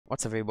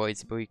What's up everybody,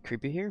 it's your boy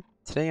Creepy here.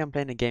 Today I'm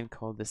playing a game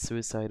called The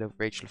Suicide of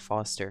Rachel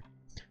Foster.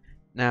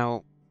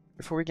 Now,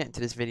 before we get into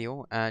this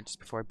video, just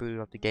before I boot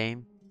up the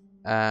game,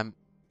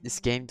 this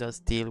game does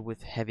deal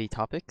with heavy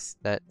topics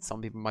that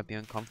some people might be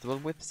uncomfortable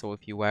with, so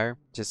if you are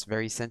just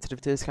very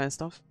sensitive to this kind of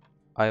stuff,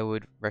 I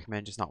would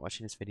recommend just not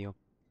watching this video.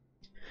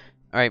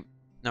 Alright,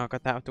 now I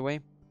got that out of the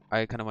way,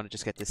 I kind of want to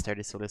just get this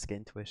started, so let's get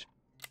into it.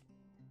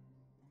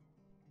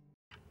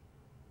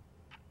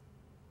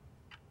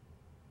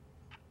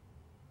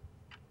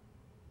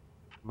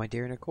 My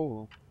dear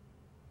Nicole.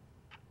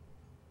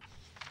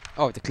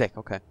 Oh, the click,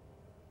 okay.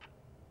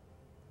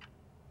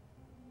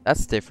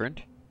 That's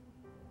different.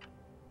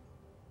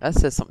 That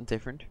says something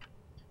different.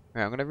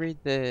 Right, I'm gonna read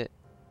the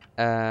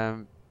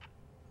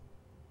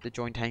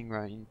joint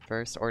handwriting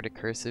first, or the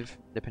cursive,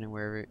 depending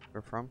where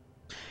we're from.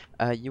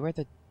 You are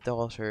the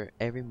daughter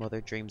every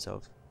mother dreams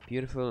of.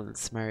 Beautiful,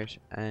 smart,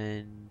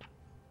 and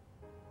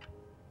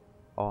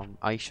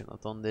I shouldn't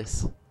have done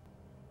this.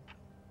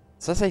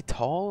 Does that say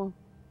tall?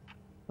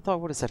 I thought I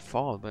would have said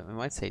fall, but it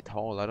might say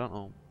tall. I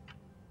don't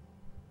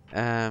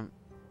know.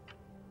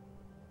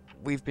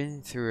 We've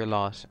been through a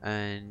lot,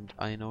 and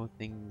I know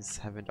things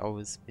haven't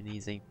always been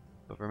easy.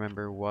 But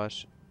remember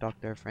what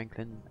Dr.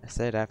 Franklin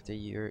said after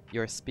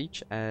your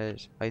speech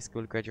at high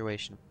school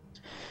graduation.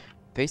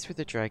 Faced with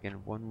a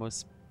dragon, one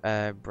must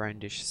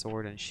brandish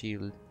sword and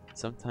shield.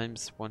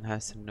 Sometimes one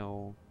has to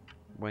know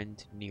when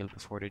to kneel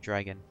before the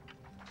dragon.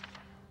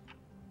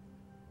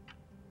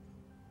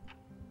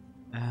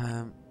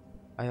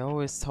 I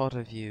always thought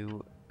of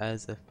you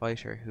as a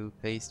fighter who,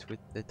 faced with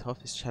the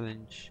toughest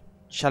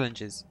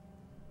challenges,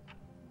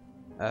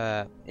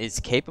 is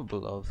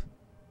capable of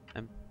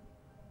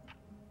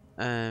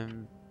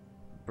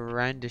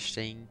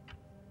brandishing.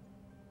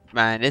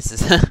 Man, this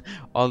is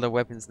all the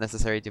weapons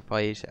necessary to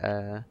fight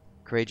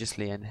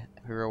courageously and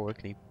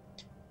heroically.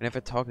 We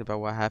never talked about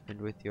what happened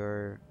with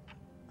your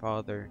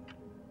father,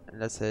 and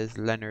that says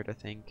Leonard, I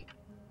think.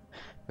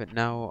 But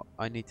now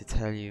I need to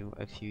tell you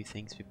a few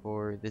things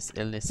before this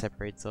illness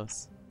separates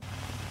us.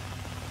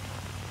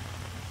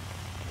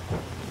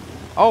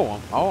 Oh,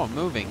 I'm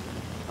moving.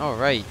 Oh,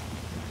 right.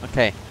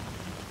 Okay.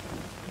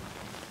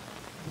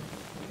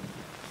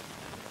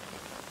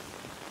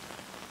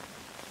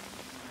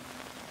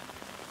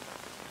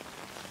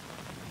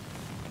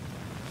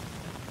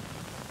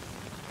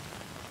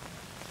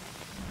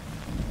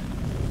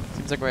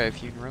 Seems like we're at a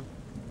funeral.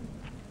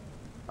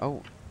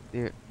 Oh,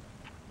 dear.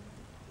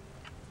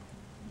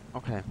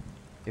 Okay.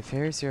 The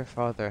affairs your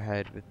father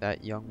had with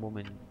that young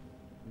woman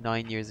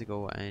 9 years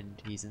ago,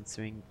 and he's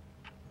ensuing,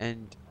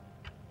 and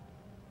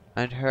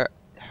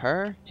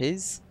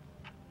his,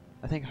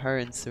 I think her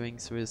ensuing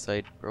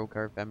suicide broke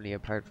our family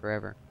apart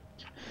forever.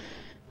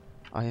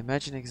 I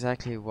imagine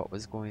exactly what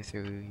was going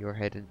through your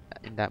head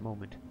in that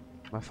moment.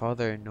 My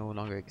father no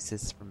longer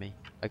exists for me.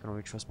 I can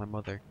only trust my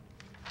mother.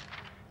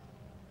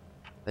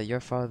 That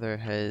your father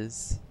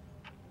has...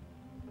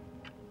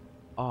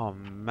 Oh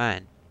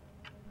man.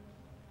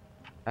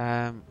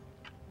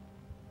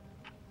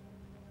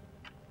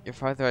 Your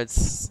father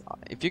has...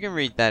 If you can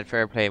read that,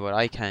 fair play, but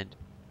I can't.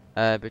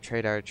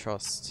 Betrayed our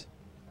trust.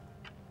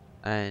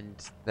 And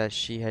that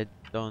she had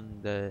done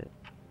the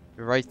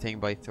right thing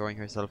by throwing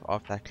herself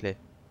off that cliff.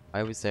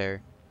 I was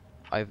there.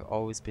 I've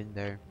always been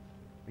there.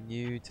 When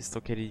you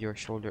dislocated your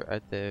shoulder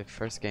at the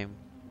first game,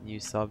 you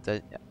sobbed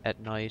at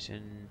night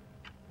in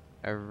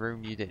a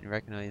room you didn't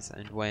recognize,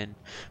 and when...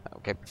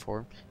 Okay,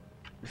 before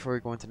we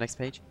go on to the next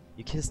page,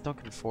 you kissed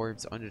Duncan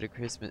Forbes under the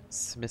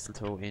Christmas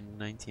mistletoe in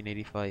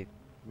 1985.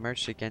 You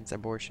marched against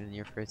abortion in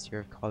your first year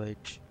of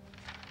college.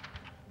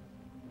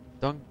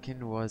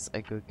 Duncan was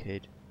a good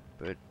kid,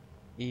 but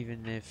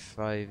even if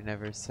I've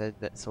never said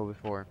that so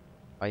before,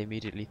 I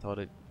immediately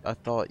I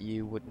thought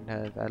you wouldn't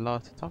have a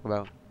lot to talk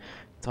about.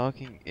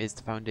 Talking is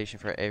the foundation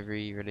for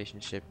every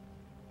relationship.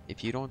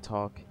 If you don't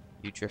talk,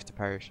 you drift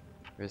apart.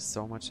 There's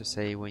so much to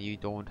say when you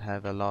don't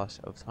have a lot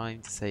of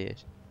time to say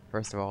it.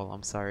 First of all,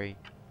 I'm sorry.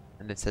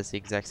 And it says the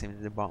exact same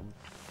at the bottom.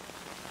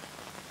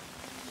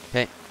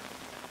 Okay.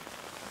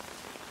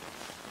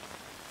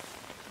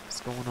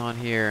 What's going on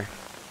here?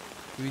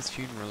 Whose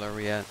funeral are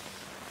we at?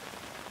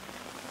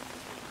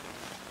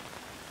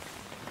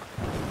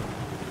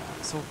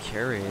 So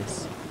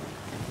curious.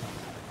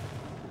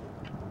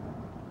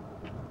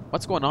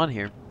 What's going on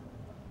here?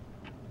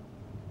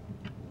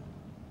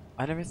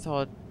 I never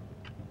thought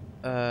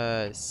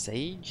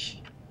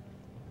Sage?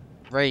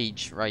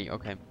 Rage, right,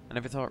 okay. I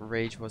never thought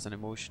rage was an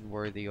emotion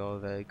worthy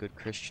of a good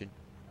Christian,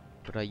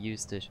 but I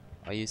used it.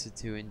 I used it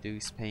to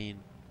induce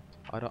pain.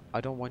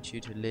 I don't want you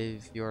to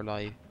live your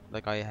life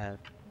like I have.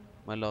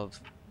 My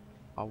love,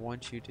 I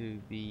want you to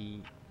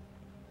be...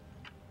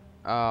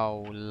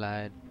 Oh,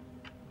 lad.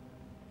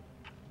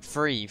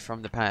 Free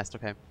from the past,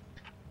 okay.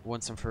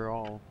 Once and for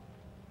all.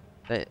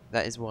 That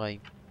is why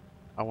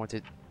I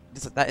wanted...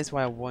 That is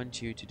why I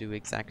want you to do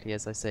exactly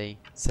as I say.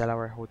 Sell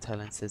our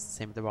hotel, and says the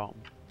same at the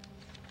bottom.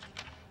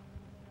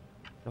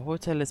 The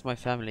hotel is my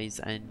family's,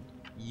 and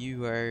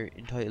you are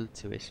entitled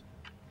to it.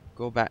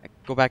 Go back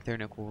there,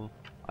 Nicole.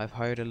 I've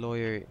hired a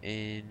lawyer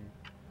in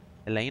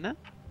Elena?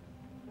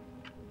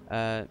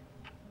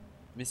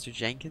 Mr.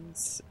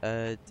 Jenkins,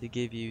 to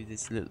give you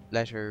this little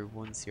letter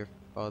once your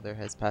father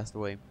has passed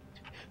away.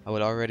 I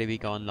will already be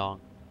gone long.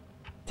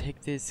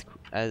 Take this,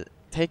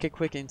 take a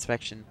quick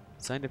inspection.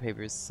 Sign the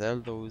papers, sell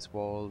those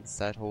walls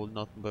that hold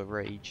nothing but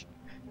rage.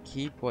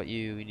 Keep what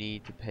you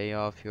need to pay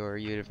off your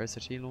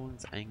university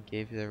loans and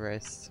give the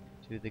rest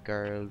to the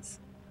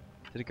girls.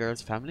 To the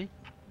girl's family?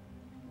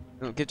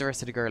 No, give the rest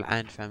to the girl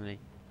and family.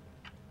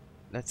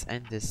 Let's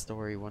end this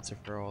story once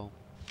and for all.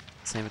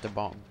 Same at the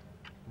bottom.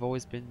 We've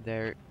always been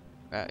there.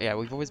 Yeah,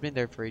 we've always been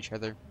there for each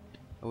other.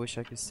 I wish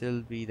I could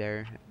still be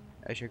there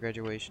at your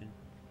graduation,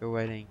 your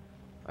wedding,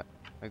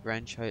 my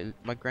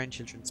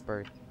grandchildren's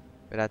birth.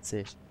 But that's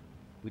it.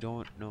 We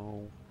don't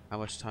know how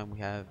much time we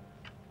have.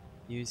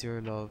 Use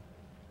your love.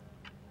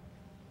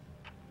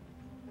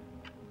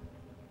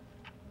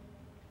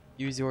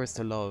 Use yours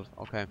to love.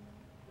 Okay.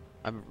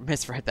 I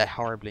misread that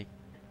horribly.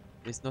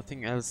 There's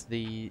nothing else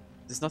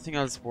there's nothing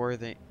else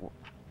worthy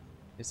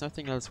there's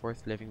nothing else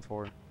worth living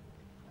for.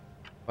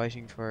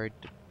 Fighting for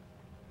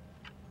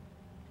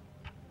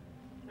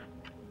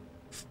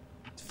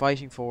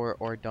fighting for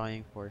or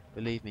dying for.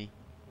 Believe me.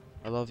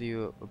 I love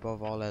you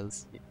above all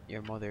else.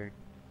 Your mother.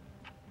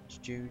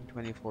 June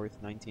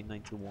 24th,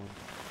 1991.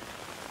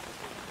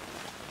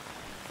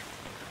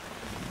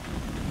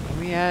 Are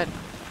we at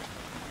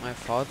my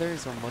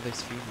father's or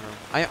mother's funeral?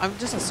 I'm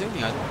just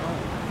assuming, I don't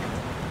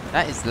know.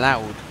 That is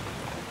loud.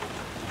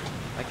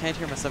 I can't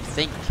hear myself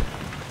think.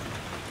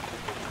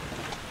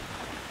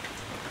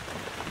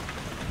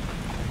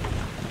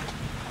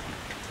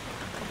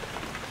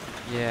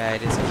 Yeah,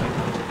 it is a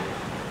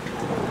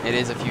funeral. It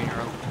is a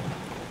funeral.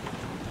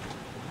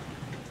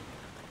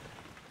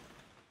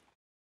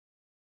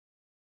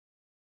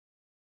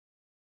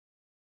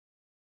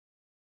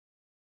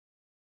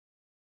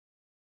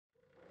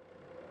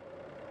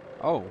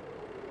 Oh.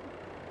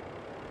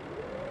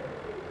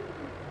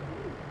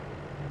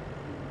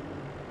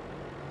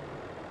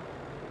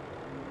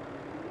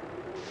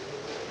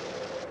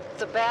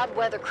 The bad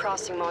weather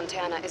crossing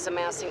Montana is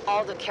amassing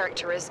all the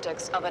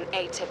characteristics of an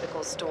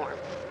atypical storm.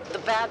 The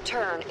bad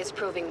turn is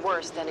proving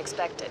worse than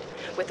expected,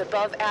 with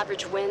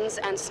above-average winds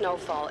and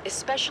snowfall,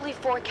 especially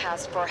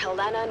forecast for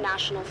Helena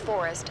National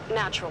Forest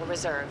Natural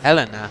Reserve.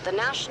 Helena. The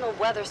National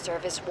Weather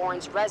Service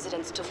warns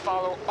residents to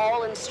follow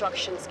all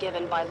instructions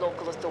given by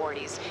local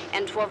authorities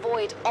and to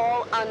avoid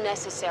all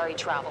unnecessary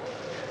travel.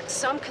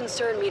 Some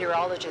concerned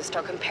meteorologists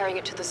are comparing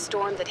it to the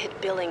storm that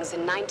hit Billings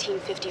in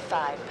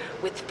 1955,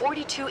 with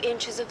 42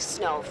 inches of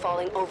snow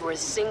falling over a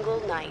single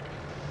night.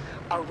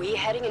 Are we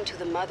heading into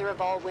the mother of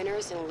all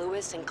winters in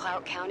Lewis and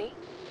Clark County?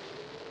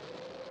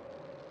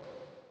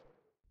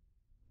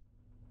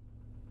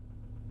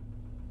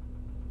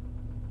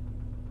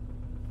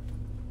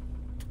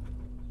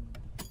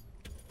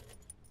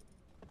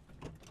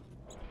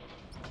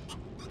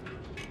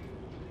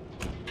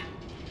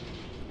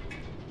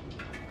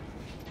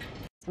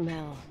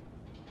 Smell.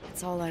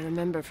 It's all I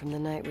remember from the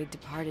night we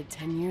departed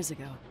 10 years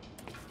ago.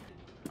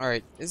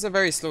 Alright, this is a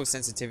very slow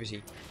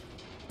sensitivity.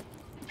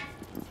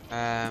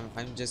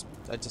 I just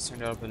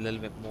turned it up a little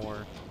bit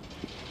more.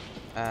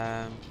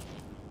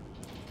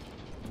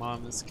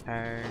 Mom's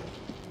car.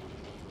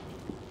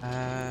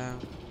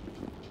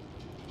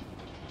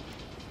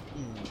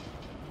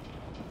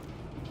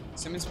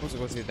 Somebody's supposed to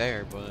go through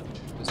there, but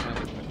just want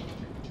to have a quick.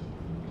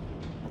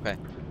 Okay,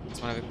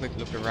 just want to have a quick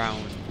look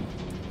around.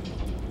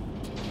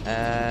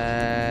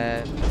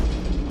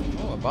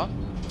 Oh, a bottle.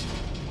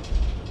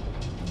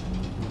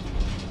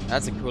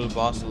 That's a cool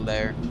bottle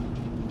there.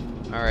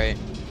 Alright.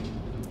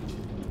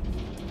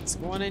 Let's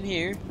go on in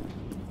here.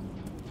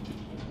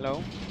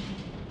 Hello?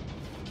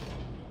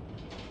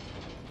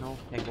 No,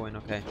 can't go in,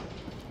 okay.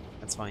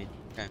 That's fine.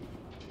 Okay.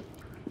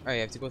 Alright,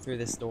 I have to go through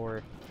this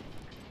door.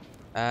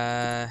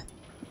 Okay,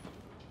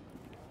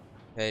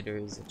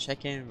 there's a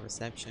check-in,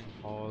 reception,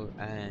 hall,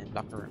 and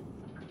locker room.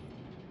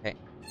 Okay.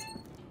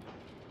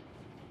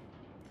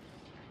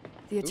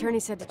 The attorney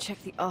said to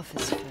check the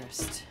office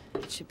first.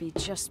 It should be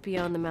just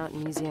beyond the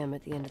Mountain Museum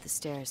at the end of the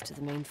stairs to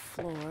the main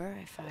floor,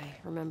 if I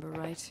remember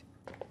right.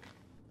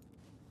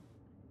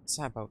 What's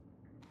that about?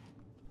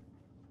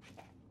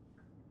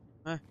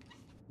 Huh?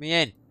 Me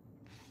in.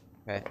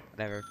 Okay,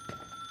 whatever.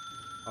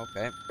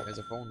 Okay, there's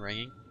a phone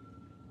ringing.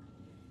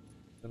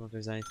 Don't know if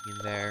there's anything in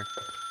there.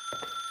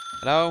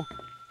 Hello?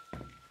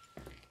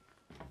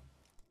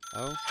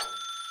 Oh?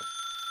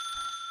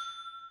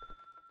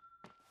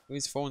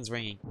 Whose phone's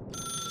ringing?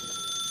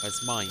 Oh,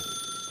 it's mine,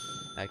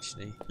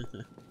 actually.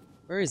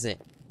 Where is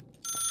it?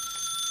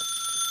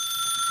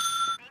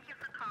 Thank you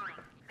for calling.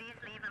 Please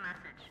leave a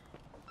message.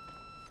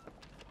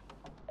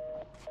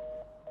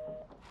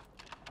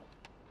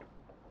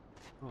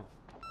 Oh.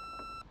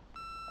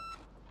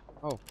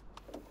 Oh.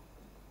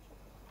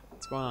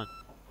 What's going on?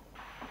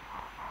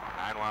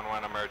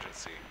 911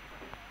 emergency.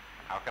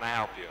 How can I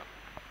help you?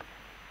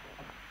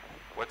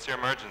 What's your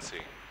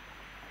emergency?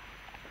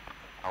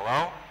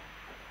 Hello?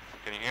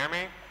 Can you hear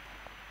me?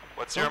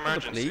 What's your Don't call the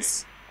emergency?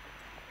 police.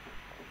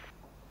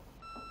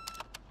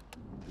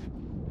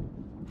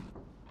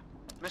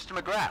 Mr.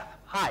 McGrath,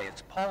 hi,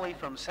 it's Paulie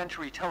from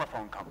Century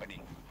Telephone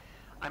Company.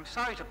 I'm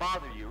sorry to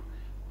bother you,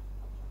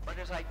 but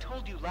as I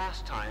told you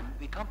last time,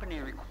 the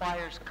company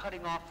requires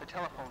cutting off the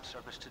telephone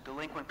service to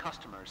delinquent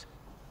customers.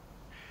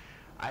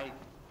 I'm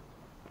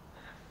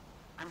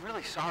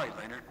really sorry,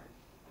 Leonard,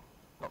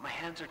 but my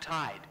hands are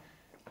tied.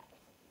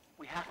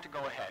 We have to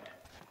go ahead.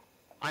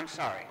 I'm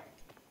sorry.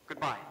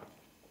 Goodbye.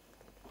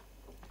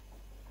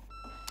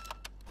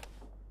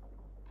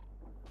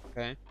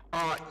 Okay.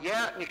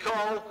 Yeah,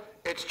 Nicole,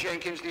 it's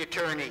Jenkins, the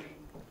attorney.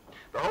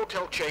 The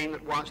hotel chain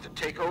that wants to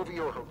take over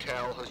your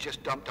hotel has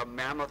just dumped a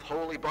mammoth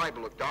holy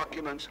Bible of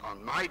documents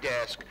on my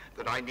desk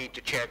that I need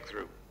to check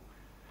through.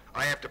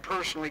 I have to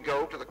personally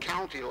go to the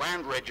county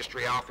land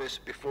registry office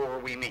before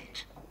we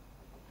meet.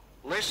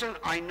 Listen,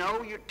 I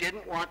know you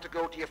didn't want to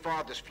go to your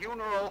father's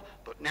funeral,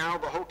 but now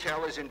the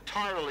hotel is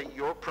entirely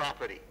your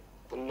property.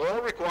 The law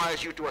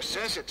requires you to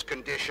assess its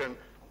condition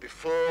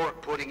before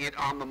putting it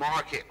on the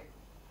market.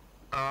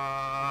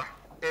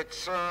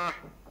 It's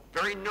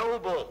very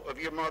noble of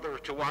your mother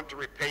to want to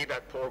repay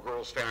that poor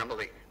girl's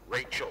family,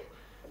 Rachel.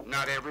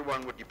 Not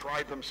everyone would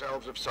deprive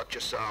themselves of such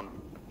a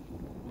sum.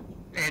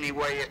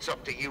 Anyway, it's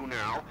up to you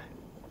now.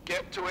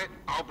 Get to it.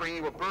 I'll bring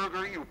you a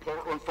burger you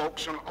Portland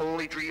folks can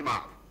only dream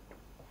of.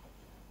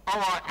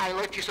 Oh, I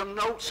left you some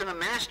notes and a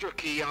master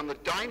key on the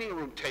dining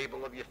room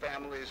table of your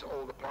family's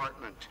old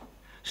apartment.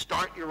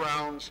 Start your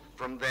rounds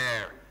from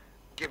there.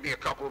 Give me a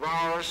couple of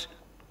hours.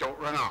 Don't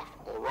run off,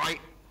 all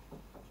right?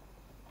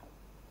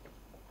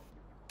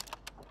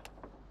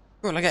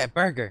 Cool, I get a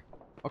burger.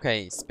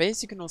 Okay,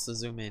 space you can also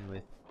zoom in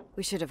with.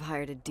 We should have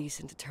hired a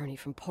decent attorney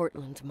from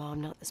Portland,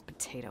 Mom, not this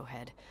potato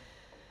head.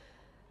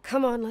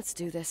 Come on, let's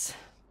do this.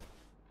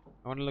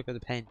 I want to look at the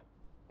pen.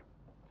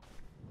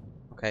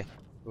 Okay,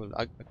 cool.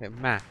 Okay,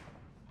 map.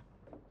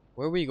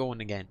 Where are we going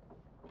again?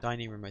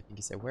 Dining room, I think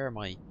he said. Where am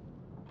I?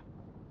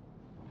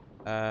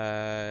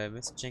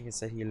 Mr. Jenkins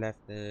said he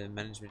left the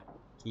management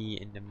key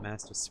in the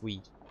master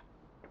suite.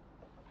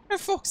 Where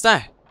the fuck's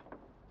that?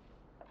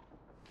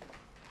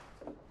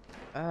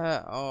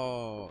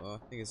 Oh, I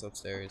think it's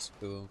upstairs.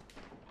 Cool.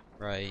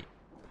 Right.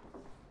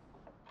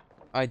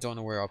 I don't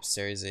know where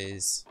upstairs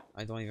is.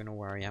 I don't even know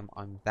where I am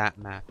on that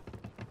map.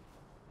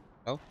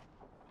 Oh?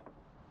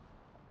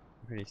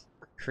 Pretty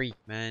creep,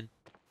 man.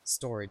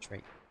 Storage,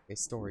 right. Okay,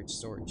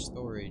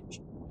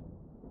 storage.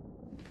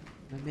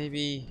 And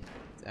maybe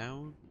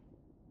down?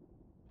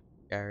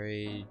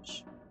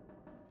 Garage.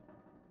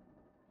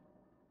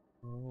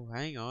 Oh,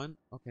 hang on.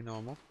 Okay, no,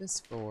 I'm off this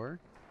floor.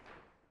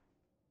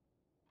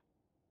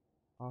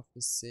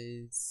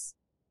 Offices.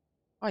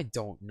 I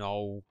don't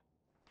know.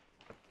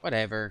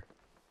 Whatever.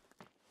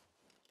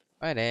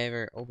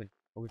 Open.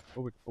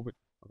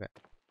 Okay.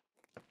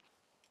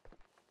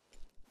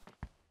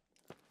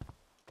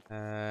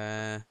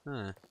 Huh.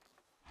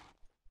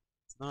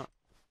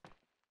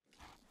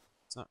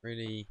 It's not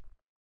really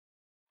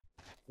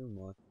too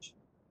much.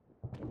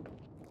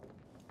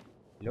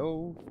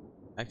 Hello?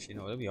 Actually,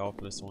 no, there'll be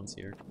awfulest ones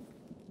here.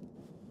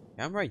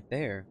 Yeah, I'm right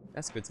there.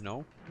 That's good to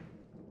know.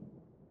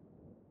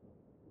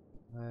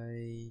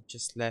 I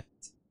just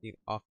left the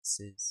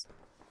offices.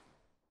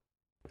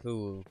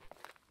 Cool.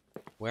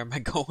 Where am I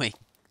going?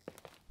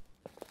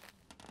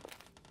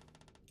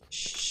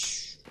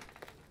 Shh.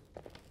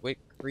 Quit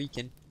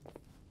creaking.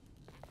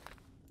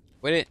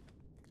 Quit it.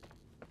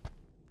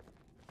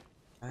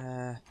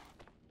 Okay,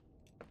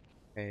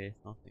 there's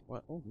nothing.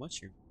 What? Oh,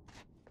 mushroom.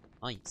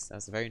 Nice.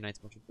 That's a very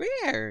nice mushroom.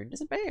 Bear! There's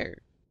a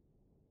bear!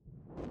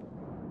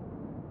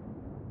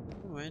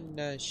 Oh,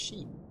 and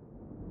sheep.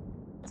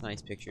 It's a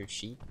nice picture of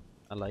sheep.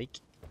 I like.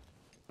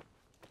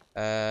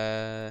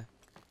 Yeah,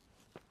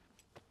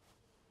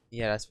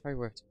 that's probably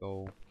where to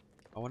go.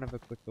 I want to have a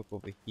quick look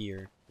over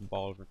here. The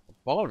ballroom.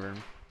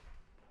 Ballroom?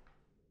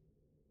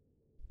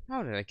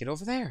 How did I get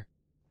over there?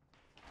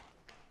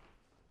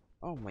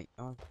 Oh my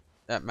god.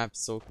 That map's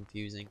so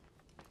confusing.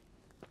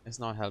 It's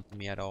not helping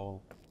me at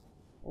all.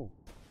 Oh.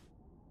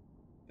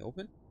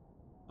 Open?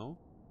 No?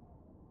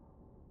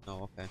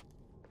 No,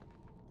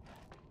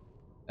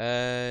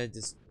 okay.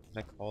 Just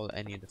can I call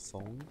any of the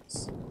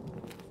phones?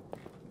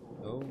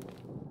 No.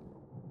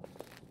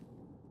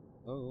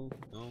 Oh,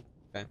 no.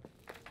 Okay.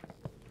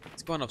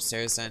 Let's go on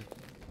upstairs then.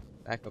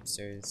 Back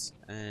upstairs.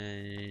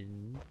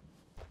 And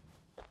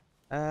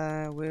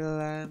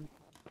we'll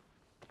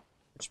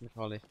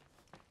whatchamacallit?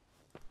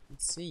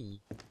 Let's see.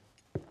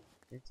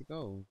 Where to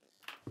go?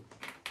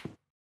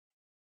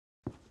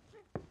 Did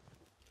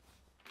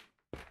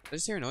I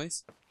just hear a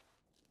noise?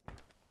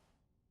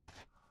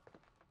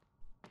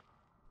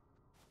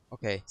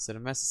 Okay, so the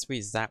master suite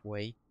is that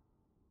way.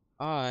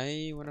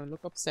 I want to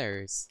look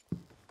upstairs.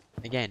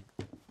 Again.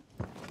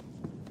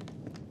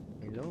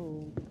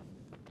 Hello?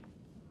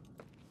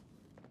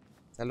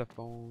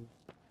 Telephone.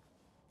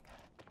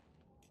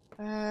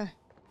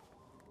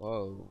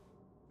 Whoa.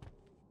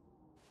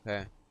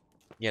 Okay.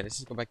 Yeah, let's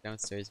just go back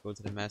downstairs, go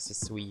to the master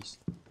suite.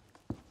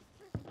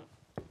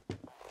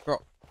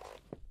 Bro.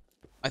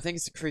 I think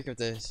it's the creak of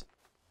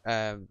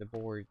the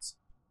boards.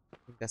 I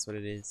think that's what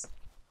it is.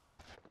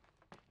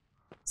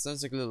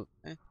 Sounds like a little,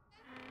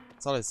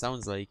 That's all it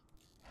sounds like.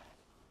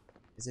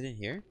 Is it in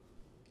here?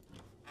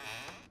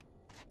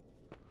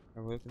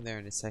 I'll open there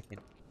in a second.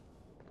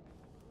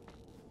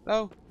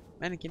 Hello,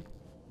 mannequin.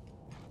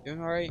 Doing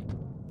alright?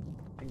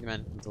 I think the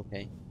mannequin's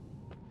okay.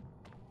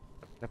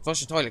 Now flush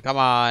the toilet. Come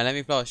on, let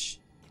me flush.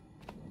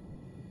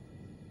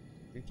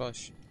 Let me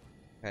flush.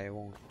 Okay, I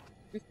won't.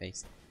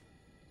 Toothpaste.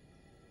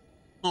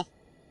 Huh.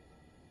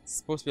 It's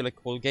supposed to be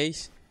like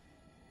Colgate.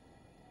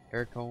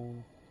 Hair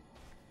comb.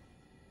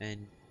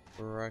 And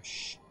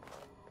brush.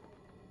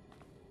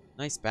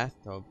 Nice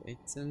bathtub.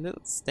 It's a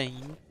little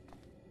stained.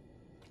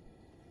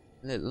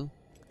 Little.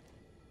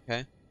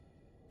 Okay.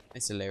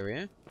 Nice little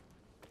area.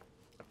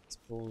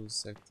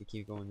 Suppose I have to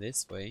keep going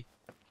this way.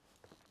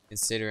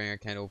 Considering I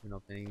can't open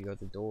up any of the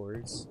other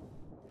doors.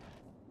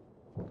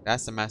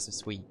 That's a massive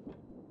suite.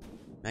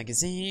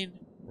 Magazine.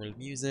 World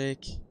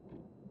music.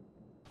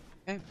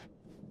 Okay.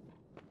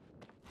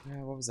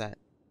 What was that?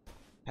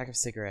 Pack of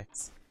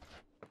cigarettes.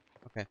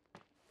 Okay.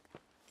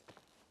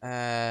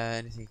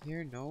 Anything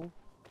here? No.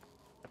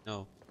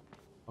 No.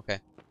 Okay.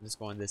 I'm just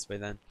going this way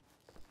then.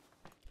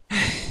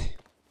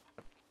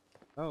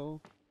 Oh.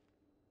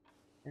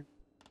 Okay.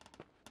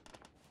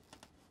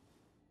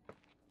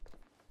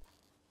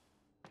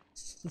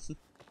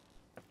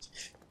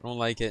 Don't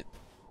like it.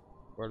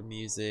 World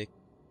music.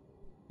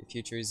 The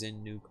future is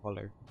in new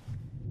color.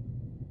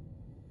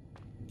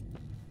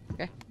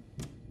 Okay.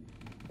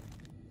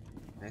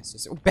 Nice.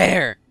 Just oh,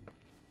 bear.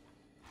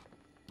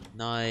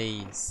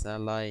 Nice. I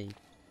like.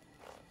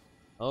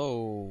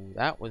 Oh,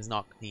 that was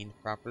not cleaned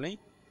properly.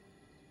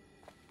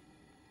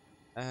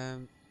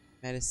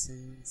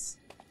 Medicines.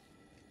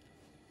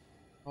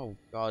 Oh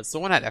god,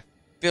 someone had a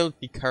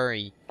filthy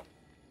curry.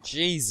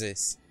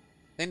 Jesus. I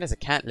think there's a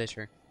cat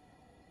litter.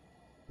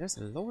 There's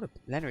a load of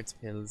Leonard's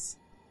pills.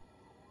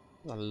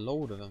 There's a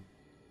load of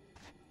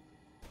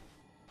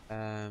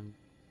them.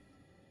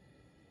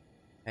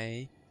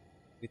 Okay.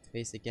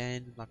 Toothpaste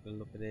again. I'm not gonna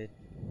look at it.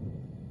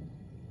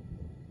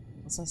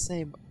 What's that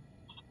say?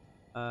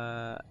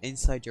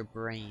 Inside your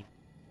brain.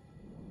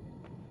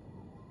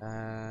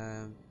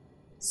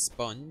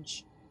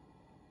 Sponge.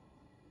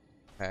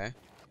 Okay.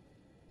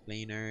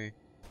 Cleaner.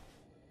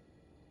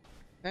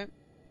 Okay.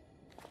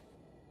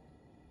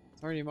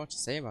 There's not really much to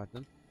say about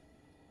them.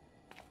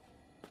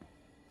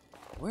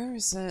 Where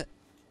is it?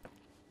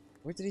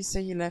 Where did he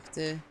say he left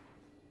the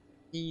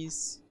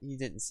keys? He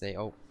didn't say.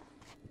 Oh.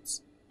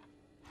 Oops.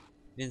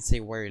 He didn't say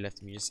where he left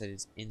them. He just said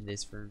it's in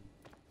this room.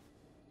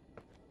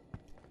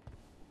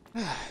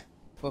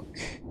 Book.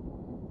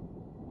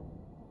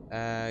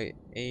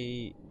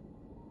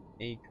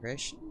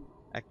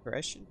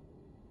 Accretion?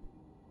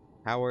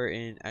 Power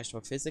in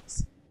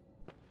astrophysics?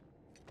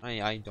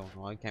 I don't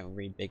know. I can't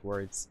read big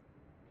words.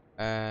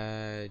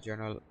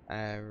 Journal.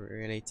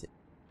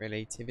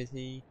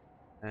 Relativity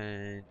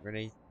and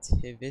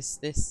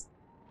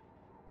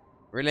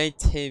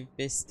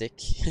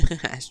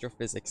relativistic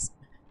astrophysics.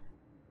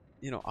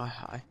 You know,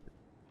 I'm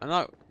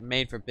not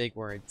made for big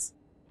words.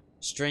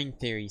 String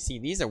theory. See,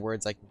 these are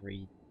words I can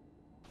read.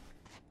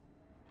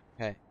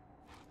 Okay.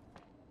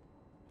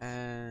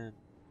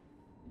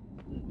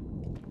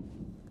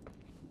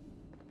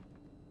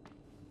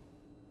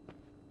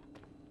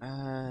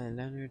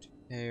 Leonard,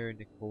 Claire,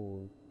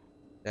 Nicole,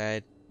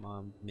 Dad,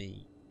 Mom,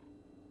 me.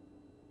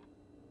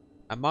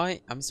 I'm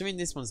assuming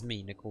this one's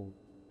me, Nicole.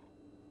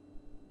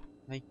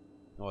 Hey?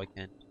 No, I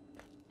can't.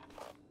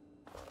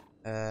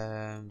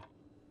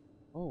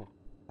 Oh,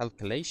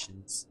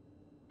 calculations.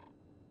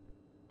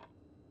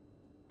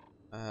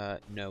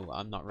 No,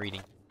 I'm not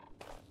reading.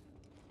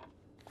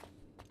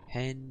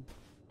 Pen.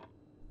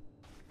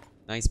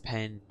 Nice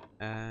pen.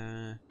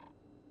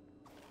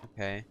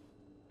 Okay.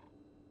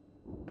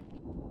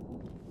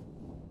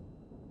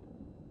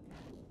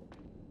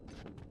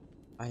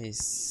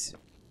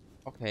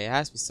 Okay, it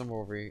has to be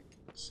somewhere over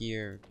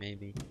here,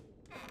 maybe.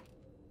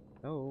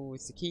 Oh,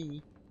 it's the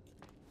key.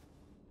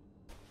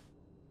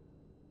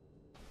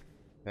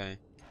 Okay.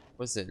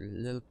 What's it?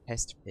 Little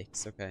pest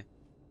picks. Okay.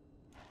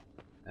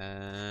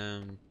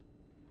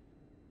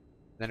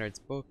 Leonard's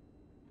book.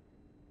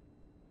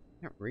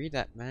 Can't read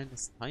that, man.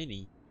 It's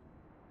tiny.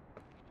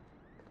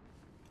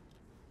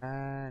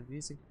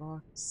 Music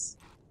box.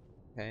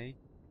 Okay.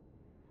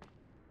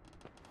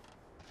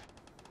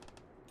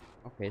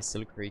 Okay, it's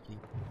still creaking.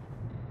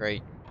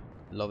 Great.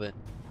 Love it.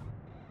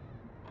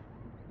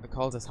 I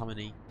called it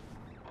hominy.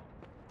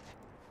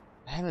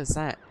 The hell is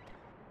that?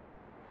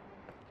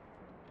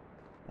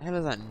 The hell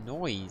is that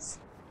noise?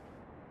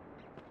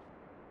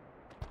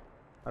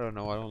 I don't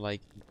know, I don't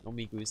like it. No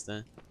me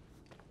gusta.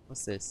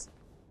 What's this?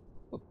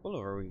 Oh,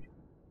 Polaroid.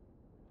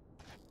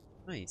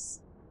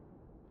 Nice.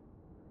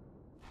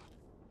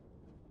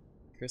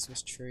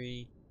 Christmas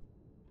tree.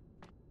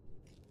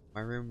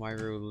 My room, my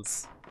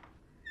rules.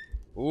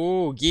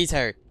 Ooh,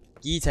 guitar!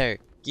 Guitar!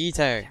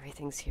 Guitar!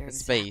 Everything's here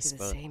That's exactly space, the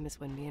but same as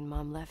when me and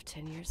Mom left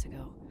 10 years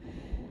ago.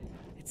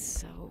 It's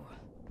so...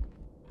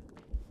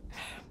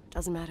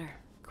 Doesn't matter.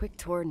 Quick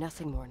tour,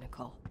 nothing more,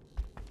 Nicole.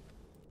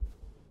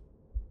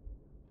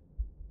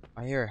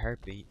 I hear a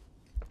heartbeat.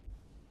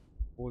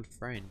 Old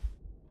friend.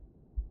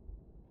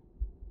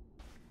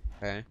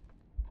 Okay.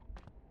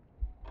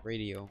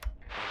 Radio.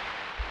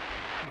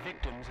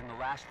 Victims in the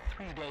last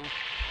 3 days.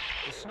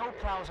 The snow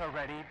plows are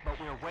ready, but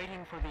we're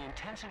waiting for the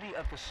intensity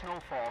of the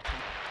snowfall to...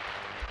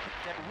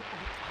 There will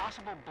be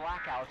possible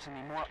blackouts in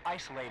the more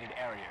isolated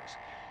areas.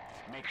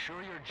 Make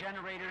sure your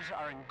generators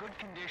are in good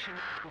condition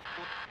with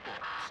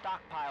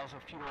stockpiles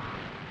of fuel.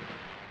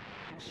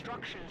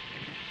 Instructions: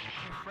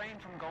 refrain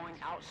from going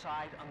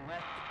outside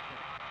unless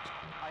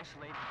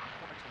isolated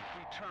reports of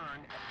return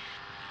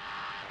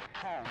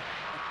home.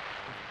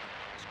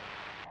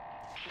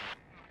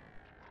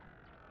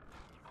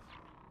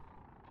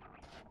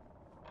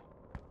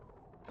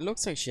 It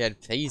looks like she had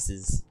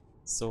phases.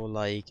 So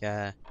like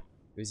there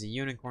was a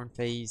unicorn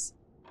phase,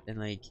 then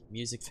like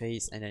music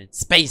phase, and then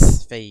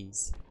space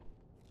phase.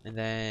 And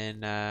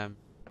then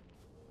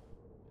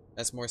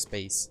that's more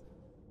space.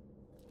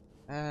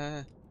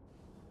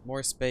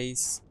 More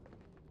space.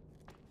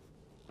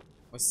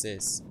 What's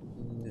this?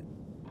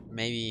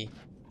 Maybe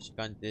she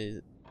gone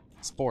to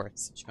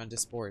sports. She gone to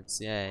sports.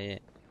 Yeah, yeah.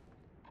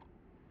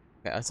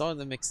 Okay, I saw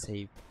the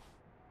mixtape.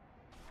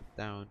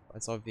 Down. I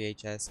saw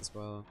VHS as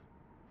well.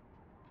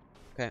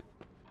 Okay.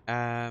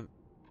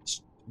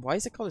 Why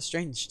is it called a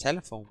strange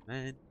telephone,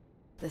 man?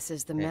 This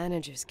is the Okay.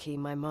 manager's key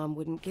my mom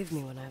wouldn't give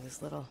me when I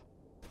was little.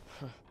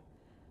 Huh.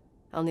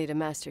 I'll need a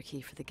master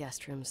key for the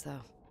guest rooms,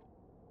 though.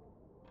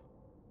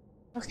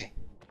 Okay.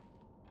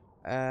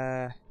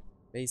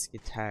 Bass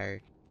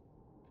guitar.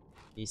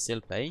 Can you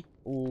still play?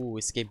 Ooh,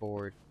 a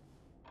skateboard.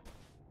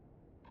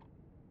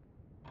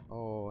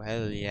 Oh,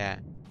 hell yeah.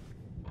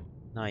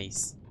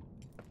 Nice.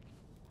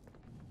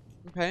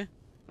 Okay.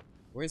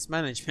 Where's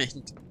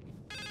management?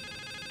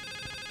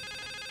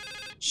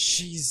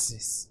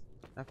 Jesus.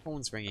 That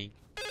phone's ringing.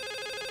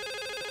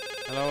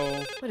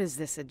 Hello? What is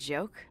this, a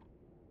joke?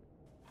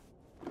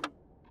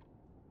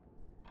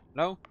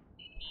 Hello?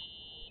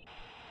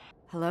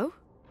 Hello?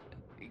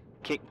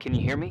 Can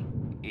you hear me?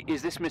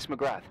 Is this Miss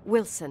McGrath?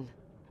 Wilson.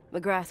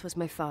 McGrath was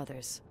my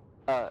father's.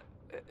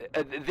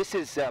 This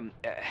is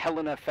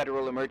Helena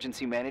Federal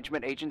Emergency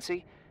Management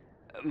Agency.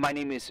 My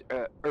name is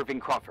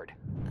Irving Crawford.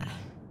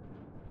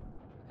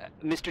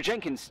 Mr.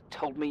 Jenkins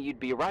told me you'd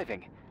be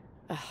arriving.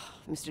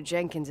 Mr.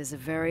 Jenkins is a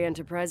very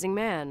enterprising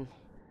man.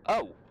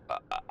 Oh,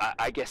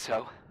 I guess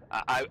so.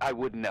 I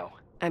wouldn't know.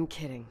 I'm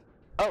kidding.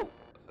 Oh,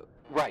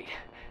 right.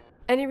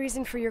 Any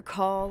reason for your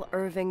call,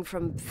 Irving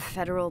from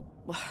Federal...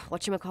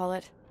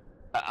 whatchamacallit?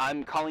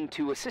 I'm calling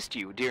to assist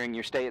you during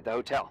your stay at the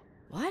hotel.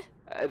 What?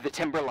 The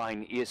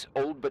Timberline is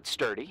old but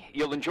sturdy.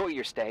 You'll enjoy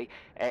your stay,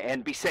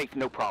 and be safe,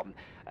 no problem.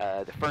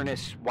 The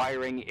furnace,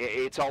 wiring,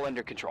 it's all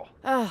under control.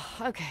 Oh,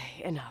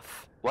 okay,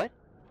 enough. What?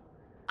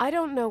 I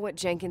don't know what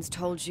Jenkins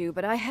told you,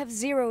 but I have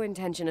zero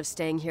intention of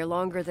staying here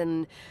longer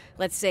than,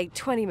 let's say,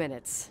 20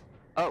 minutes.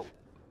 Oh.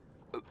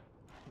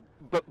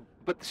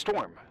 But the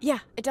storm. Yeah,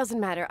 it doesn't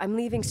matter. I'm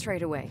leaving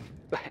straight away.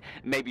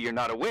 Maybe you're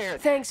not aware.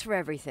 Thanks for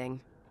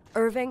everything.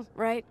 Irving,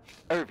 right?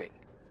 Irving.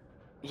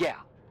 Yeah.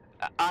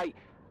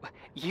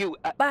 You...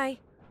 Bye.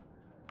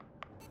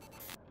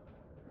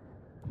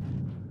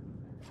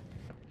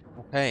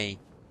 Okay.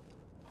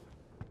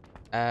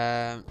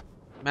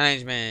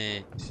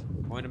 Management.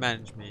 Going to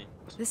management.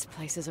 This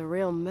place is a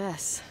real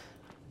mess.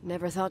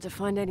 Never thought to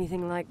find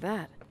anything like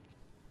that.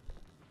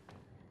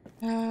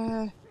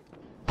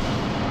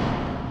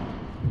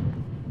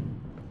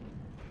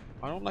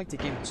 I don't like the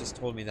game that just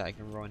told me that I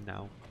can run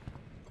now.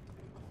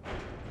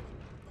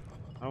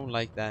 I don't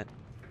like that.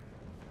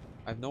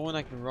 I've known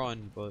I can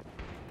run, but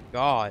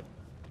God.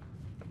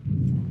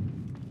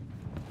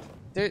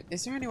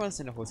 Is there anyone else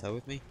in the hotel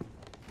with me?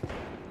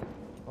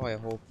 Oh, I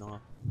hope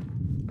not.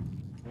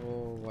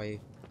 Oh,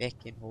 I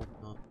fucking hope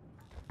not.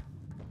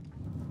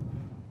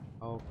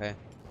 Okay.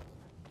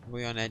 I'm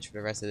going on edge for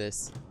the rest of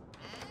this.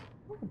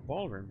 Oh, a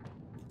ballroom.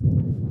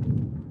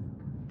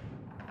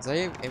 Was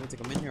I able to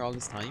come in here all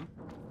this time?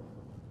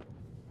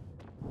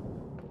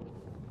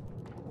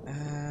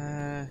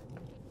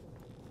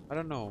 I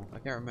don't know. I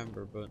can't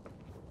remember, but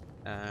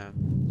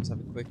just have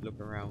a quick look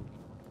around.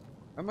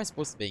 Where am I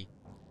supposed to be?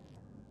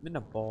 I'm in a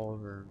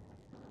ballroom.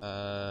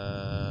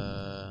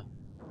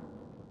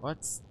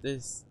 What's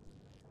this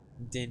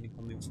din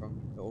coming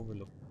from the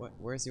overlook? What?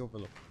 Where's the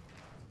overlook?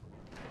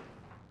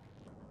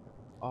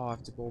 Oh, I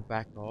have to go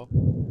back up.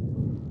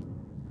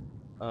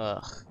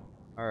 Ugh.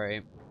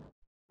 Alright.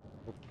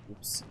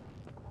 Oops.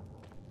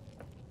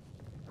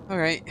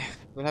 Alright.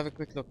 We'll have a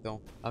quick look though.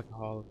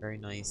 Alcohol, very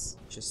nice.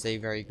 Should stay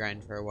very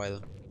grand for a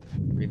while.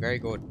 Be very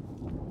good.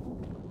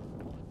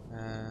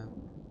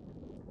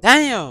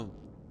 Damn!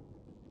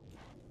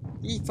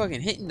 He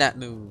fucking hitting that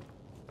move.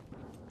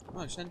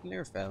 Oh,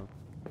 chandelier fell.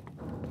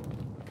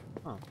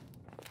 Huh.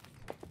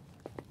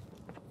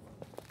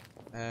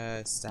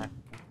 Stack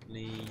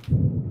quickly.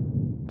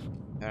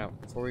 No,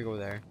 before we go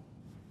there.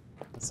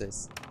 What's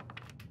this?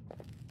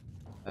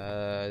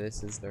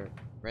 This is the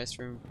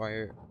restroom,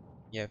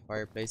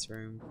 fireplace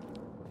room.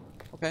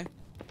 Okay.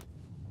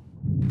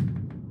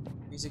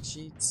 Music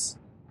sheets.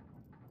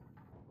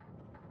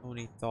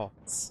 Only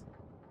thoughts.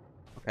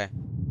 Okay.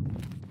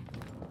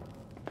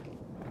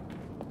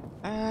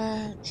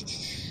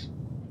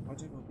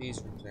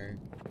 These rooms are.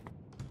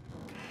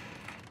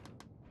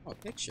 Oh, a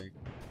picture.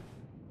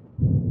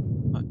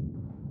 Oh,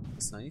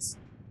 that's nice.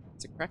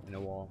 It's a crack in the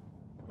wall.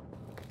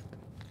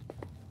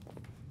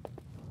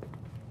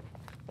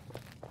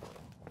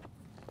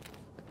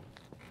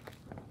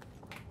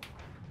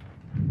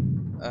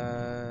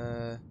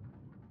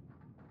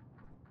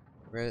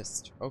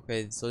 Rest.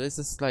 Okay, so this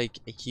is like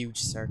a huge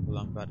circle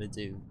I'm about to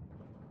do.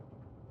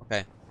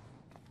 Okay,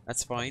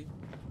 that's fine.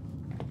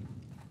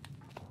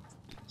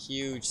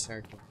 Huge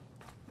circle.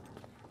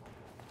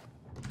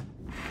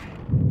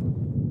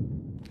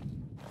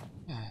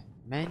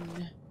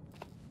 Men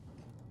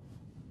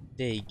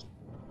dig.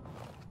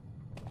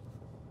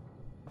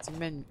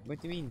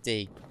 What do you mean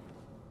dig?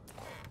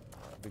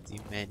 What do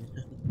you mean?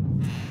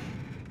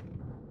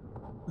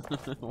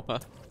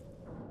 What?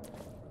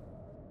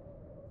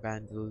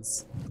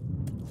 Vandals.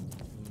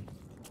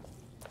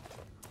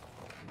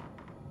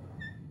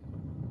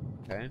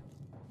 Okay.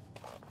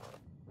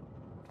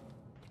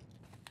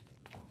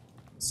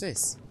 What's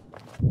this?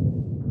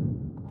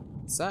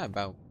 What's that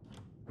about?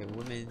 Okay,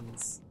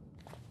 women's.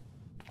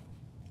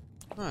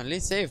 Oh, at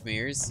least save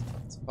mirrors.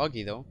 It's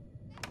foggy though.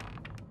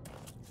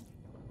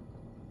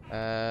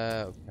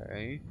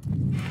 Okay.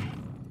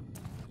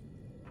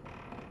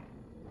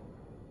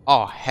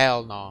 Oh,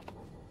 hell no.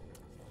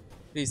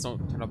 Please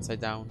don't turn upside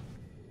down.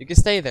 You can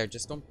stay there,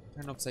 just don't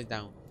turn upside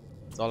down.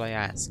 That's all I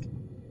ask.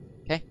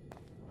 Okay?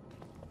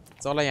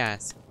 That's all I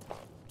ask.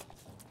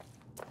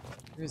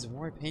 There's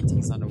more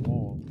paintings on the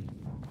wall.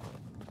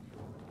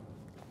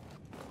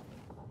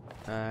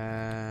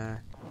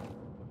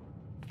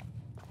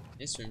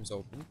 This room's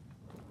open.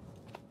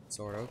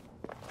 Sort of.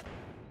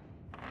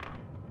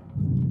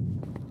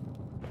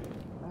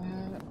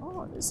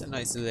 Oh, this is a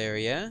nice little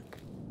area.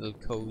 A little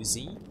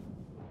cozy.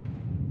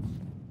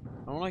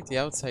 I don't like the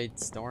outside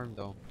storm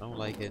though. I don't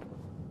like it.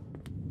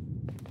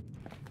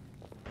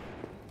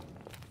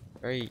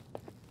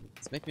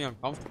 It's making me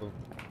uncomfortable.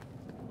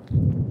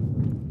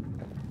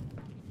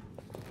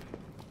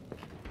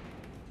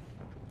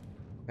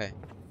 Okay.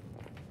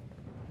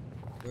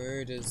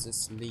 Where does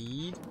this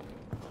lead?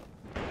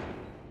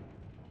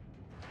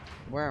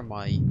 Where am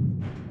I?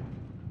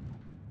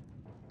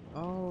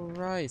 Oh,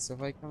 right. So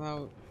if I come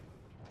out...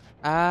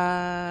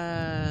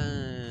 Ah,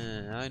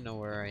 I know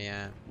where I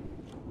am.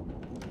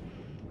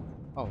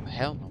 Oh,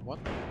 hell no. What?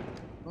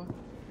 What?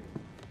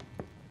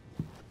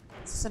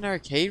 Is this an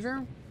arcade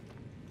room?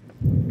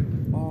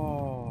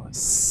 Oh,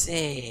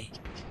 sick.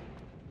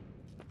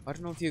 I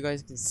don't know if you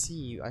guys can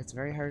see. It's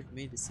very hard for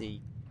me to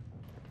see.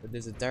 But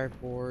there's a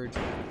dartboard.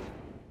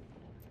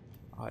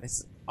 Oh, this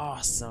is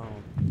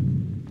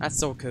awesome. That's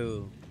so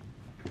cool.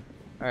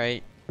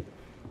 Alright.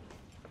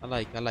 I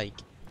like.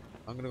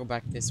 I'm gonna go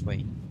back this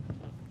way.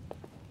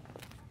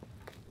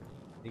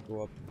 They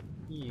go up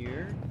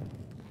here.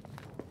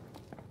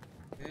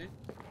 Okay.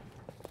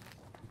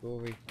 Go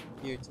over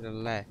here to the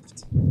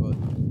left. But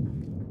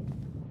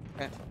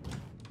okay.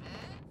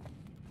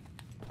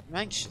 I'm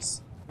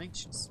anxious.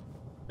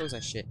 Close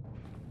that shit.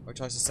 Or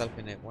toss yourself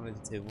in it. One of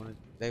the two.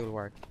 They will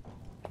work.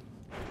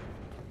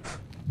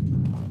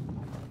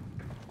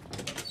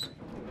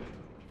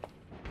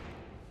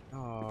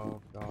 Oh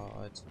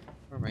god.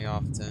 Where am I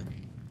off to?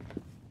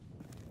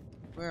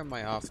 Where am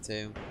I off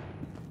to?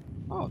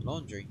 Oh,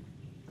 laundry.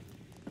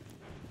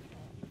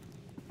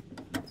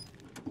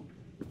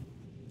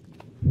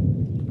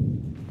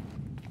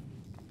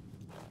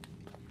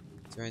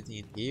 Is there anything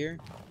in here?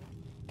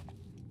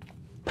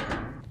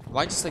 Am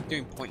I just like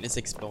doing pointless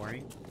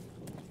exploring?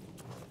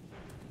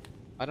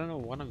 I don't know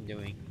what I'm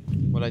doing.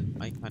 What I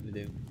kind of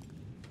do.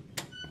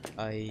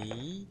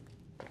 Am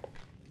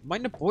I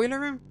in the boiler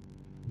room?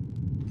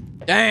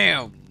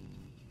 Damn!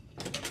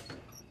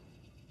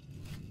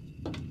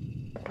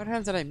 How the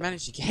hell did I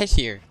manage to get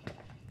here?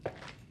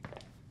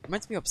 I'm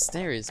meant to be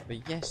upstairs,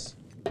 but yes,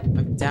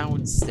 I'm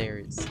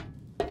downstairs.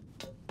 Oh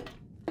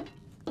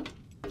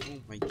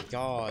my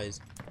god.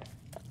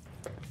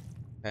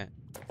 Okay.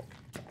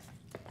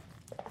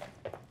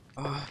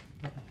 Ah.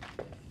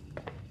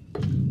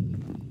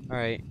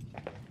 Alright.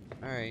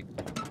 Alright.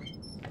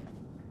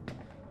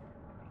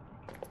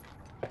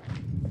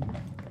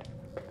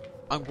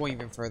 I'm going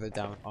even further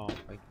down. Oh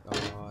my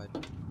god.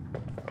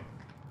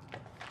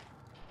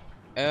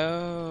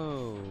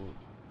 Oh.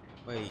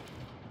 Wait.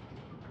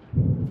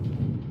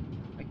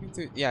 I came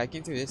through. Yeah, I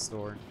came through this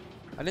door.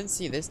 I didn't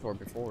see this door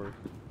before.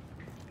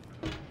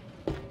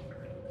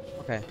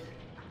 Okay.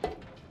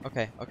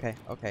 Okay.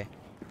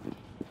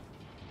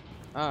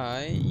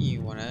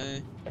 You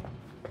wanna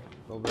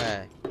go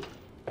back. I'm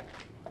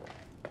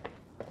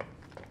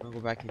gonna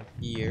go back in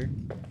here.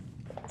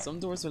 Some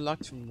doors are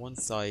locked from one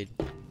side.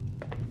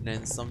 And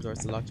then some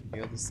doors are locked from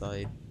the other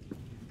side.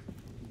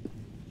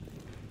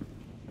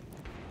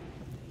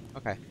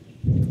 Okay.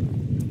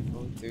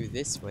 Go through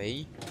this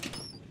way.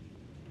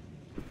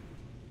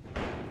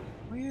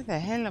 Where the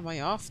hell am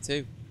I off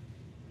to?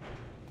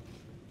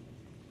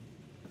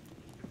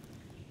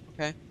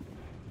 Okay.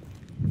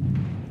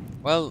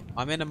 Well,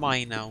 I'm in a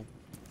mine now.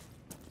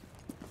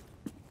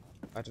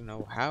 I don't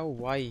know how,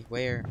 why,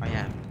 where I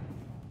am.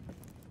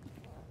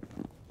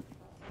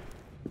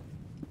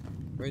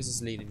 Where is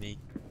this leading me?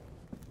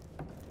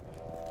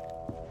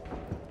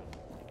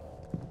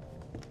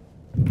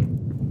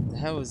 The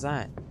hell was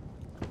that?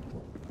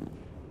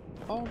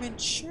 Oh, I'm in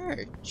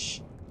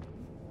church.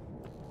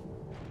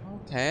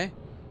 Okay.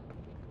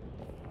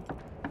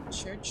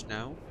 Church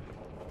now.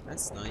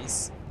 That's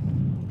nice.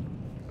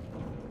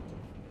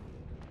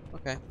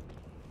 Okay.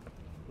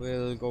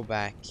 We'll go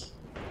back.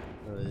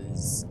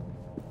 Because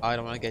I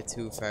don't want to get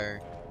too far.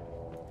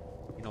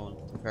 You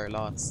know, too far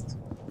lost.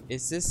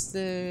 Is this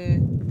the...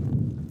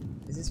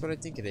 Is this what I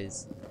think it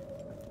is?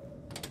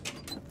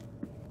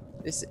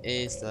 This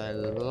is the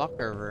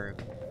locker room.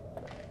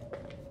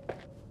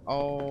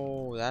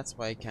 Oh, that's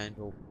why I can't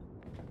open.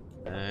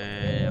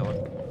 I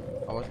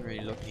wasn't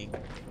really looking.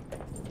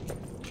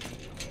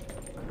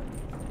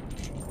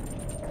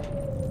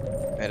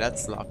 Okay,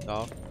 that's locked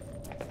off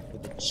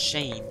with a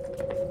chain.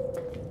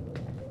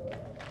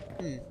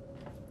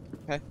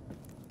 Okay.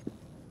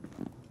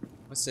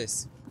 What's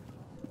this?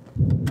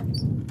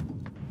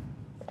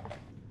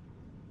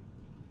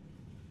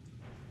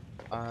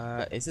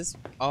 Is this?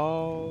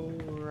 Oh,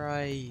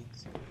 right.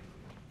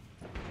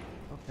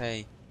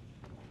 Okay.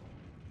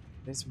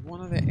 There's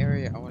one other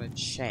area I want to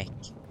check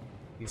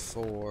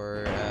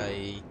before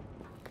I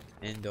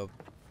end up,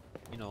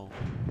 you know,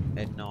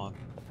 heading off,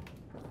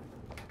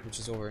 which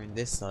is over in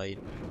this side.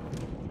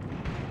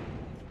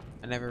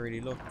 I never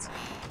really looked.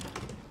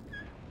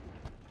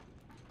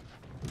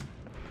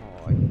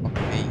 Oh, I fucking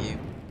hate you.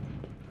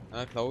 Can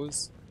I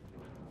close?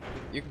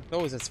 You can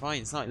close, that's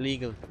fine. It's not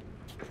illegal.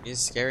 You're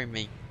just scaring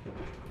me.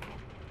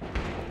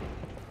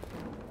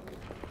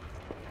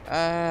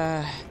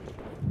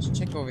 Let's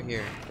check over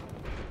here.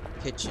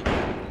 Kitchen.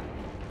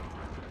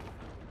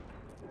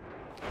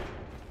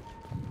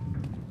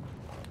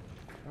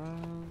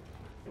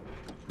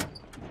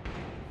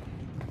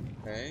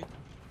 Okay.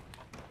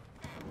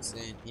 What's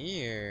in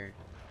here?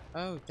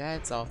 Oh,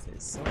 Dad's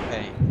office.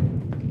 Okay.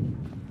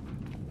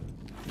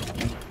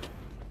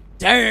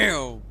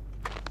 Damn!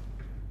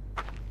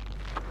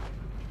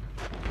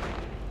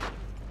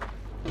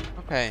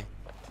 Okay.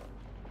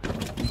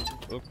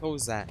 We'll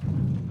close that.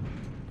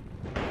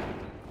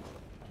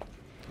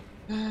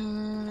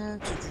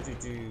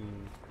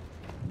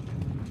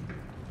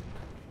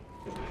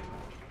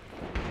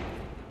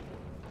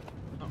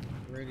 Not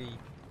really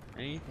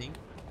anything.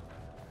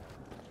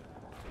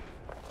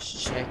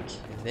 Check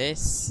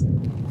this.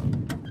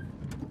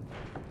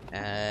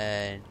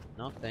 And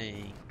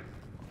nothing.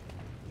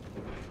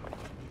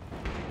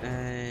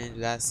 And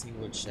last thing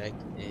we'll check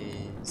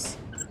is...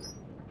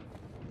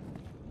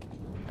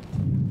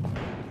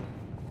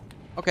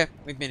 Okay,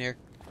 we've been here.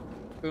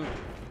 Boom.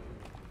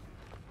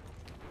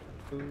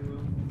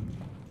 Boom.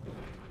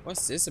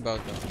 What's this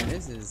about though?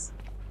 This is...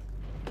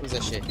 Who's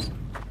that shit?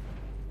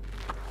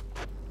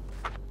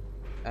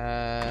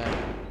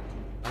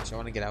 Actually, I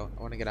want to get out.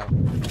 I want to get out.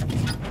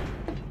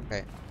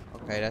 Okay.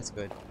 Okay, that's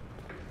good.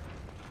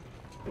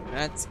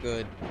 That's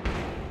good.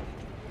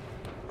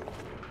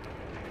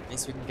 At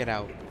least we can get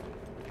out.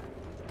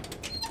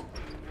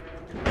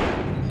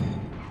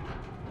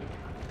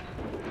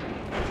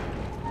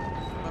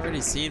 Not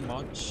really seeing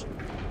much.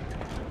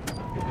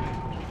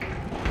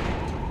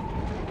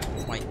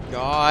 Oh my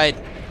god.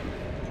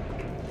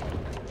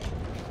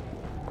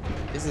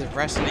 This is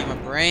wrestling my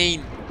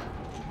brain.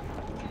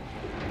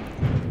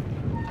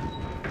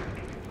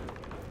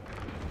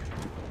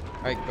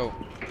 Alright, go.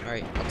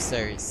 Alright,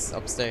 upstairs.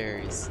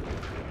 Upstairs.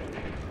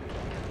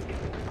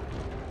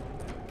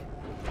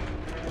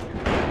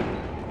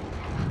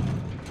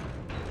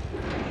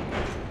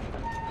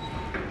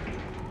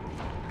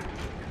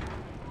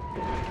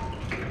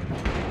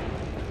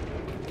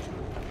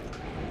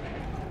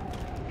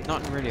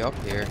 Nothing really up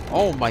here.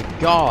 Oh my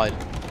god.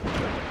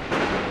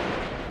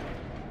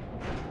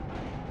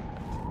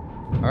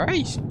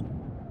 Alright.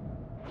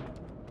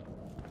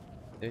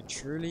 There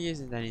truly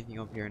isn't anything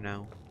up here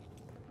now.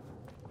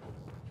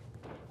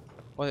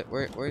 What?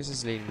 Where is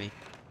this leading me?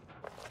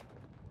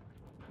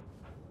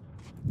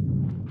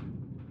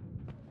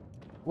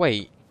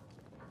 Wait.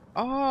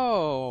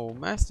 Oh,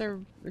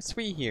 Master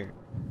Sweet here.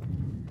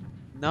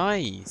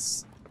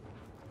 Nice.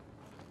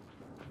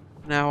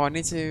 Now I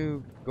need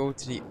to go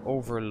to the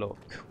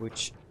Overlook,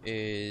 which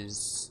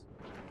is...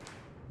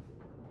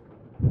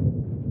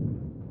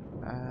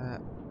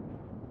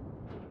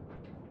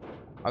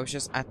 I was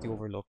just at the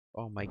Overlook.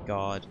 Oh my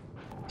god.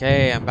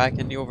 Okay, I'm back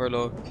in the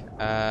Overlook.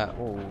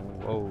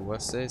 Oh,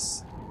 what's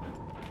this?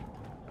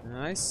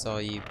 I saw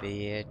you,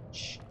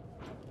 bitch.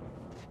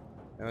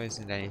 There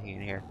isn't anything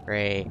in here.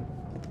 Great.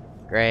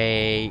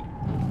 Great.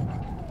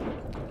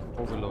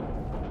 Overlook.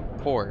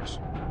 Port.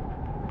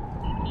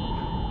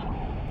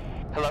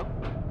 Hello?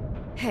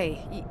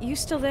 Hey, you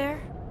still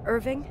there,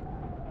 Irving?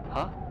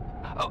 Huh?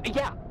 Oh,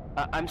 yeah.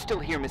 I'm still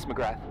here, Miss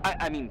McGrath.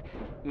 I mean,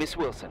 Miss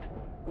Wilson.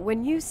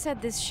 When you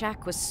said this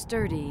shack was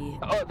sturdy...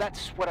 Oh,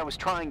 that's what I was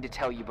trying to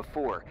tell you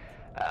before.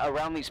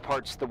 Around these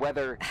parts, the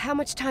weather... How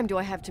much time do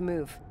I have to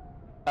move?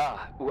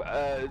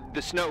 The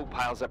snow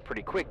piles up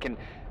pretty quick, and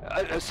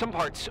some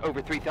parts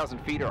over 3,000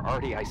 feet are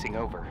already icing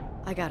over.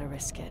 I gotta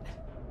risk it.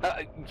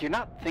 You're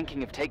not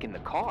thinking of taking the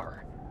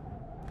car.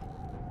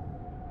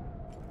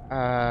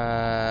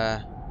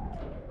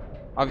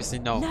 Obviously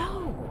no.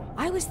 No,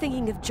 I was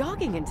thinking of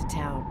jogging into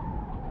town.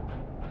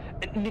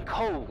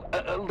 Nicole,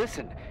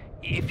 listen.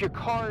 If your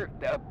car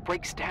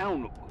breaks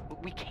down,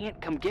 we can't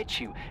come get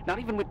you. Not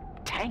even with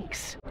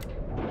tanks.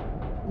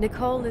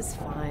 Nicole is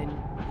fine.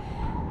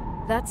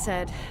 That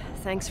said,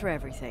 thanks for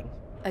everything.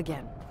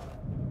 Again.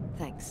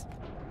 Thanks.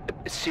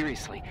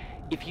 Seriously,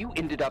 if you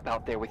ended up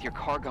out there with your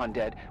car gone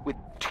dead, with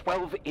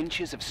 12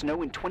 inches of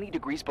snow and 20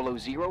 degrees below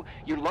zero,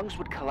 your lungs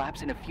would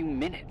collapse in a few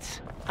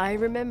minutes. I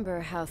remember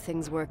how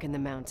things work in the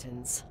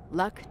mountains.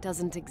 Luck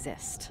doesn't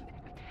exist.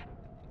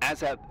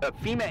 As a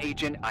FEMA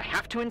agent, I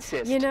have to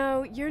insist... You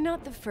know, you're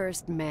not the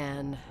first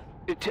man.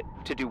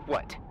 To do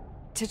what?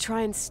 To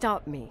try and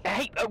stop me.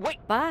 Hey,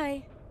 wait!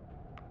 Bye.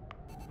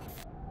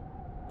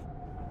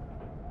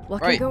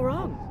 What Right. can go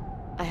wrong?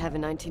 I have a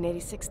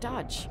 1986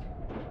 Dodge.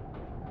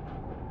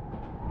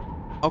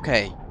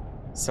 Okay,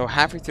 so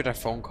halfway through that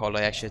phone call,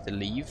 I actually had to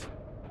leave.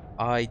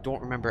 I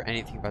don't remember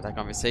anything about that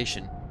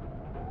conversation.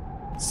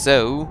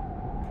 So,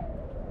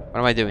 what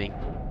am I doing?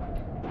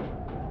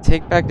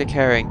 Take back the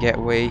car and get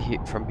away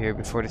from here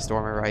before the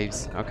storm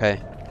arrives.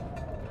 Okay.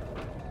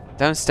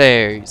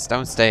 Downstairs,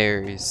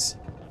 downstairs.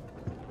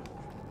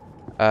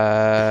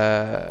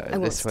 I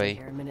won't This stay way.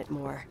 here a minute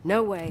more.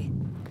 No way.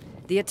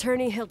 The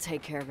attorney, he'll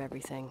take care of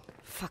everything.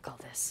 Fuck all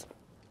this.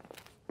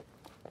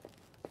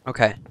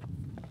 Okay.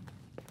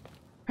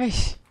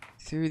 Right.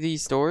 Through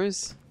these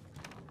doors.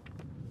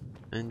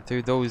 And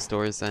through those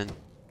doors then.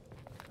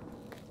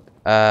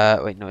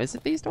 Wait, no, is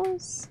it these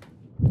doors?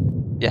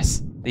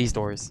 Yes, these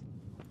doors.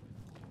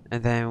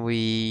 And then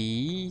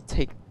we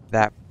take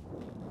that.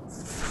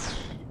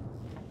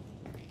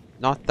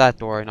 Not that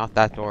door, not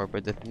that door,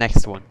 but the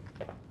next one.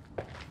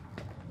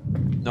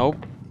 Nope.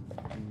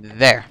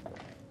 There.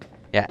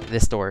 Yeah,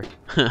 this door.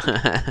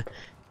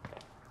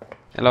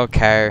 Hello,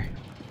 car.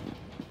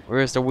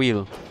 Where's the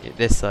wheel? Yeah,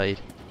 this side.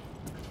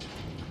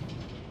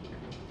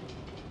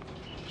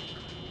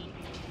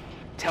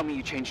 Tell me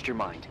you changed your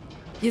mind.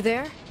 You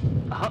there?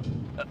 Uh-huh.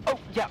 Oh,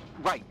 yeah,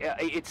 right.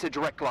 It's a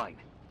direct line.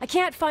 I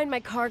can't find my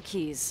car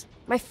keys.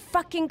 My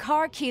fucking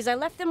car keys. I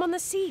left them on the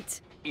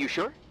seat. You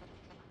sure?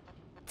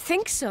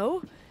 Think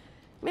so?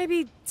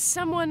 Maybe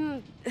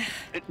someone...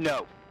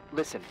 No.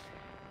 Listen.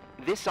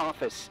 This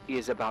office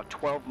is about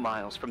 12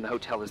 miles from the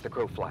hotel as the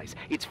crow flies.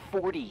 It's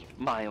 40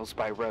 miles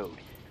by road.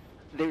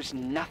 There's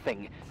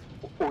nothing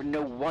or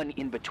no one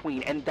in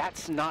between, and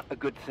that's not a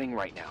good thing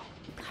right now.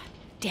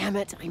 Damn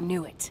it, I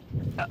knew it.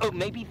 Oh,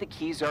 maybe the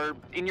keys are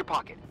in your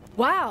pocket.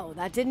 Wow,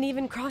 that didn't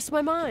even cross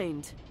my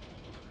mind.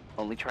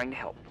 Only trying to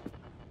help.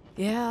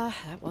 Yeah,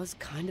 that was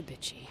kinda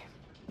bitchy.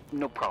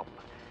 No problem.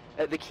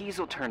 The keys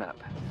will turn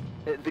up.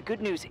 The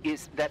good news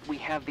is that we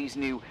have these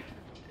new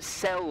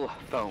cell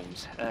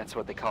phones. That's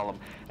what they call them.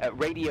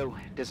 Radio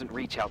doesn't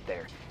reach out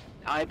there.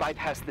 I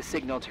bypass the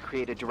signal to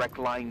create a direct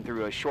line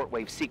through a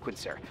shortwave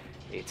sequencer.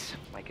 It's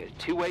like a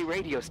two-way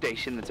radio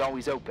station that's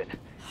always open.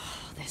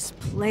 Oh, this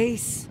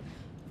place.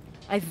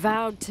 I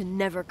vowed to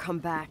never come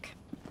back.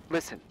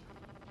 Listen,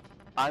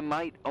 I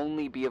might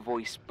only be a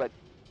voice, but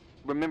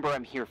remember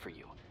I'm here for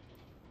you.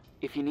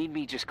 If you need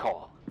me, just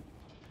call.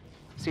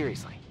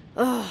 Seriously.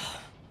 Ugh.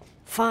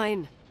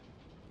 Fine.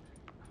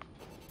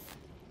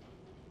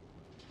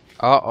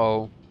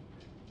 Uh-oh.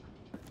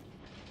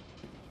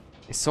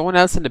 Is someone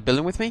else in the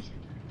building with me?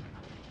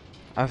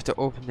 I have to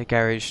open the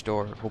garage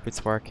door. Hope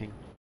it's working.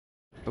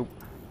 Oh.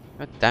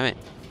 God damn it.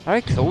 How do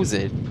I close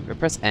it? Do I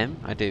press M?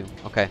 I do.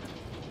 Okay.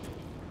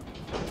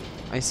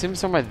 I assume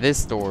somewhere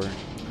this door.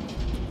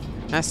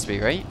 Has to be,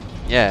 right?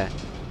 Yeah.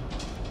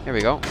 Here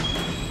we go.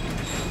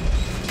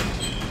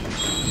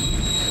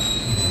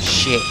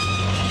 Shit.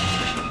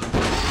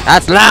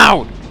 That's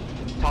loud!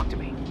 Talk to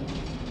me.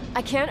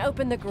 I can't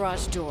open the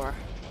garage door.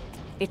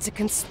 It's a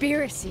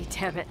conspiracy,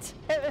 damn it.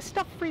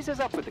 Stuff freezes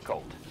up with the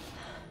cold.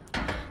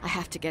 I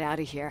have to get out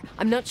of here.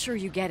 I'm not sure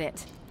you get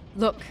it.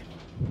 Look.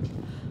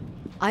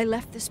 I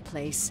left this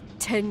place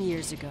 10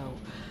 years ago.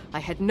 I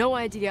had no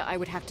idea I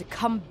would have to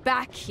come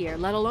back here,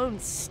 let alone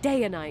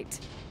stay a night.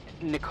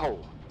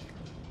 Nicole,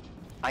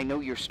 I know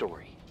your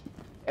story.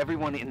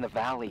 Everyone in the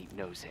valley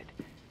knows it.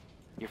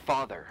 Your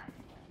father,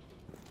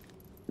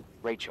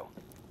 Rachel.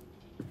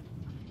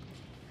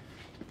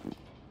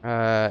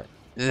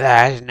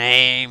 That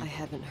name. I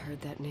haven't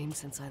heard that name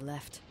since I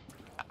left.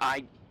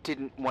 I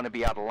didn't want to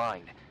be out of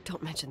line.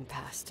 Don't mention the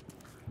past.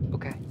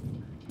 Okay.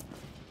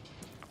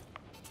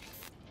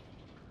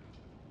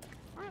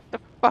 What the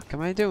fuck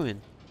am I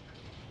doing?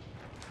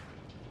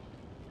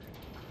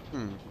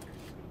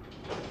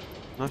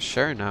 Not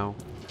sure now.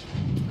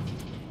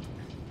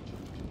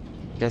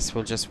 Guess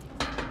we'll just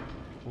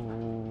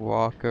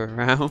walk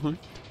around.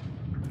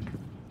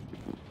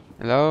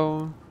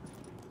 Hello?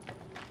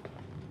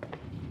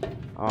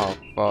 Oh,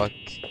 fuck.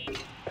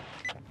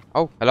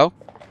 Oh, hello?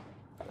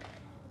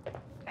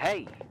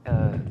 Hey,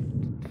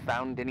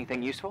 found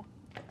anything useful?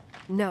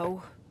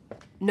 No.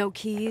 No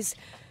keys.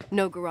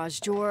 No garage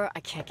door. I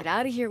can't get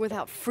out of here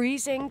without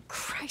freezing.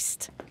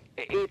 Christ.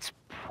 It's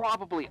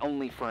probably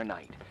only for a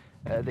night.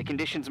 The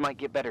conditions might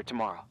get better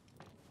tomorrow.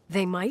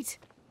 They might?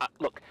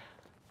 Look,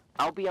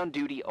 I'll be on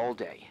duty all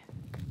day.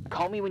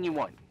 Call me when you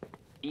want,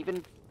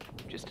 even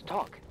just to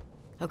talk.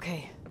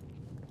 Okay.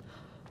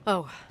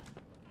 Oh,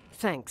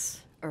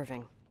 thanks,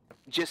 Irving.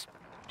 Just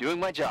doing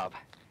my job.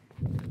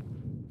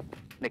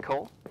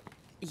 Nicole,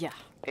 Yeah.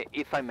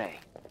 if I may,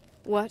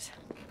 What?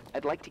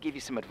 I'd like to give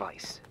you some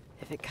advice.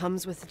 If it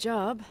comes with the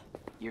job.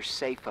 You're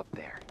safe up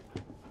there.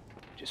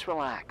 Just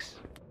relax.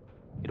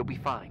 It'll be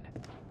fine.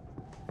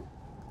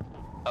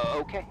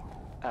 Okay.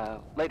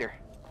 Later.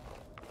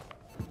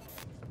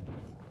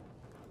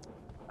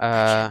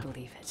 I can't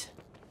believe it.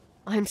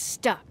 I'm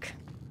stuck.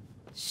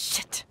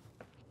 Shit.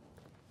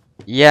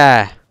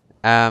 Yeah.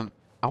 I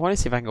want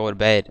to see if I can go to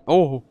bed.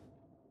 Oh.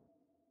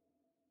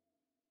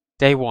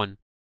 Day 1.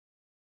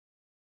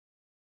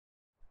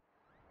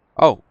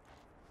 Oh.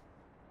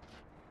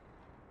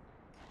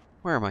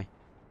 Where am I?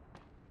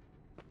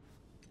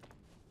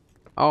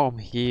 Oh, I'm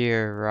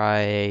here,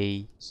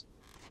 right.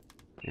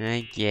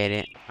 I get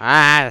it.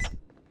 Ah!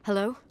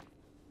 Hello?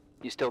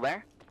 You still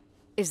there?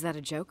 Is that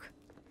a joke?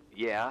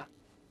 Yeah.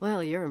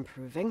 Well, you're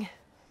improving.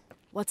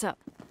 What's up?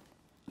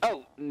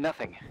 Oh,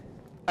 nothing.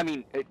 I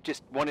mean,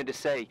 just wanted to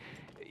say,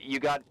 you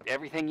got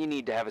everything you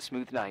need to have a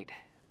smooth night.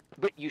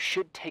 But you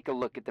should take a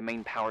look at the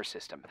main power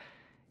system.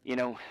 You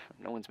know,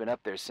 no one's been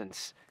up there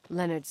since...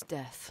 Leonard's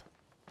death.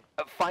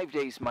 5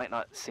 days might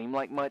not seem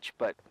like much,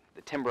 but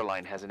the timber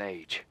line has an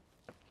age.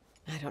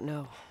 I don't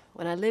know.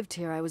 When I lived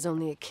here, I was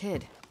only a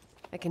kid.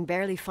 I can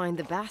barely find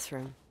the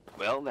bathroom.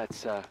 Well,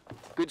 that's a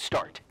good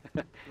start.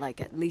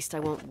 Like, at least I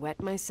won't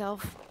wet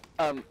myself.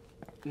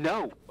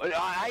 No,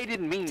 I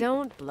didn't mean...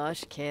 Don't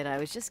blush, kid. I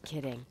was just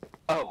kidding.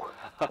 Oh,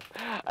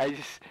 I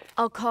just...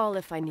 I'll call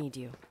if I need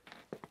you.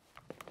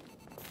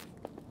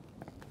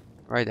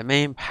 Right, the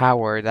main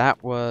power,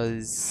 that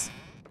was...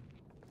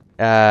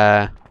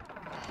 I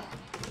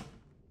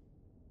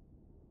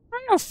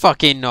don't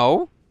fucking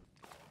know.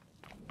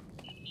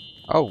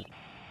 Oh.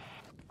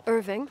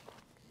 Irving?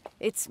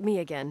 It's me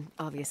again,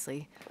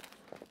 obviously.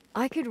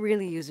 I could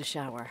really use a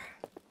shower.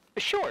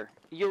 Sure,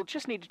 you'll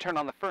just need to turn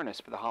on the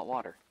furnace for the hot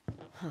water.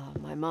 Oh,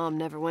 my mom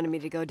never wanted me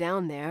to go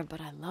down there,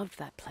 but I loved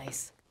that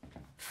place.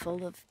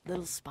 Full of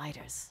little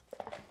spiders.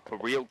 A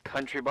real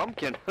country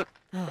bumpkin.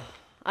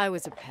 I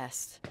was a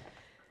pest.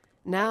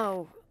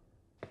 Now,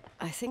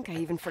 I think I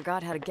even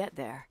forgot how to get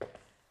there.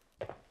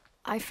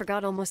 I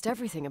forgot almost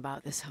everything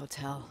about this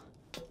hotel.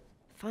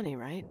 Funny,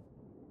 right?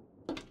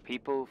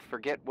 People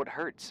forget what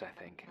hurts, I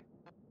think.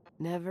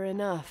 Never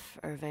enough,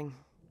 Irving.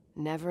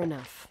 Never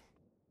enough.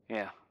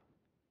 Yeah.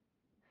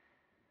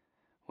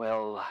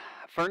 Well,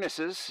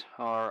 furnaces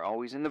are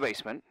always in the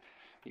basement.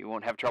 You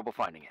won't have trouble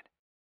finding it.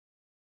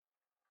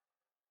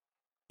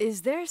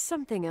 Is there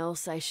something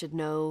else I should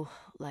know,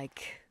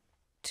 like,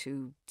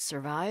 to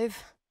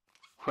survive?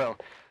 Well,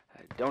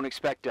 don't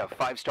expect a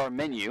 5-star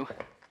menu.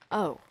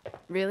 Oh,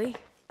 really?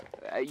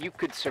 You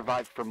could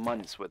survive for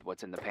months with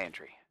what's in the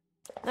pantry.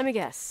 Let me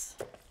guess.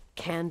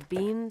 Canned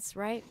beans,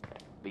 right?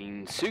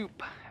 Bean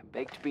soup,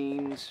 baked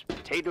beans,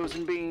 potatoes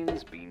and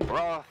beans, bean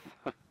broth.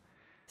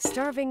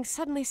 Starving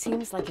suddenly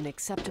seems like an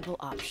acceptable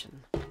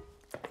option.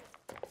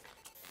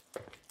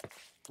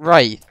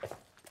 Right.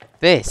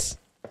 This.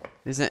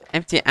 There's an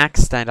empty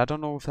axe stand. I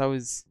don't know if that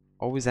was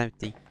always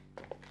empty.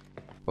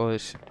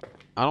 But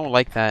I don't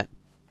like that.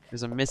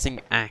 There's a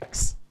missing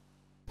axe.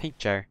 Paint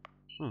jar.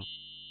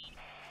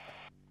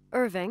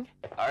 Irving,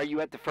 Are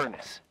you at the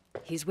furnace?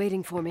 he's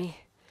waiting for me.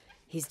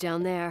 He's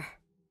down there.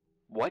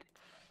 What?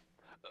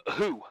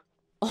 Who?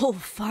 Old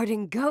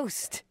farting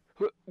ghost.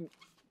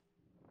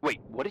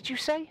 Wait, what did you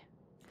say?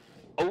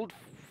 Old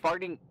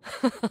farting...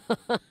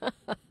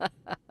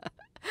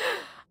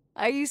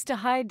 I used to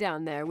hide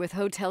down there with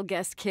hotel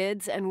guest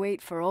kids and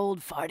wait for old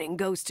farting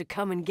ghost to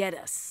come and get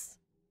us.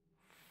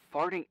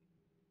 Farting...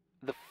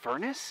 the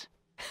furnace?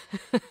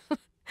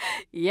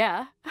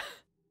 Yeah.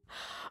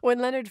 When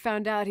Leonard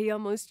found out, he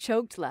almost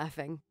choked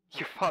laughing.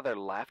 Your father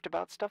laughed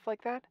about stuff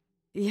like that?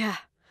 Yeah.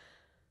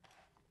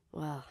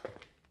 Well,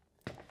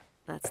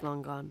 that's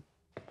long gone.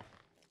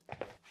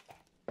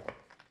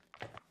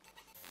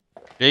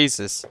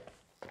 Jesus.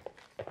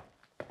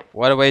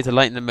 What a way to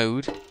lighten the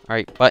mood.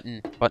 Alright,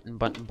 button.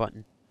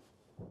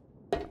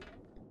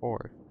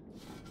 Or.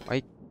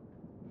 Wait.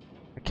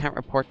 I can't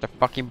report the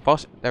fucking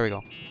bus. There we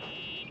go.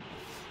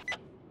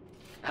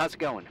 How's it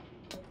going?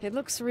 It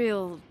looks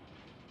real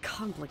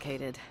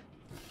complicated.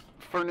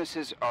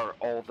 Furnaces are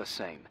all the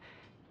same.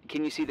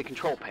 Can you see the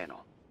control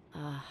panel?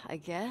 I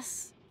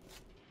guess?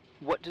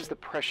 What does the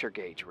pressure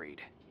gauge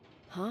read?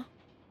 Huh?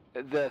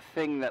 The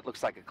thing that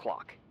looks like a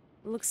clock.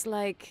 Looks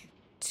like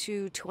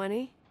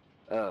 220?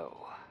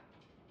 Oh.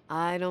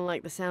 I don't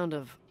like the sound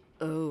of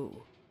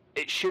oh.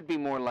 It should be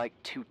more like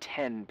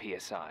 210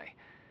 psi.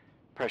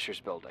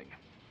 Pressure's building.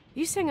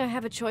 You saying I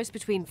have a choice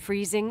between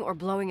freezing or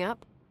blowing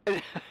up?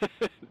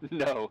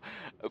 No.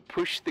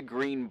 Push the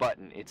green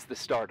button. It's the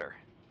starter.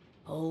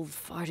 Old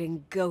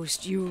farting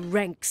ghost, you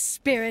rank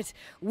spirit!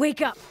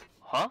 Wake up!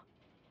 Huh?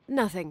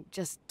 Nothing,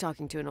 just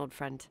talking to an old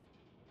friend.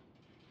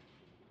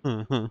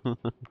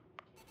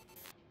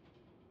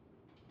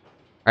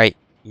 Right,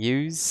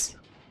 use.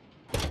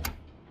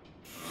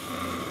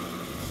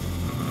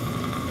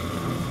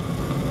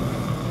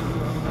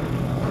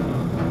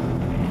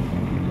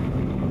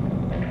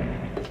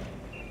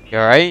 You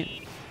alright?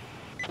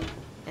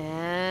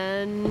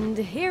 And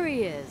here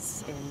he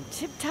is, in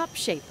tip-top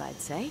shape, I'd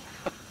say.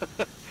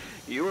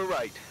 You were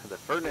right. The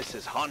furnace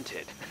is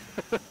haunted.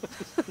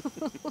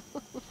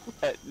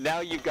 Now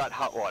you've got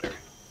hot water.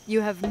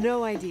 You have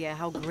no idea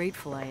how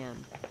grateful I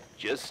am.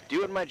 Just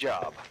doing my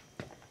job.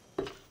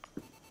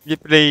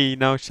 Yippity,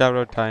 now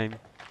shower time.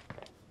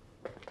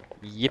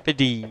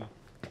 Yippity.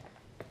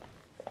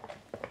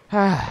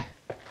 Ah,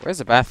 where's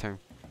the bathroom?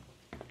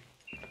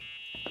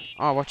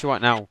 Oh, what you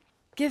want now?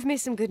 Give me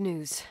some good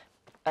news.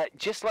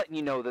 Just letting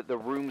you know that the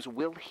rooms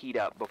will heat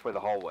up before the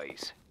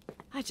hallways.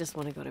 I just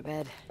want to go to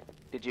bed.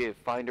 Did you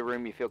find a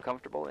room you feel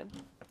comfortable in?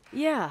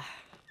 Yeah,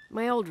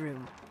 my old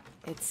room.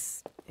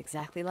 It's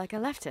exactly like I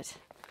left it.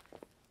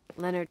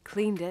 Leonard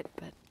cleaned it,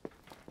 but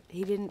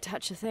he didn't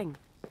touch a thing.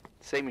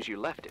 Same as you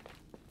left it.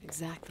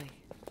 Exactly.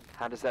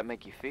 How does that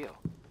make you feel?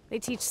 They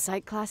teach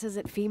psych classes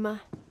at FEMA.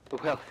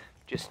 Well,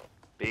 just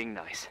being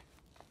nice.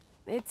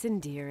 It's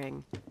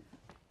endearing.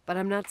 But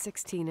I'm not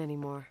 16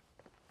 anymore.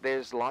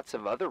 There's lots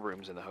of other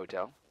rooms in the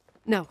hotel.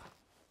 No,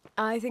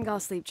 I think I'll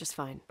sleep just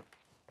fine.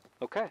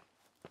 Okay.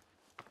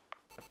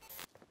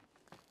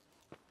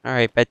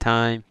 Alright,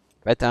 bedtime.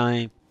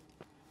 Bedtime.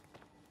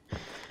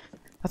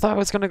 I thought I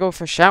was gonna go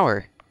for a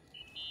shower.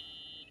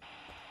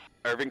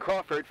 Irving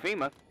Crawford,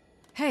 FEMA.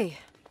 Hey,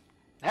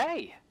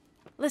 Hey!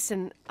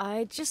 listen,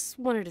 I just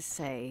wanted to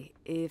say,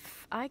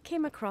 if I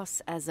came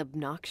across as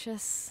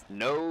obnoxious,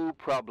 No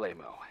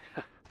problemo.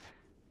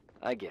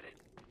 I get it.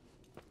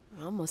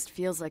 it almost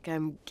feels like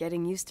I'm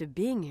getting used to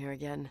being here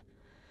again.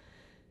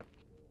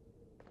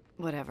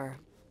 Whatever.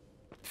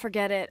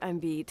 Forget it, I'm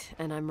beat,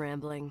 and I'm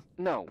rambling.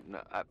 No,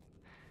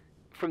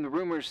 from the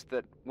rumors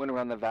that went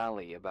around the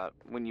valley about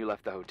when you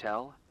left the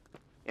hotel,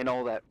 and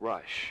all that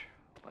rush,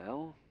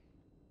 well...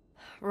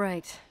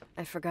 Right,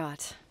 I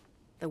forgot.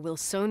 The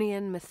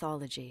Wilsonian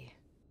mythology.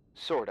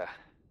 Sorta.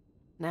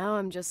 Now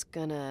I'm just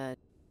gonna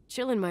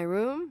chill in my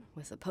room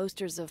with the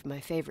posters of my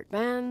favorite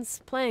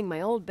bands, playing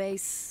my old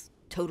bass,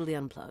 totally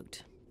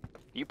unplugged.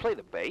 You play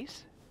the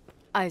bass?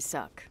 I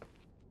suck.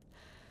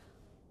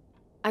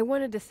 I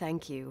wanted to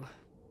thank you.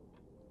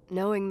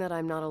 Knowing that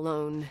I'm not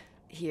alone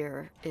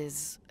here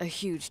is a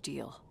huge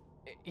deal.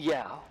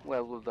 Yeah,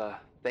 well,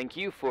 thank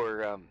you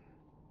for,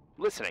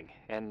 listening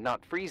and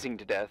not freezing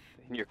to death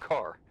in your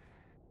car.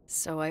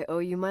 So I owe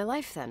you my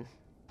life then.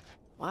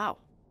 Wow.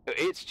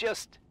 It's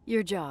just...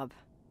 Your job.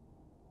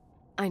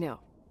 I know.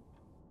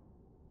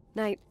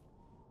 Night.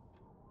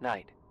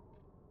 Night.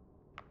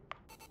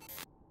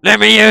 Let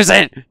me use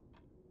it!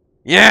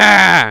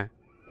 Yeah!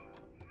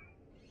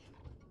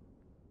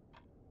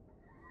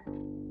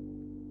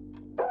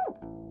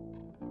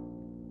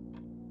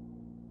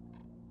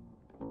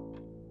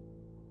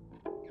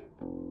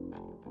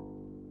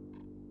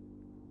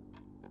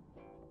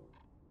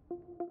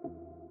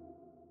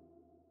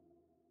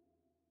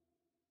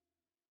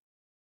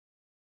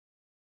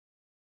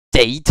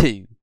 Day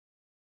 2.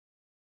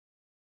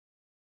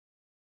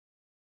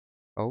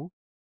 Oh?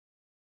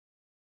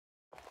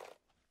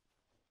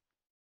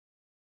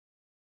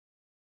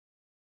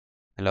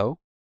 Hello?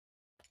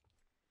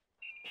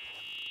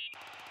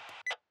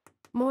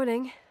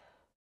 Morning.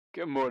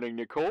 Good morning,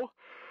 Nicole.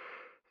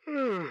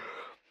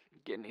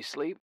 Get any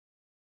sleep?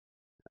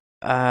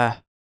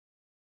 Like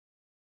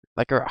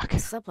a rock. I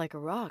slept like a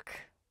rock.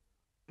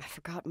 I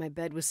forgot my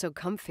bed was so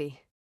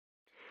comfy.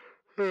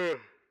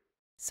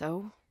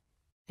 So,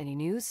 any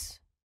news?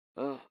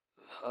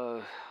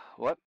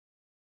 What?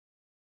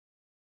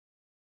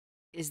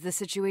 Is the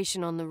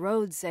situation on the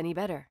roads any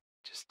better?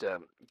 Just,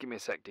 give me a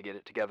sec to get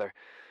it together.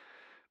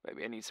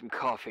 Maybe I need some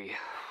coffee.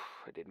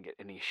 I didn't get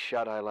any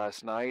shut-eye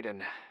last night,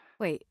 and...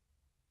 Wait,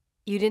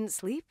 you didn't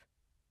sleep?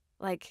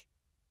 Like,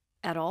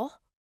 at all?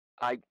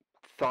 I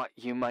thought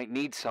you might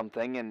need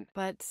something, and...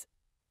 But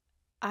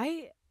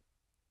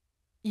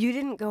you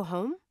didn't go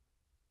home?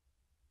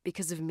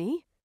 Because of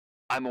me?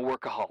 I'm a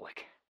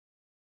workaholic.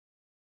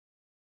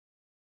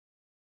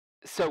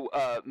 So,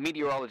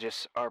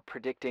 meteorologists are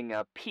predicting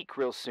a peak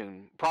real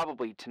soon,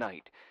 probably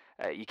tonight.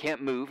 You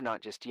can't move,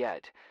 not just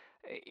yet.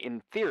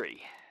 In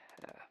theory,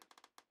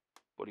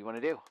 what do you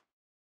want to do?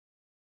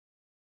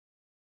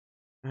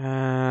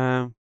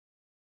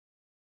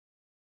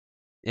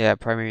 Yeah,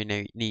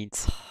 primary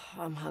needs.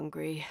 I'm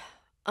hungry.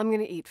 I'm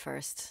gonna eat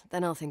first,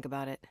 then I'll think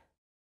about it.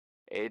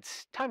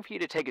 It's time for you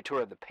to take a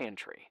tour of the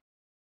pantry.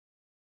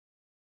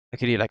 I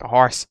could eat like a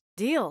horse.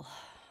 Deal.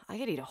 I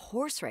could eat a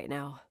horse right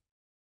now.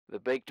 The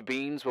baked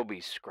beans will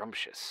be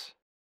scrumptious.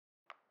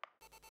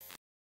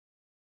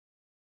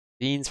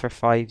 Beans for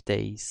 5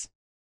 days.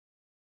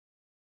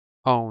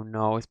 Oh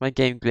no, is my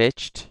game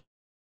glitched?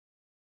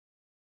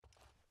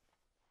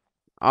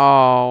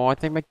 Oh, I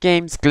think my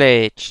game's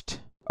glitched.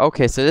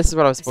 Okay, so this is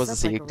what I was supposed to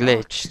see. slept It like a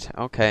rock. glitched.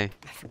 Okay.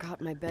 I forgot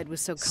my bed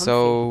was so comfy.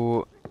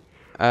 So,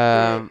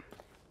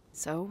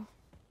 So,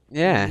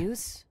 Yeah.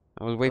 News?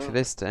 I will wait for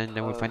this to end,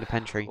 then we'll find the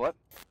pantry. What?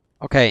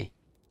 Okay.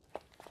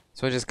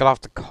 So I just got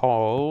off the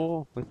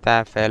call with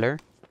that feller.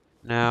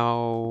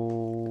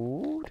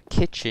 Now, the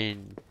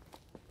kitchen.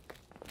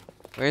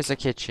 Where's the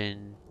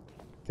kitchen?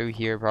 Through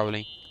here,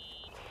 probably.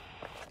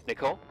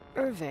 Nicole?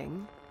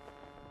 Irving,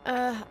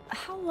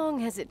 how long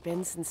has it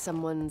been since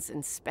someone's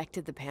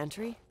inspected the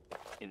pantry?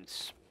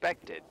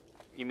 Inspected?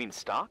 You mean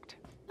stocked?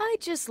 I'd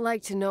just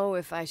like to know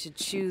if I should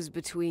choose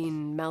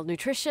between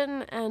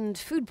malnutrition and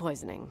food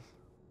poisoning.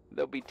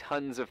 There'll be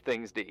tons of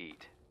things to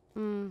eat.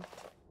 Hmm.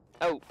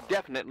 Oh,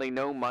 definitely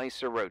no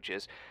mice or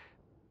roaches.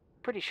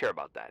 Pretty sure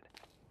about that.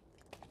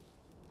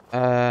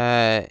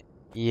 I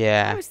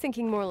Yeah. was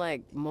thinking more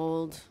like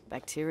mold,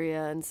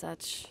 bacteria, and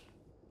such.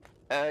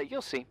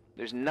 You'll see.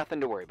 There's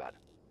nothing to worry about.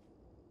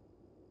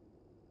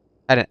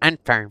 At an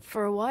ant farm.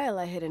 For a while,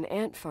 I hid an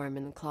ant farm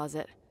in the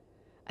closet.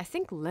 I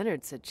think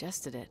Leonard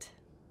suggested it.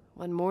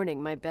 One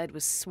morning, my bed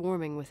was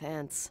swarming with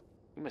ants.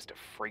 You must have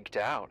freaked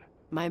out.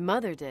 My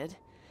mother did.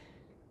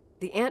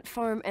 The ant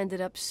farm ended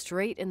up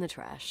straight in the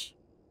trash.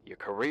 Your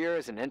career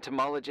as an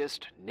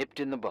entomologist nipped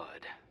in the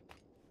bud.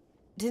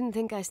 Didn't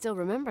think I still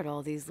remembered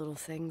all these little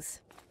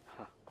things.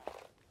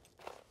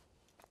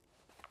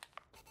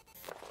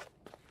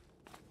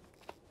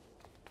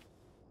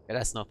 Yeah,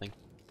 that's nothing.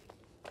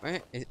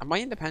 Am I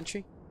in the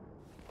pantry?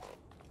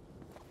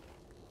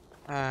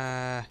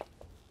 Where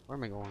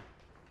am I going?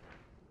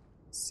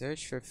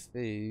 Search for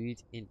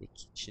food in the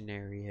kitchen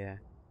area.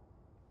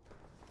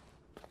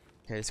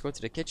 Okay, let's go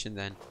to the kitchen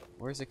then.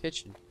 Where's the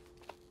kitchen?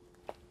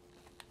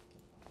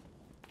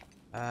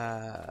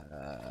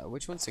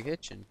 Which one's the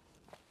kitchen?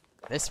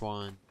 This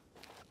one.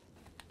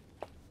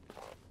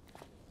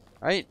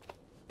 Right?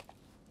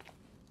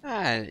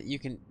 You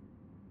can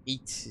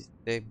eat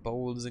the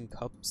bowls and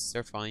cups.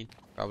 They're fine,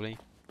 probably.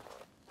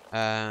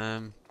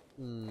 I'll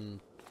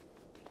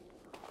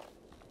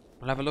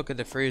have a look at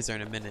the freezer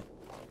in a minute.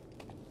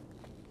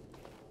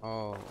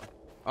 Oh.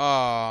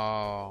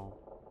 Oh.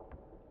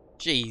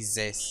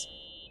 Jesus.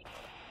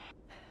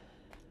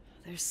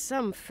 There's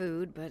some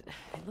food, but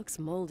it looks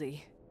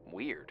moldy.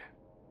 Weird.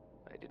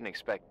 I didn't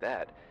expect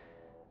that.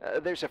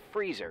 There's a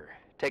freezer.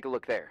 Take a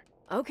look there.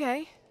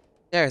 Okay.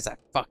 There's a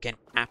fucking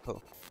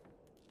apple.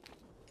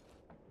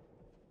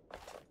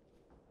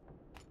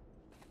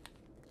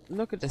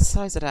 Look at the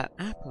size of that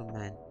apple,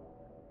 man.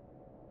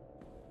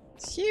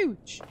 It's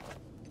huge.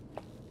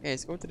 Okay,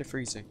 let's go to the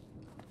freezer.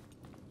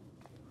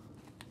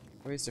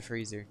 Where's the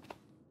freezer?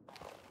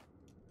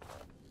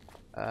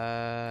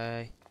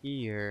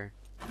 Here.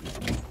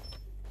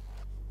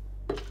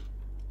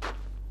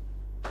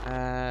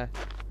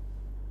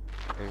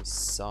 There's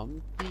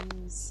some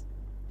things.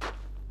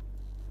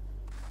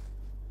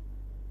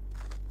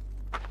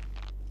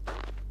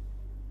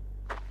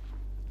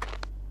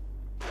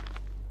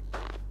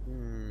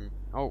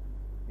 Oh,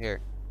 here.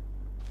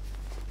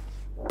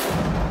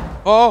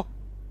 Oh!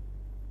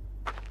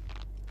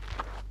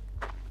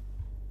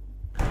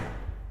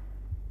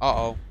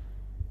 Uh-oh.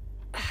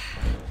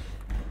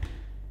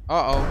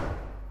 Uh-oh.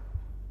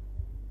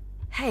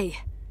 Hey,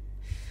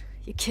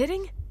 you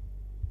kidding?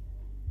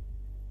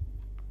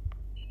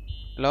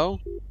 Hello?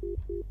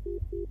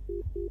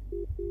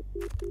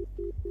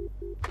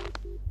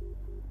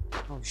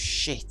 Oh,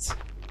 shit.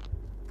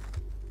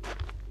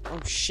 Oh,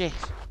 shit.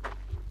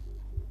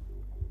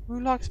 Who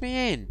locked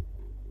me in?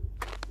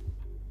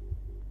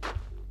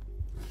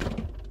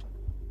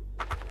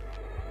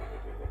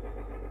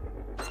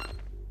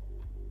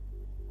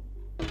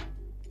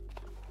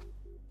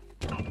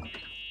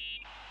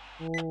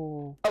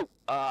 Oh. Oh,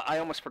 I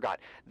almost forgot.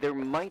 There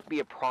might be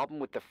a problem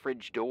with the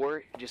fridge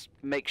door. Just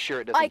make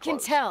sure it doesn't I can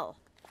close. tell.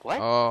 What?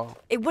 Oh.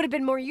 It would have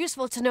been more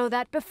useful to know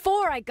that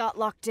before I got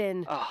locked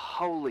in. Oh,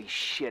 holy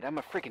shit. I'm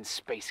a freaking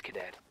space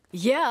cadet.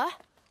 Yeah,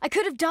 I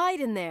could have died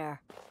in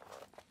there.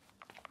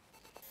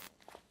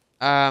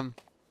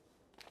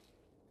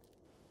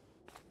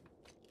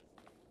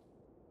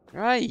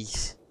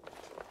 Right.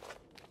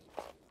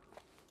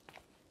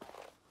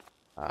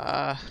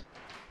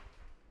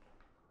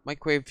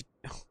 Microwave.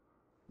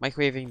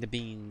 Microwaving the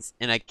beans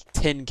in a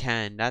tin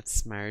can. That's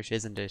smart,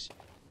 isn't it?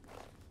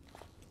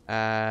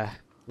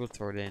 We'll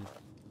throw it in.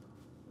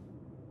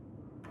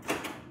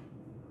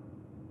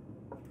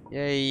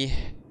 Yay.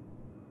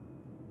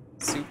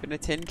 Soup in a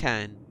tin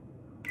can.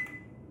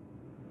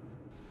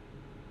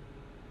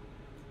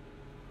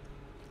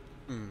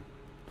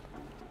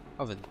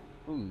 Oven.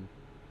 Ooh.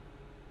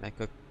 Like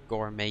a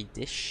gourmet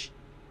dish.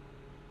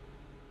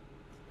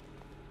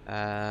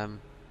 Can't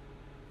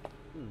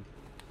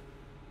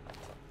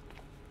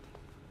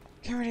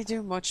really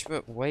do much,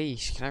 but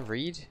wait. Can I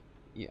read?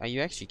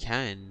 You actually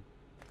can.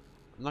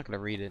 I'm not gonna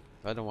read it.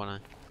 I don't wanna.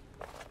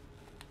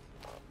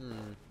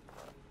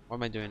 What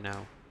am I doing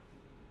now?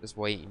 Just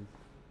waiting.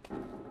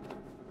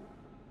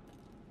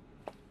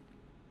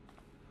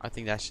 I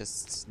think that's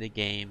just the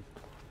game.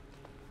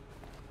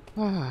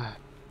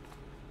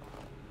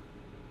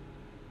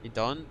 You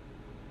done?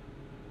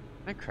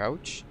 Can I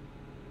crouch?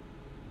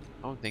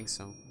 I don't think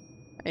so.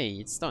 Hey,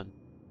 it's done.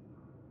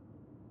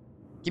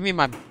 Give me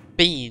my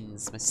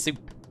beans, my soup.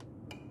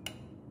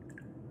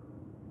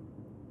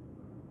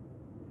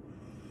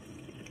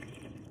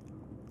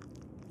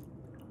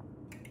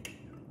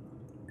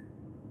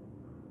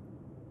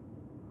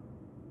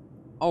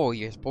 Oh,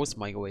 you're supposed to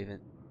microwave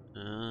it.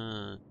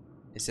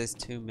 It says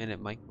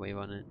 2-minute microwave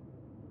on it.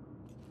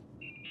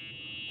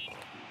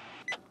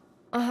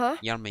 Uh-huh.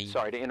 Yummy.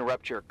 Sorry to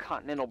interrupt your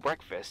continental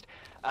breakfast.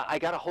 I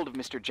got a hold of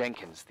Mr.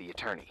 Jenkins, the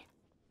attorney.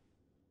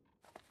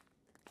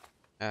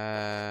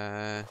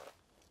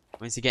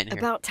 When's he getting here?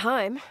 About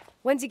time.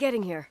 When's he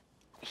getting here?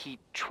 He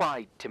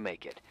tried to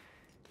make it.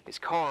 His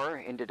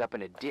car ended up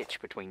in a ditch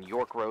between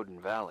York Road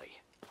and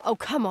Valley. Oh,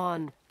 come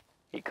on.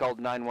 He called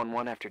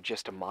 911 after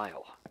just a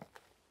mile.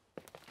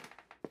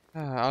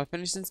 I'll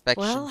finish the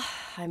inspection. Well,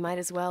 I might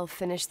as well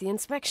finish the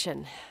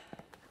inspection.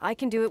 I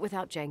can do it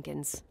without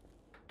Jenkins.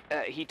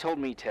 He told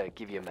me to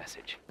give you a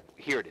message.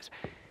 Here it is.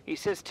 He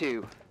says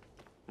to...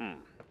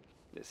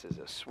 This is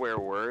a swear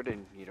word,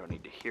 and you don't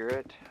need to hear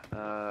it.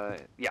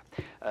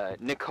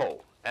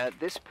 Nicole. At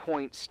this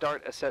point,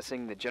 start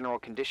assessing the general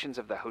conditions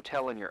of the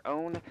hotel on your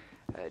own.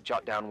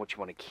 Jot down what you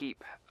want to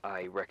keep.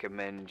 I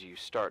recommend you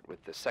start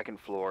with the second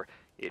floor.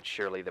 It's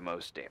surely the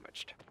most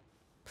damaged.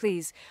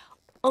 Please,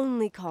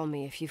 only call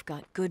me if you've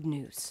got good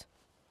news.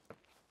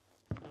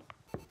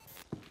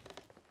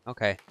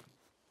 Okay.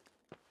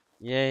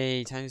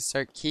 Yay, time to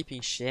start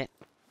keeping shit.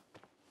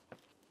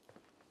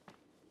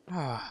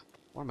 What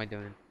am I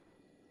doing?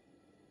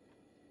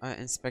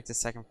 Inspect the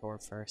second floor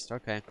first.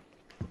 Okay.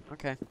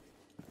 Okay.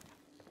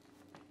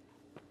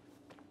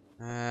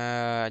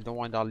 I don't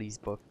want all these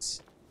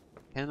books.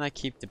 Can I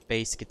keep the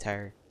bass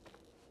guitar?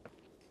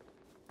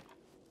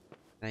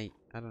 I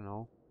don't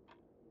know.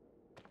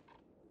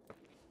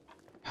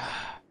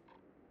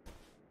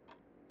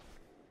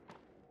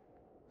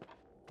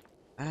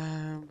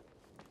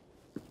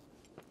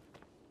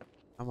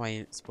 Am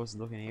I supposed to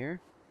look in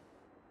here?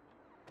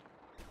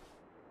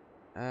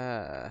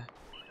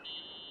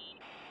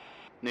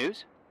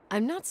 News?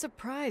 I'm not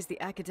surprised the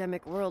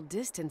academic world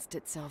distanced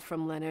itself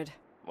from Leonard.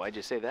 Why'd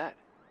you say that?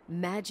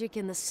 Magic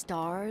in the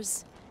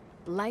stars,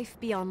 life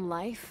beyond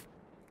life,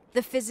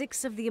 the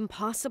physics of the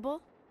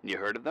impossible? You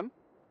heard of them?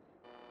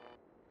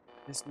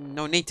 There's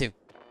no need to.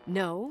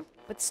 No,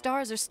 but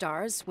stars are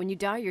stars. When you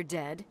die, you're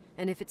dead.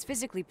 And if it's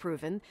physically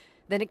proven,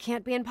 then it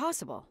can't be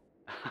impossible.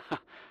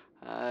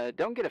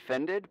 Don't get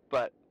offended,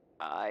 but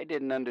I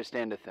didn't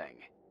understand a thing.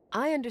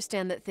 I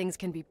understand that things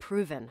can be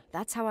proven.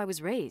 That's how I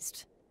was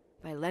raised.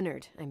 By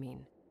Leonard, I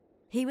mean.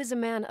 He was a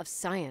man of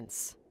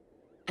science.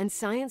 And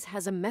science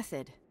has a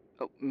method.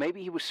 Oh,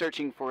 maybe he was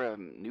searching for a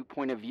new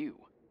point of view.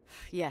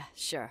 Yeah,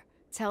 sure.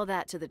 Tell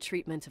that to the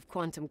treatment of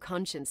quantum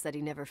conscience that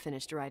he never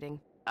finished writing.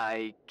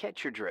 I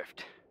catch your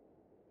drift.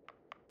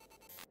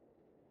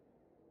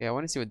 Yeah, I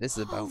want to see what this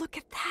is Oh, about. look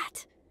at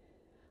that!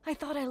 I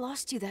thought I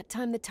lost you that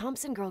time the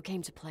Thompson girl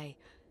came to play.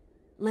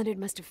 Leonard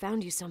must have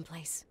found you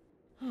someplace.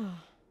 Oh,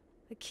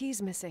 the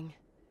key's missing.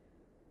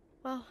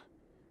 Well,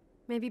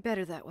 maybe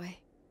better that way.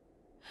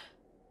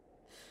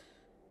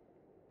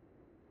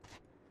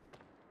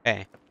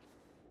 Okay.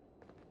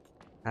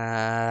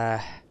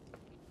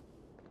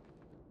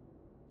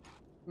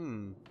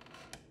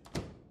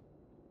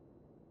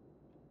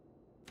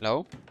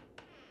 Hello?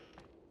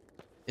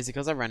 Is it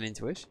because I ran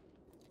into it?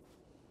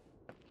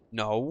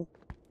 No.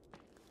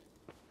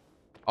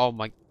 Oh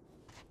my...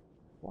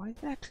 Why did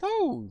that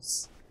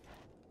close?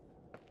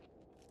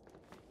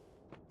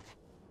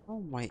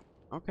 Oh my...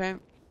 Okay.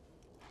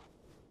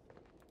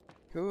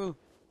 Cool.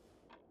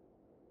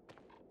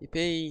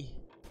 Yippee.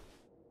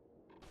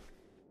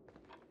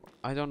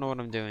 I don't know what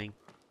I'm doing.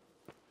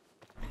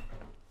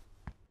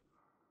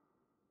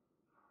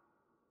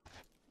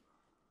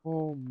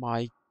 Oh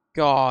my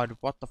god,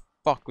 what the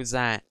fuck was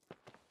that?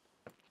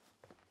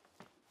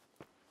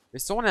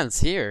 There's someone else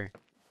here.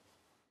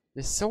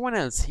 There's someone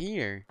else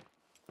here.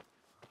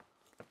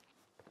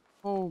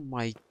 Oh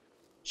my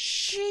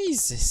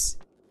Jesus.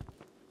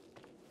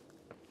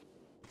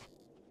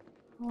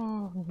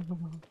 Oh.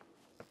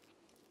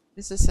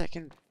 This is a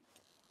second.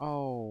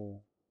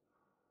 Oh.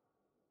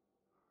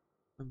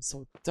 I'm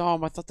so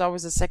dumb. I thought that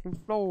was the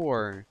second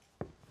floor.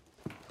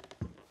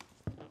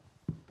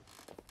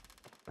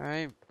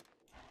 Alright.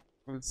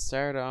 We'll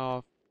start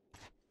off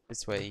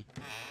this way.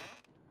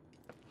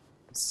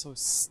 It's so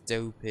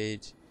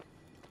stupid.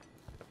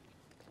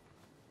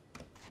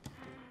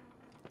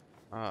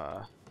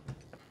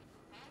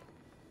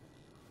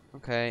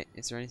 Okay,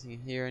 is there anything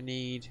in here I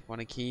need? Want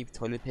to keep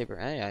toilet paper?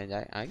 Hey,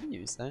 I can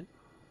use that.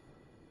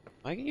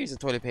 I can use the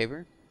toilet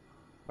paper.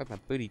 Wipe my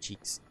booty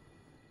cheeks.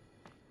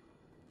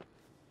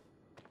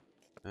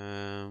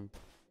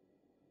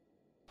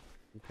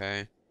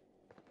 Okay.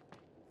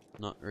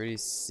 Not really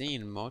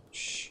seeing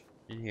much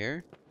in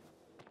here.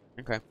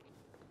 Okay.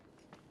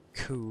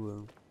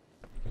 Cool.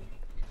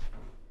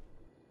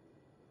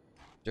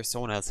 There's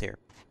someone else here.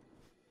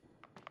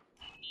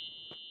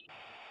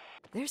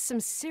 There's some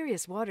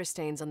serious water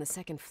stains on the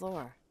second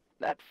floor.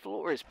 That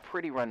floor is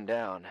pretty run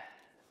down.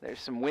 There's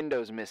some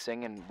windows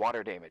missing and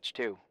water damage,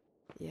 too.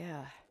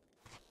 Yeah.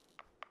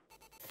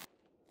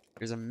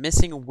 There's a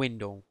missing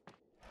window.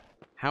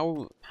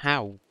 How?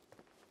 How?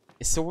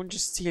 Is someone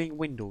just stealing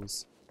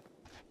windows?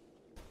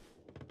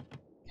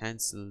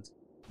 Cancelled.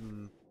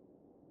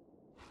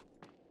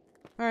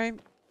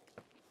 Alright.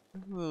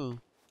 Cool.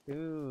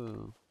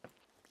 Cool.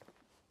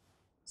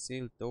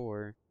 Sealed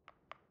door.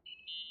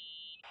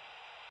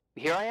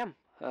 Here I am.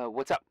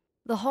 What's up?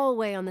 The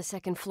hallway on the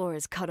second floor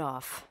is cut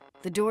off.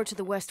 The door to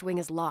the west wing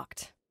is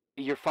locked.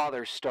 Your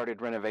father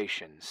started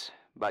renovations,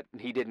 but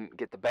he didn't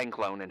get the bank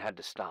loan and had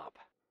to stop.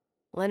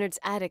 Leonard's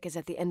attic is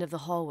at the end of the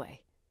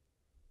hallway.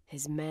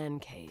 His man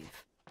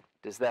cave.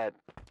 Does that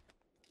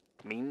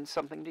mean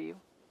something to you?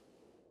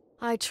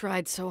 I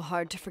tried so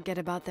hard to forget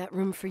about that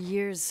room for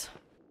years.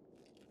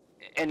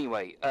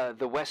 Anyway,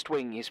 the west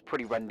wing is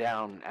pretty run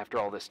down after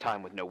all this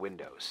time with no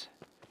windows.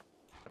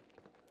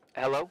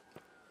 Hello?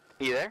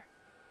 You there?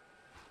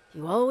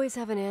 You always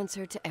have an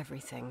answer to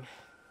everything.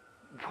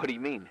 What do you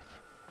mean?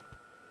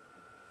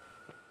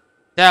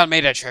 Tell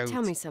me the truth.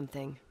 Tell me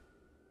something.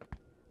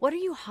 What are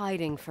you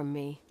hiding from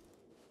me?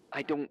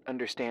 I don't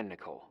understand,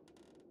 Nicole.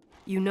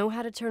 You know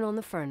how to turn on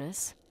the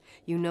furnace.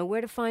 You know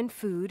where to find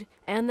food,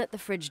 and that the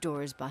fridge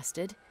door is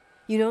busted.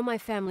 You know my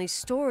family's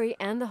story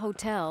and the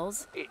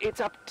hotels.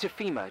 It's up to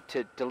FEMA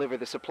to deliver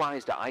the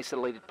supplies to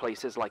isolated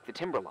places like the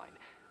Timberline.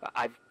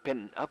 I've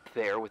been up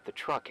there with the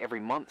truck every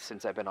month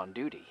since I've been on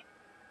duty.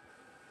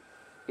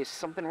 Is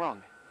something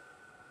wrong?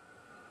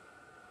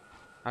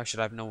 How should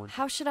I have known?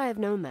 How should I have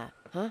known that,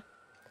 huh?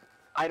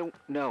 I don't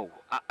know.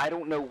 I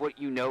don't know what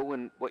you know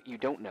and what you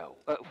don't know.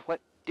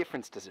 What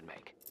difference does it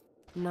make?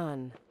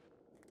 None.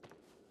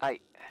 I'm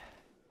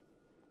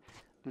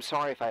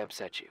sorry if I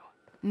upset you.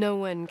 No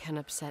one can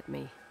upset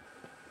me.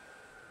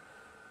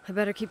 I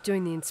better keep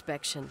doing the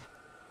inspection.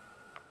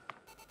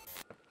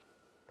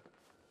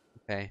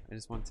 Okay, I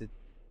just wanted...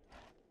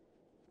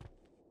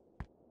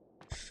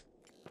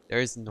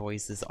 There's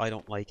noises. I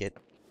don't like it.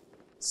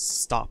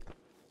 Stop.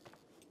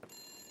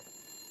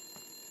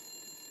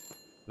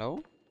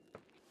 Hello?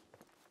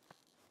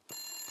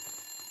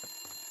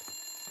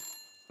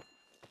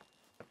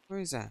 Where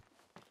is that?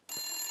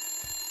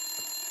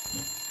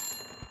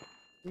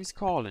 Who's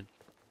calling?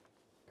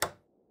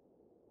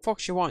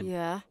 Fuck you want?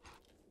 Yeah.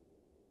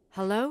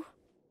 Hello?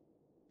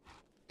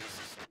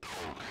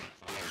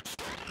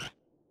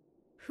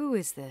 Who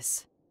is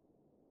this?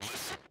 I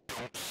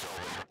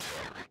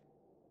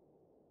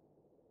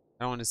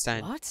don't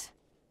understand. What?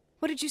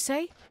 What did you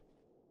say?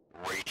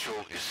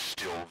 Rachel is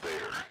still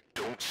there.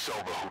 Don't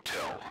sell the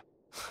hotel.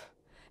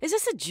 Is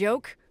this a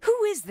joke?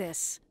 Who is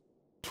this?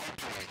 Don't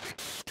do anything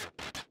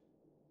stupid.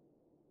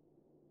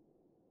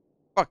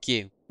 Fuck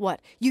you.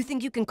 What, you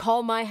think you can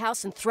call my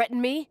house and threaten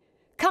me?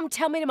 Come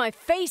tell me to my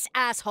face,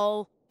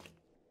 asshole!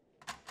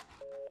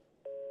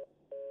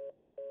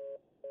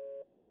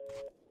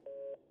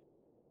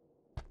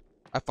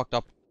 I fucked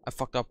up. I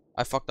fucked up.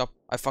 I fucked up.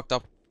 I fucked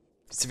up.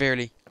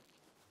 Severely.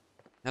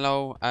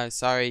 Hello.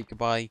 Sorry.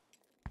 Goodbye.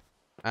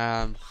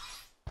 Oh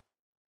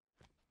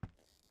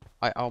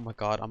my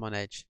god, I'm on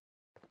edge.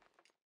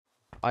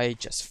 I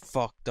just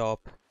fucked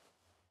up.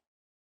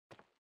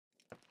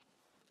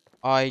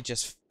 I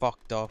just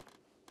fucked up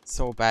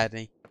so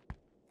badly.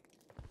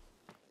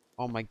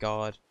 Oh my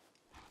god.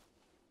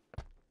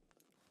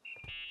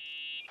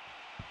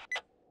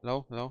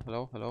 Hello, hello,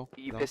 hello, hello.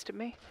 You hello. pissed at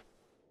me?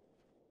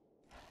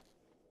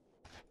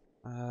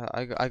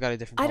 I got a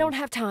different I problem. don't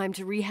have time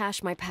to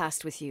rehash my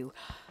past with you.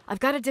 I've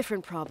got a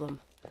different problem.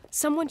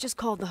 Someone just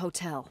called the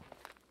hotel.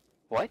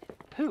 What?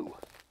 Who?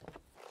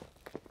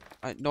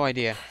 No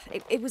idea.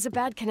 It was a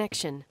bad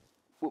connection.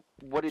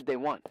 What did they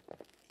want?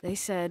 They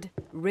said,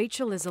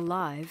 Rachel is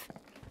alive.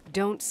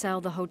 Don't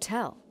sell the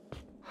hotel.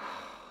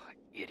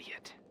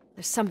 Idiot.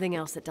 There's something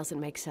else that doesn't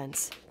make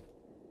sense.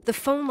 The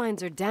phone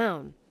lines are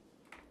down.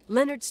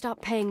 Leonard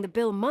stopped paying the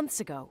bill months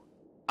ago.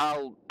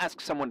 I'll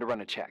ask someone to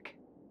run a check.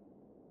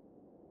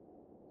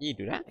 You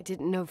do that? I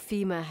didn't know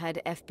FEMA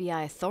had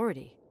FBI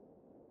authority.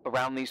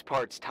 Around these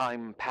parts,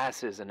 time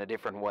passes in a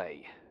different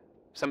way.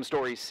 Some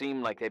stories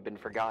seem like they've been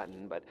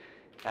forgotten, but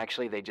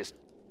actually they just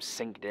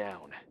sink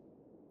down.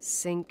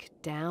 Sink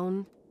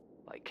down?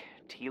 Like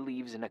tea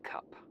leaves in a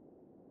cup.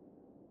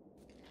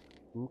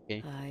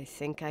 Okay. I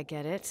think I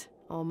get it.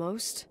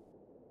 Almost.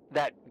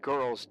 That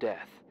girl's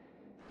death,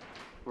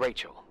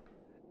 Rachel,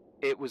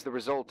 it was the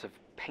result of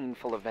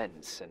painful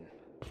events, and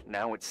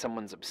now it's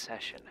someone's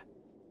obsession.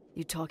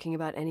 You talking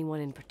about anyone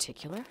in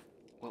particular?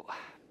 Well,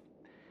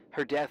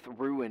 her death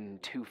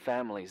ruined two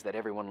families that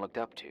everyone looked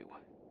up to.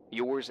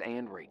 Yours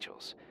and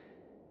Rachel's.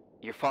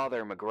 Your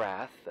father,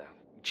 McGrath, a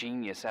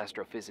genius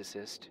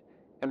astrophysicist,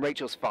 and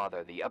Rachel's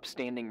father, the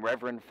upstanding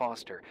Reverend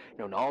Foster,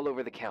 known all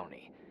over the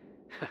county.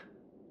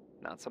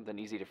 Not something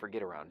easy to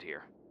forget around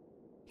here.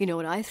 You know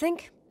what I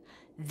think?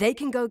 They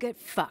can go get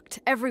fucked,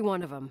 every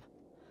one of them.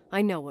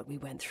 I know what we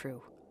went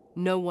through.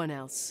 No one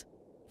else.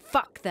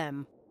 Fuck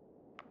them.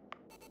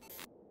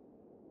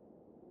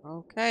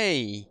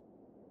 Okay.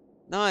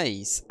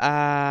 Nice.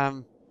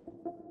 Oh.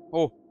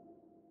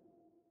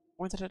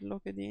 Wanted to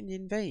look at the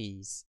Indian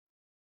vase.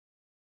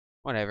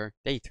 Whatever.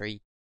 Day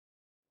 3.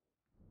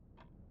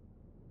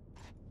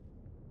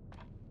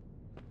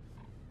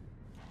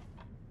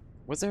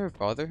 Was it her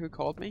father who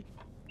called me?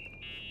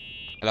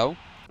 Hello?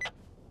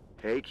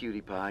 Hey,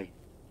 cutie pie.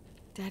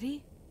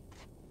 Daddy?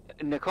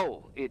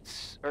 Nicole,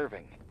 it's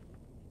Irving.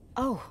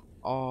 Oh,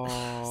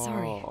 Oh.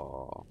 sorry.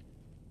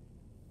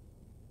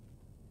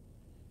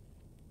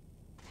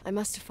 I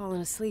must have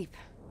fallen asleep.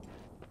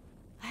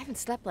 I haven't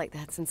slept like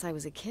that since I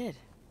was a kid.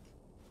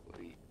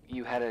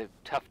 You had a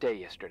tough day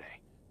yesterday.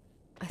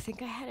 I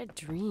think I had a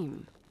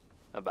dream.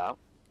 About?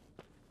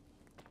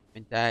 My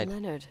dad.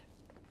 Leonard,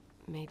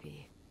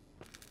 maybe.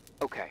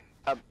 Okay,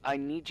 I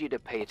need you to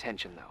pay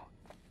attention, though.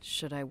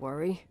 Should I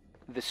worry?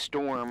 The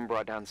storm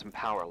brought down some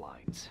power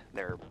lines.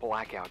 There are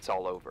blackouts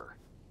all over.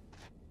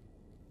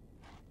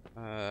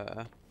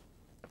 Oh,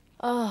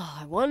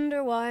 I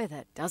wonder why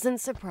that doesn't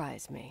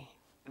surprise me.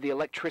 The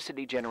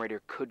electricity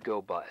generator could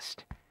go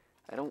bust.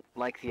 I don't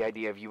like the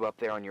idea of you up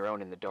there on your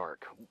own in the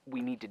dark. We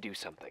need to do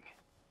something.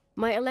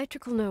 My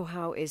electrical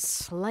know-how is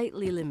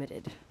slightly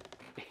limited.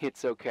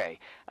 It's okay.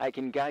 I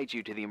can guide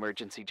you to the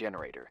emergency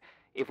generator.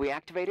 If we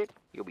activate it,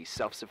 you'll be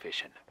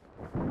self-sufficient.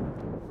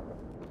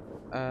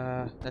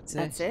 That's it?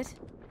 That's it?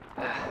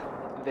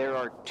 There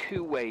are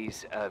two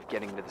ways of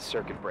getting to the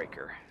circuit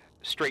breaker.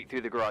 Straight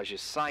through the garage's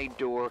side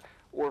door,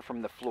 or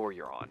from the floor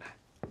you're on.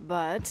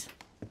 But...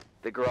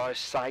 The garage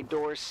side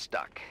door is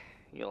stuck.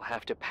 You'll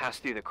have to pass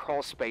through the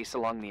crawl space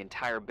along the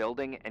entire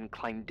building and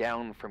climb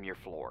down from your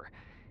floor.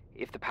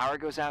 If the power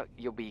goes out,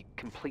 you'll be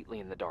completely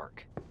in the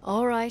dark.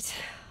 all right.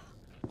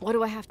 What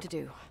do I have to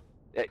do?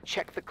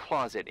 Check the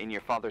closet in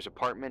your father's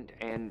apartment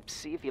and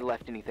see if he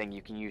left anything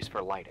you can use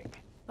for lighting.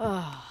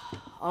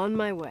 On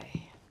my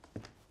way.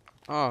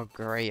 Oh,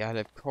 great. I'll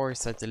of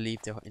course have to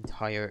leave the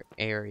entire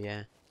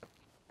area.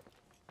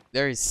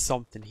 There is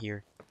something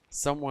here.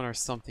 Someone or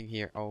something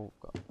here. Oh,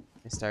 God.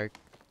 It's dark.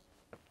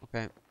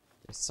 Okay.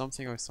 There's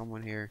something or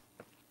someone here.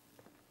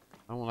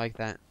 I don't like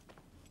that.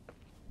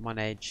 I'm on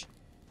edge.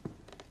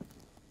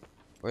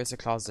 Where's the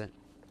closet?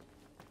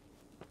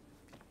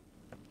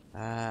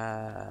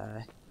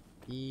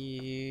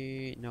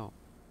 No.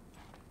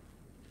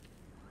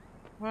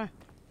 What?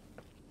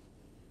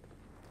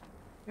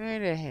 Where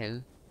the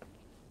hell?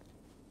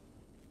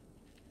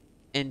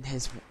 In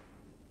his... Do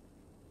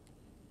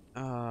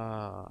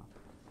I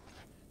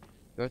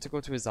have to go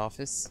to his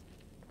office?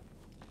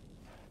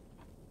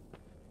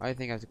 I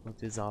think I have to go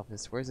to his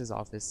office. Where's his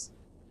office?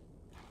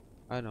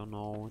 I don't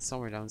know. It's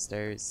somewhere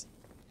downstairs.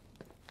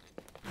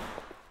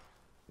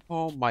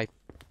 Oh my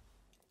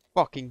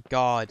fucking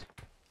god.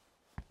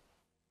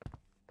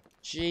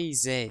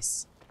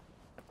 Jesus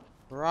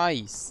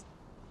Christ.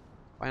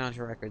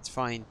 Financial records,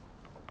 fine.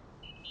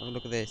 Have a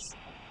look at this.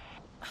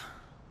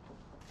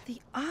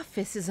 The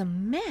office is a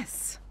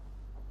mess.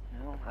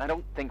 Well, I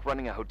don't think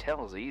running a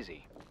hotel is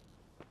easy.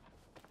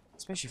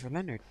 Especially for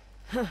Leonard.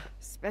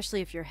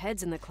 Especially if your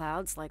head's in the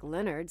clouds like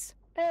Leonard's.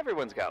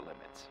 Everyone's got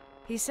limits.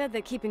 He said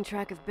that keeping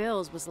track of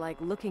bills was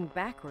like looking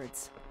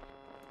backwards.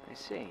 I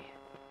see.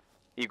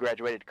 You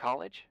graduated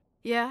college?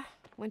 Yeah,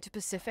 went to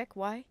Pacific.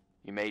 Why?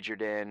 You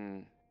majored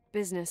in...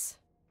 Business.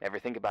 Ever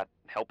think about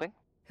helping?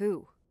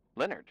 Who?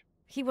 Leonard.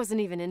 He wasn't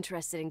even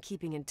interested in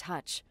keeping in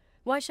touch.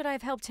 Why should I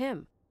have helped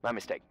him? My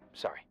mistake.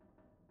 Sorry.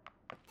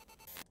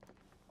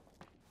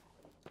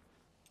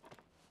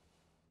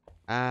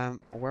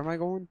 Where am I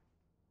going?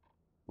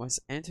 Must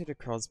enter the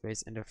crawl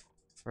space in the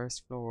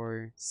first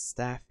floor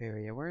staff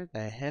area. Where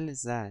the hell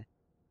is that?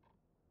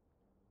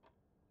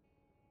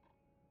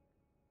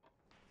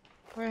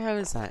 Where the hell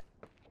is that?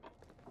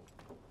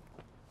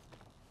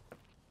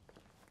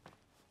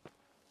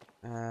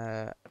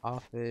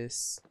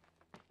 Office.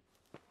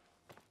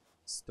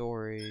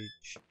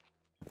 Storage.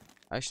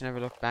 I should never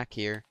look back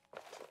here.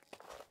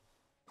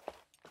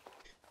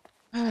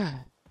 Oh,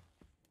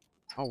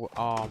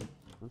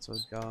 that's so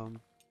dumb.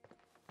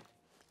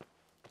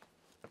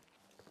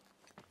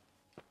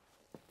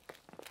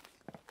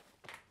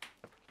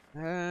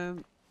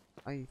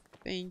 I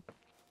think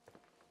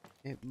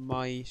it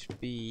might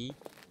be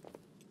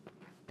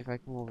if I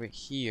come over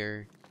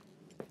here.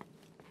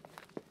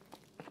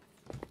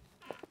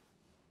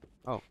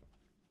 Oh,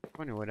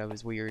 funny what that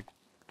was weird.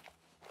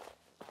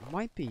 It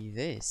might be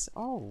this.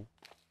 Oh,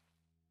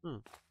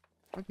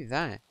 might be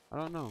that. I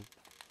don't know.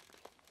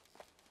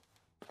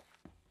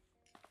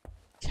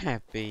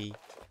 Can't be.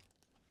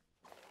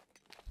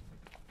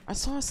 I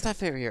saw a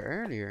staff area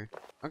earlier.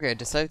 Okay, I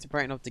decided to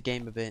brighten up the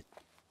game a bit,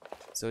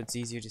 so it's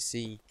easier to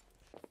see.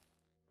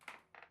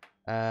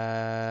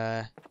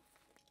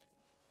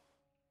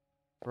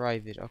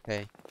 Private,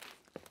 okay.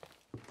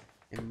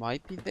 It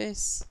might be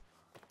this.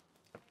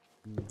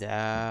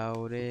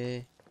 Doubt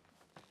it.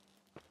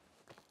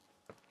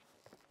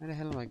 Where the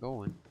hell am I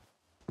going?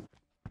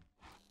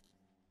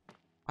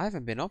 I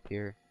haven't been up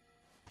here.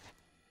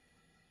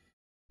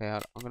 Okay,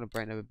 I'm gonna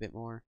brighten up a bit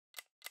more.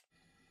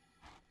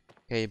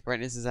 Okay,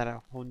 brightness is at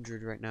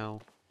 100 right now.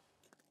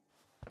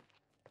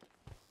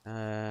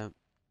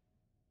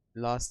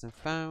 Lost and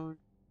found.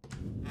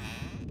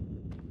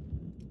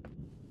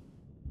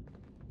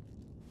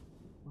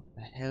 What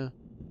the hell?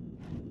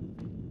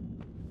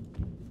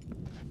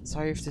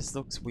 Sorry if this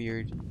looks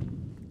weird.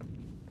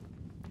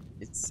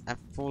 it's at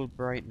full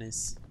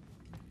brightness.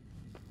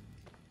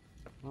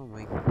 Oh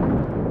my.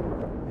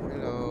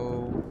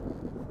 Hello.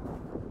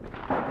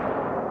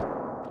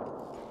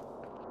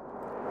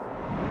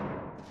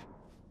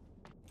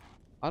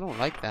 I don't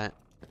like that.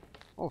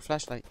 Oh,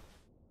 flashlight.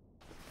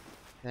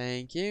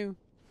 Thank you.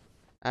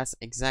 That's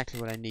exactly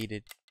what I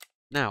needed.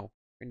 Now,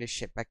 bring this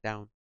shit back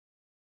down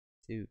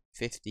to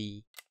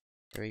 50.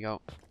 There we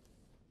go.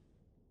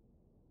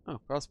 Oh,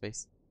 crawl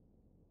space.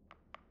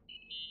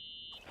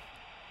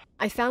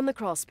 I found the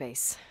crawl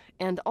space,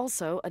 and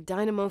also a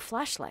dynamo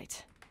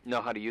flashlight.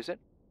 Know how to use it?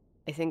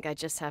 I think I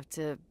just have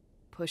to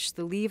push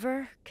the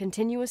lever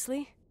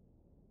continuously.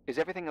 Is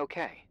everything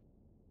okay?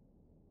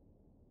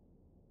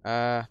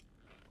 Don't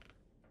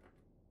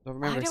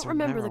remember. I It's don't so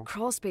remember narrow. the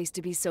crawl space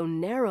to be so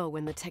narrow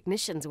when the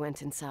technicians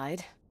went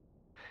inside.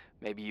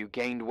 Maybe you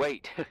gained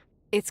weight.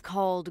 It's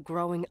called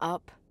growing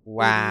up.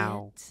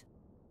 Wow.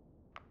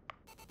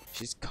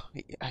 Idiot.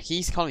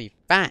 He's calling me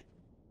fat.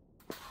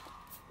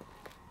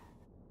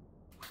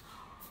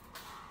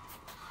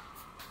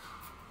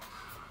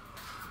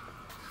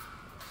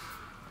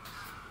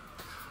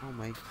 Oh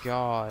my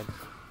god.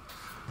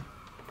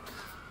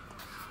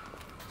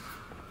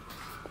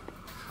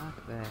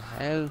 What the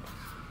hell?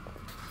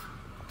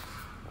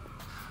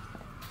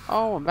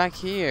 Oh, I'm back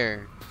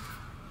here.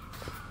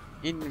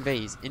 Indian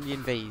vase.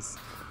 Indian vase.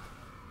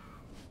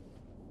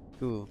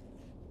 Cool.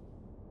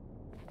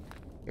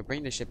 Okay,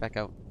 bring this shit back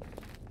out.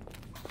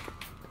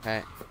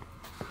 Okay.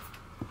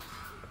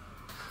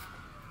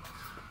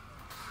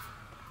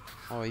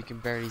 Oh, you can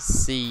barely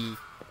see.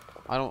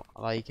 I don't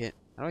like it.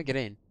 How do I get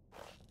in?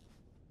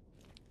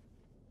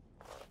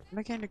 How do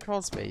I get in the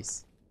crawl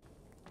space?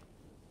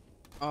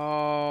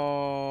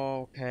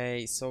 Oh,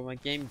 okay. So my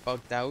game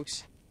bugged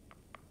out.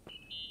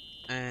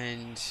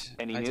 And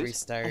Any I had to news?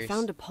 restart. I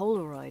found a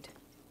Polaroid.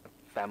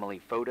 Family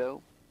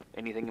photo?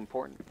 Anything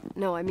important?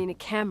 No, I mean a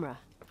camera.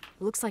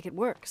 Looks like it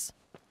works.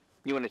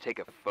 You want to take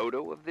a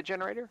photo of the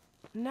generator?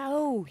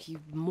 No,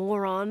 you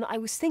moron. I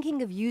was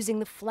thinking of using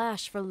the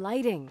flash for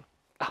lighting.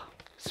 Oh,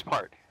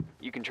 smart.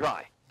 You can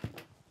try.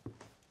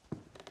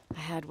 I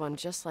had one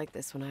just like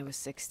this when I was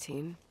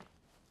 16.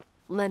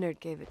 Leonard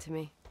gave it to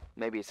me.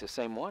 Maybe it's the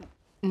same one.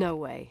 No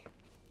way.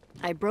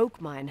 I broke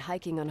mine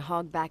hiking on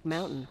Hogback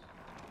Mountain.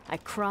 I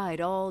cried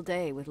all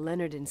day with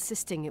Leonard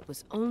insisting it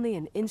was only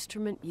an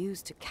instrument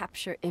used to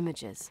capture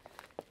images.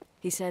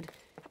 He said,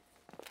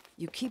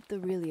 "You keep the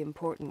really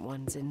important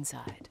ones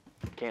inside."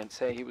 Can't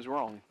say he was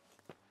wrong.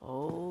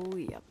 Oh,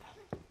 yep.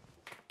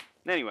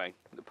 Anyway,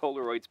 the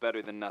Polaroid's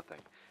better than nothing.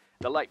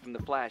 The light from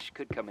the flash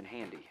could come in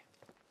handy.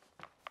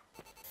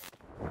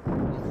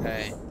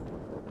 Okay.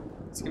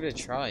 Let's give it a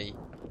try.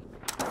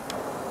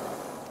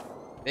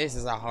 This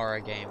is a horror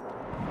game.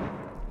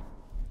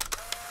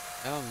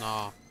 Hell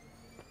no.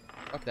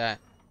 Fuck that.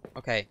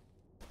 Okay.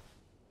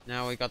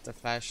 Now we got the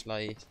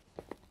flashlight.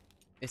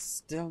 It's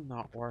still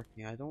not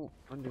working. I don't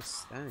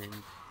understand.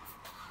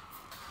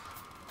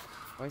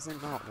 Why is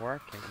it not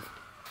working?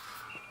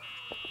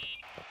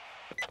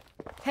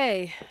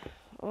 Hey.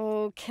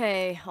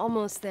 Okay,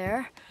 almost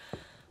there.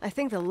 I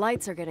think the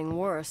lights are getting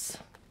worse.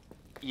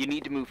 You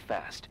need to move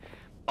fast.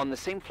 On the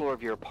same floor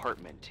of your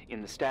apartment,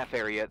 in the staff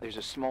area, there's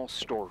a small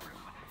storeroom.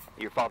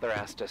 Your father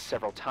asked us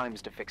several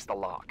times to fix the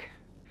lock.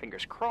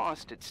 Fingers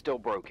crossed, it's still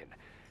broken.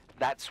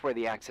 That's where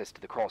the access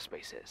to the crawl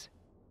space is.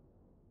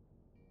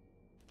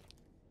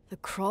 The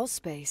crawl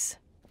space.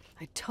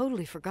 I'd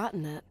totally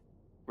forgotten that.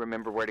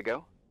 Remember where to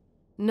go?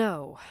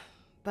 No,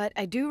 but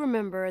I do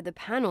remember the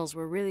panels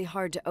were really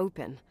hard to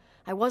open.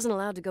 I wasn't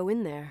allowed to go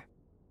in there.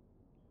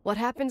 What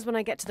happens when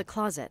I get to the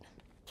closet?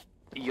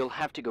 You'll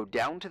have to go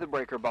down to the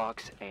breaker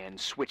box and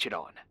switch it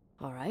on.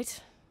 All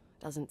right.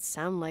 Doesn't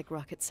sound like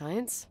rocket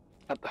science.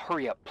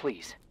 Hurry up,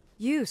 please.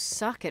 You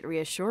suck at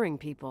reassuring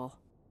people.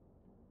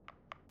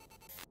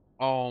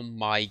 Oh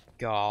my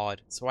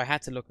god. So I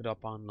had to look it up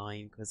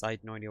online because I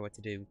had no idea what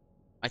to do.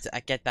 I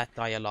get that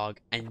dialogue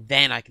and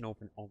then I can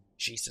open. Oh,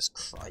 Jesus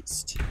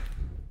Christ.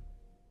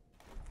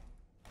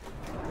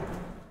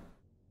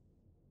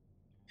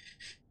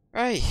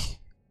 Right.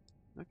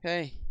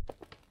 Okay.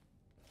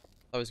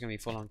 That was gonna be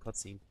full on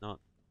cutscene, not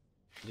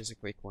just a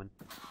quick one.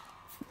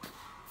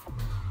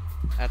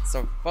 That's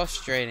so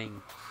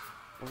frustrating.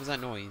 What was that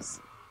noise?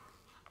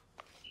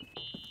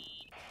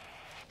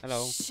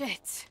 Hello.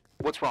 Shit.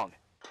 What's wrong?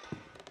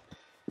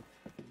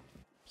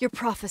 Your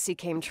prophecy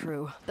came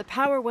true. The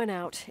power went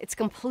out. It's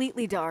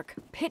completely dark.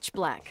 Pitch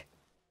black.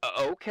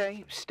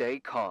 Okay, stay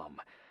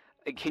calm.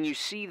 Can you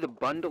see the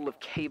bundle of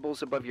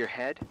cables above your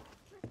head?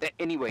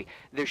 Anyway,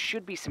 there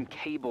should be some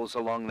cables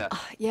along the...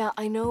 Yeah,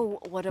 I know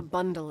what a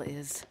bundle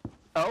is.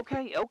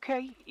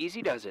 Okay,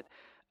 easy does it.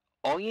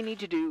 All you need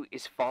to do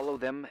is follow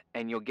them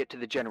and you'll get to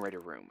the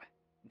generator room.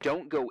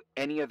 Don't go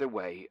any other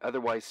way,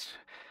 otherwise,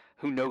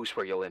 who knows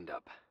where you'll end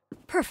up.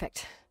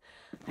 Perfect.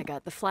 I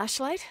got the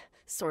flashlight,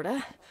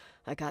 sorta.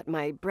 I got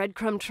my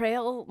breadcrumb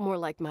trail, more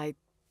like my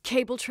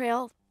cable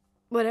trail,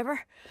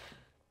 whatever.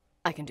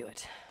 I can do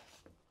it.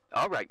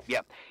 All right,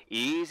 yeah,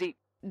 easy.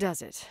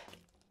 Does it?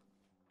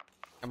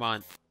 Come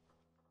on.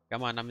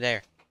 Come on, I'm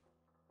there.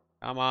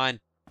 Come on.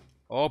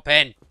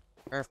 Open.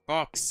 For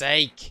fuck's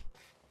sake.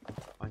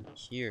 On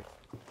here.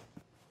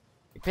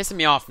 You're pissing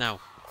me off now.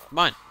 Come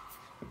on.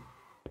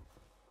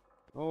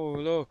 Oh,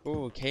 look.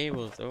 Oh,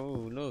 cables.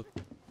 Oh, look.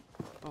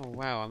 Oh,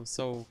 wow. I'm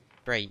so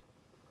great.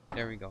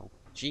 There we go.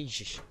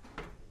 Jesus.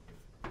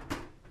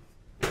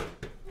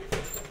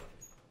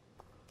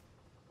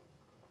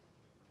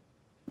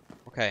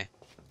 Okay.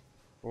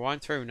 We're on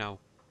through now.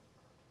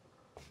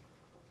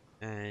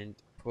 And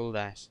pull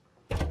that.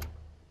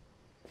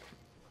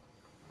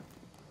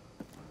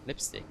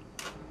 Lipstick.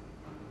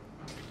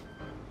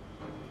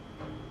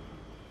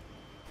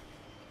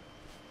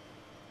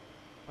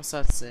 What's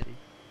that say?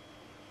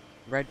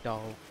 Red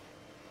doll.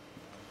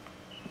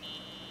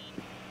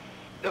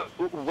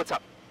 What's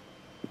up?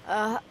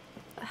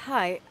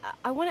 Hi.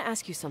 I want to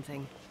ask you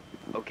something.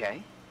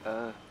 Okay.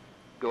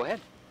 Go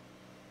ahead.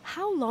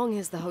 How long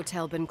has the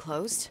hotel been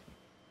closed?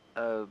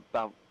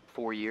 About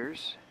 4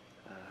 years.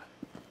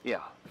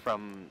 Yeah,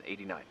 from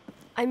 89.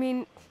 I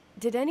mean,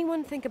 did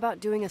anyone think about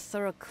doing a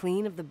thorough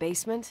clean of the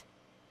basement?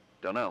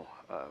 Don't know.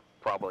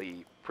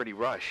 Probably pretty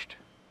rushed.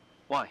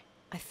 Why?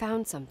 I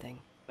found something.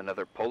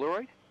 Another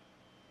Polaroid?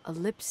 A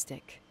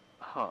lipstick.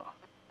 Huh.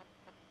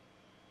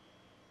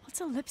 What's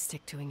a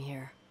lipstick doing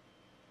here?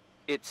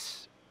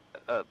 It's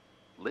a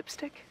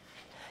lipstick?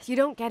 You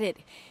don't get it.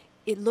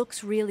 It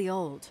looks really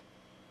old.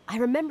 I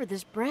remember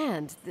this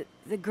brand.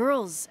 The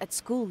girls at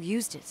school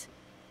used it.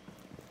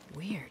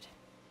 Weird.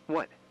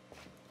 What?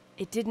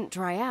 It didn't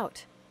dry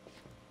out.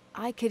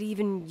 I could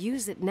even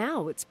use it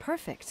now. It's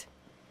perfect.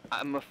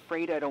 I'm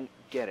afraid I don't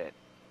get it.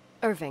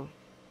 Irving,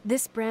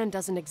 this brand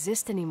doesn't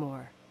exist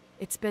anymore.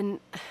 It's been,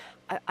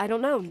 I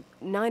don't know,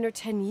 9 or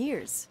 10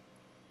 years.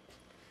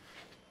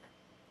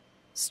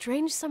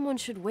 Strange someone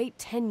should wait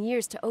 10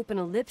 years to open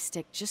a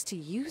lipstick just to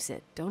use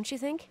it, don't you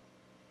think?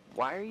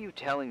 Why are you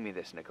telling me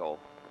this, Nicole?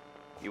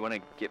 You want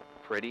to get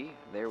pretty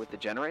there with the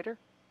generator?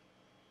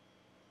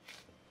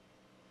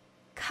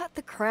 Cut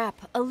the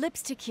crap. A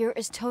lipstick here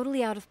is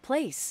totally out of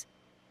place.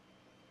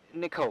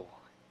 Nicole,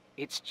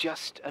 it's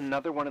just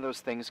another one of those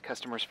things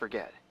customers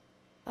forget.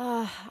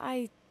 Well,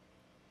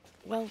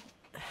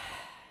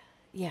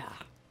 yeah.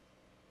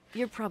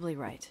 You're probably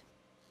right.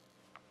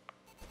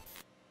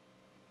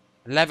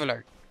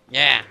 Leveler.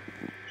 Yeah.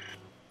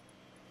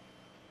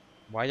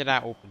 Why did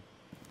that open?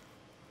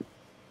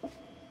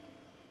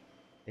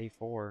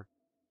 A4.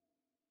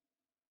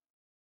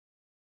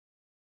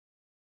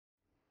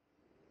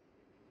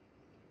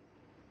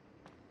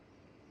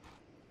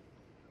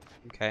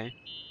 Okay.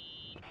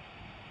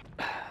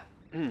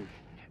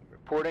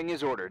 Reporting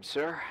is ordered,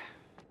 sir.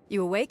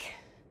 You awake?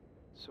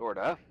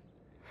 Sorta.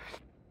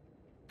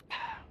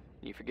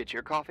 You forget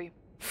your coffee?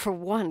 For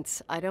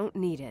once, I don't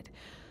need it.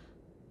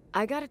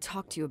 I gotta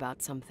talk to you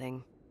about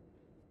something.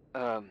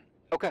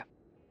 Okay.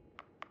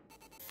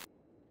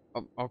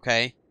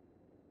 Okay.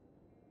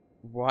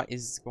 What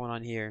is going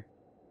on here?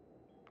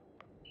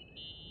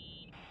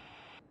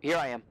 Here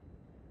I am.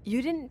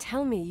 You didn't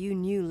tell me you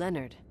knew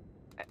Leonard.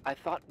 I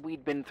thought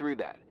we'd been through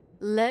that.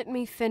 Let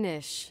me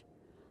finish.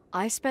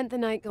 I spent the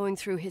night going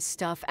through his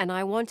stuff, and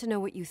I want to know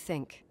what you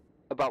think.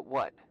 About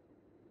what?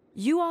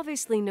 You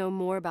obviously know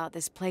more about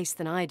this place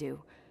than I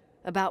do.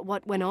 About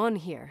what went on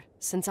here,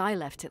 since I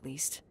left at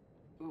least.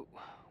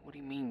 What do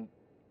you mean,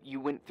 you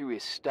went through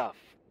his stuff?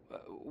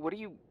 What are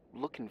you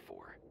looking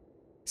for?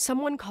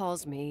 Someone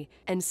calls me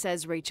and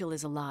says Rachel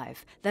is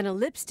alive. Then a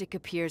lipstick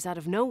appears out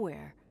of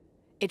nowhere.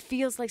 It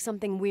feels like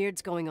something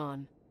weird's going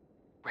on.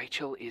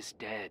 Rachel is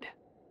dead.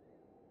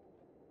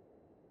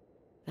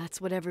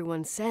 That's what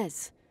everyone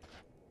says.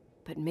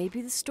 But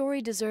maybe the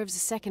story deserves a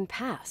second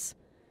pass.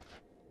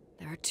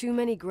 There are too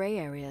many gray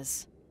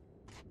areas.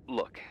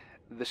 Look,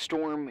 the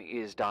storm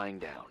is dying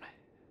down.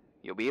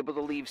 You'll be able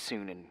to leave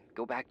soon and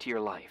go back to your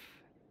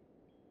life.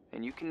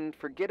 And you can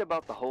forget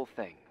about the whole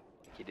thing,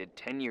 like you did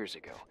 10 years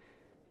ago.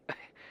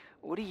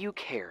 What do you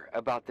care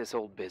about this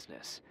old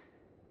business?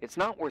 It's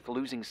not worth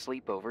losing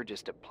sleep over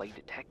just to play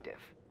detective.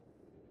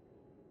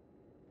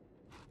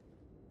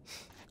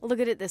 Look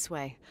at it this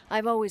way.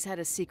 I've always had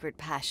a secret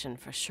passion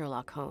for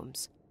Sherlock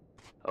Holmes.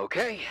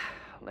 Okay,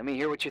 let me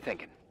hear what you're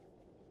thinking.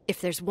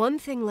 If there's one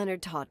thing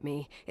Leonard taught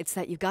me, it's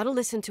that you gotta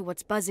listen to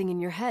what's buzzing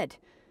in your head.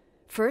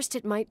 First,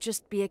 it might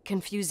just be a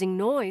confusing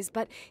noise,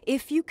 but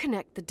if you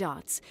connect the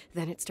dots,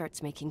 then it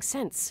starts making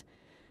sense.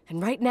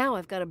 And right now,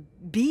 I've got a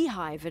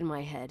beehive in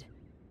my head.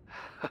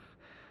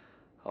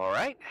 All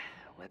right,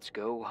 let's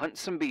go hunt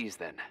some bees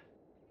then.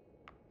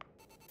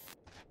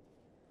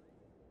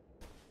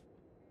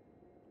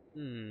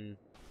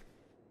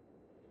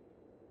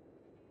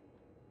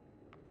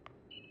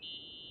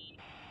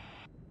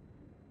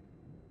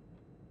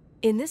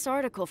 In this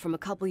article from a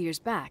couple years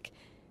back,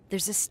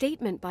 there's a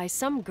statement by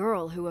some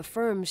girl who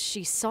affirms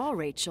she saw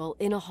Rachel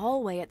in a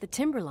hallway at the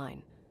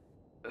Timberline.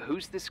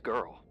 Who's this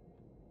girl?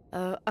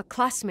 A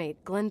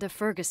classmate, Glenda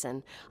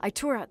Ferguson. I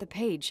tore out the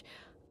page.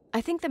 I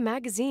think the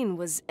magazine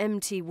was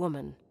MT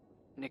Woman.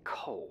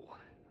 Nicole,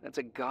 that's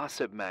a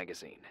gossip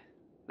magazine.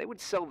 They would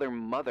sell their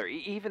mother,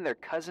 even their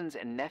cousins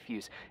and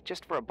nephews,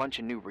 just for a bunch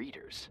of new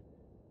readers.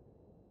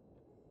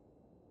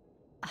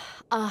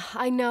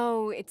 I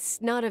know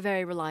it's not a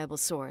very reliable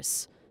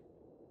source.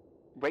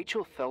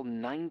 Rachel fell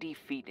 90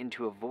 feet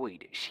into a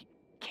void. She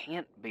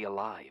can't be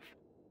alive.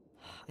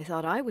 I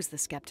thought I was the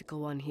skeptical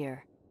one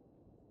here.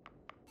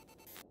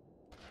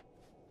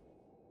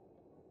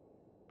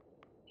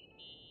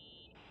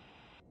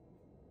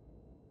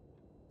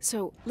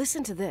 So,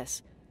 listen to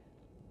this.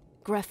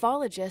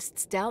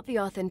 Graphologists doubt the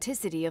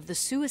authenticity of the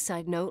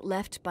suicide note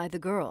left by the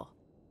girl.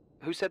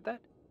 Who said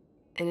that?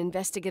 An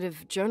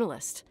investigative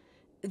journalist.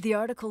 The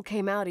article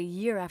came out a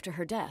year after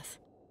her death.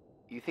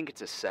 You think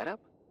it's a setup?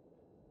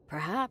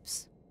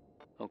 Perhaps.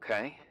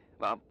 Okay,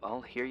 well, I'll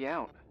hear you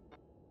out.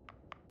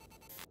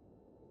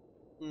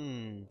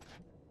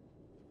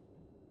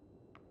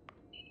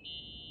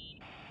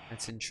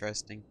 That's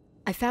interesting.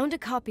 I found a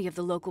copy of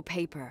the local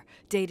paper,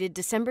 dated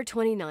December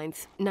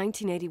 29th,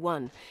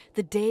 1981,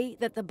 the day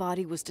that the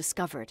body was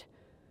discovered.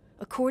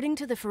 According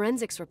to the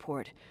forensics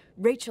report,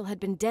 Rachel had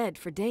been dead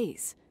for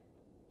days.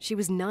 She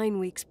was 9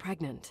 weeks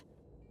pregnant.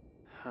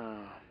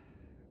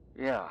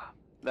 Yeah,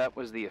 that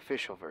was the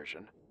official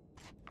version.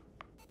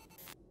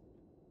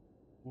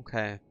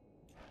 Okay.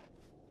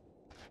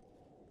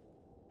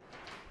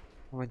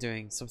 What am I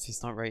doing?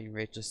 Something's not right in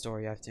Rachel's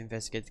story. I have to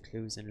investigate the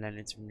clues and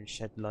Leonard's room and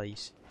shed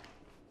light.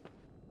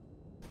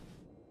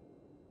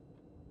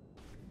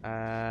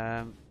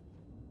 I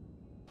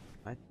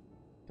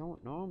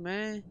don't know,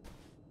 man.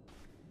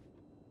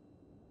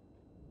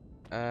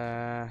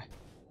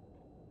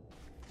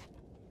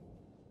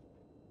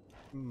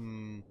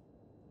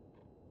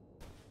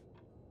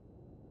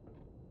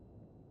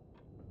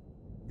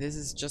 This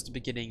is just the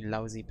beginning,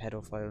 lousy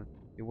pedophile.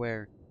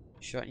 Beware.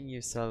 Shutting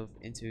yourself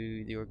into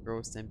your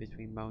gross den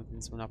between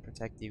mountains will not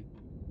protect you.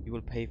 You will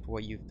pay for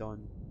what you've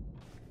done.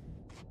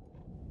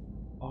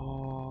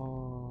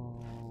 Oh.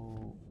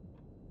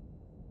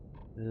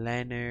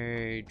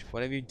 Leonard,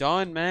 what have you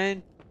done,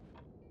 man?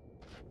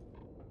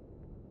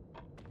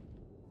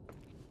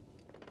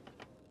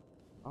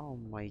 Oh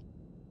my...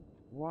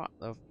 What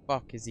the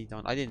fuck has he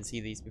done? I didn't see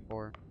these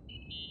before.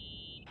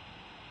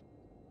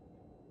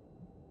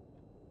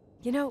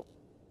 You know,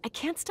 I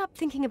can't stop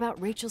thinking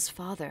about Rachel's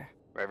father.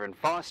 Reverend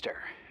Foster.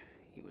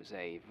 He was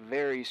a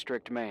very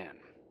strict man.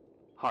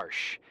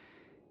 Harsh,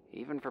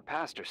 even for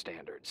pastor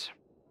standards.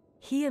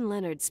 He and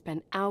Leonard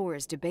spent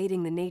hours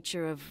debating the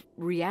nature of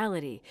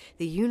reality,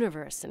 the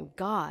universe, and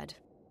God.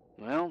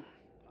 Well,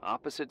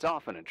 opposites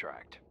often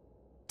attract.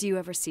 Do you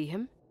ever see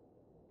him?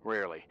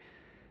 Rarely.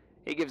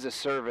 He gives a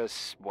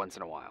service once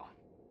in a while.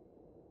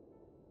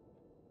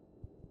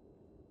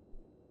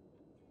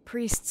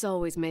 Priests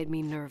always made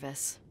me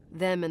nervous.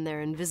 Them and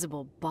their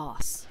invisible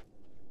boss.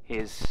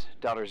 His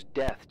daughter's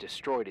death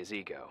destroyed his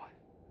ego.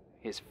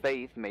 His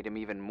faith made him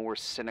even more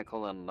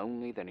cynical and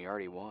lonely than he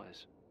already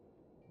was.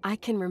 I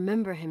can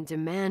remember him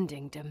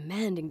demanding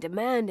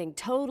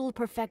total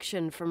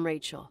perfection from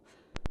Rachel.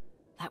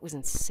 That was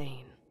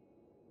insane.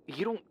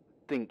 You don't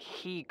think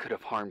he could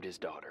have harmed his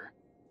daughter?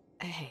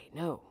 Hey,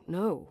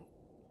 no.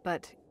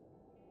 But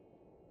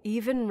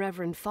even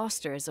Reverend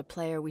Foster is a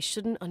player we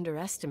shouldn't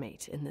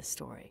underestimate in this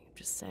story.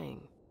 Just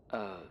saying.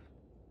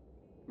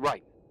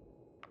 Right.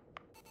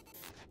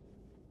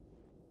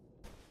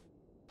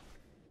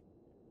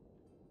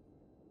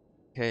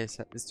 Okay,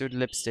 so let's do the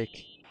lipstick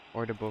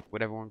or the book,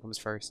 whatever one comes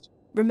first.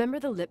 Remember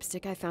the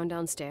lipstick I found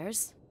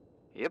downstairs?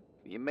 Yep,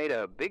 you made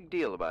a big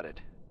deal about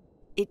it.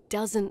 It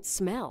doesn't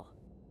smell.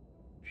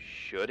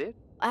 Should it?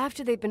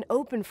 After they've been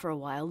open for a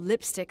while,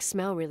 lipsticks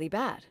smell really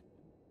bad.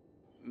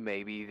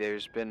 Maybe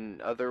there's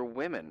been other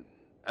women.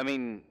 I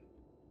mean...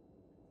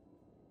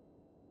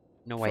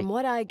 No way. From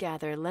what I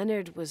gather,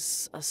 Leonard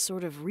was a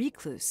sort of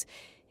recluse.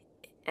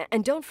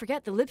 And don't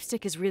forget, the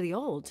lipstick is really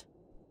old.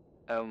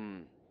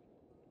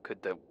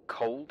 Could the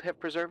cold have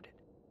preserved it?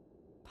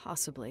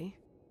 Possibly.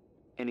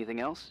 Anything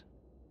else?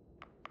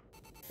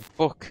 The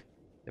book.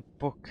 The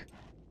book.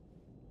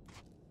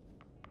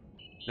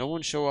 No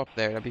one show up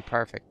there, that'd be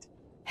perfect.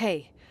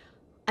 Hey,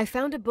 I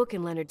found a book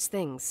in Leonard's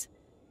things.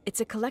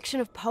 It's a collection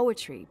of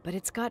poetry, but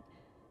it's got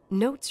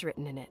notes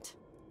written in it.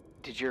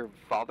 Did your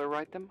father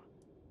write them?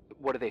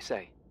 What do they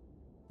say?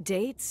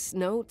 Dates,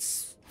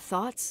 notes,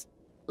 thoughts.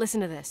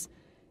 Listen to this.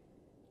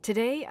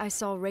 Today I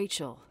saw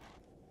Rachel.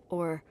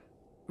 Or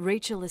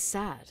Rachel is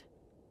sad.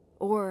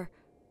 Or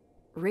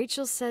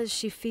Rachel says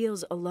she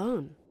feels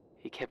alone.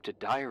 He kept a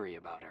diary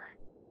about her.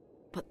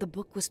 But the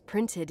book was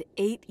printed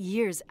 8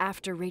 years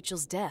after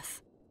Rachel's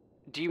death.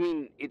 Do you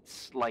mean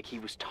it's like he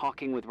was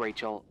talking with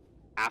Rachel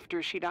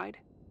after she died?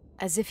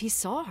 As if he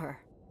saw her.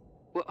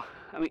 Well,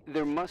 I mean,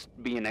 there must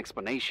be an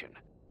explanation.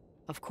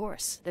 Of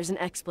course, there's an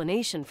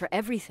explanation for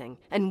everything,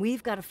 and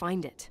we've got to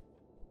find it.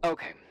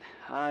 Okay,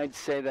 I'd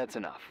say that's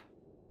enough.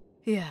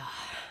 Yeah,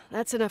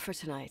 that's enough for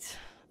tonight.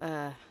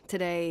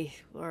 Today,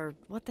 or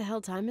what the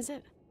hell time is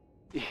it?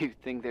 You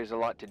think there's a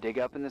lot to dig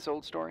up in this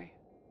old story?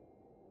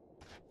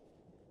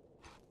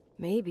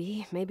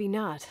 Maybe, maybe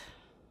not.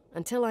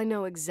 Until I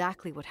know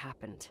exactly what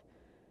happened.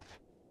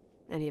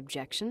 Any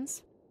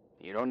objections?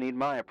 You don't need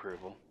my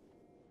approval.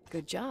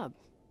 Good job.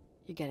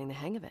 You're getting the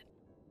hang of it.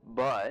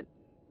 But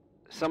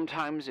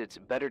Sometimes it's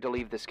better to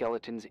leave the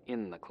skeletons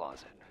in the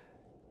closet.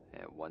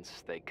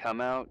 Once they come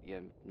out,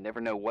 you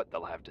never know what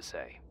they'll have to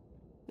say.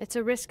 It's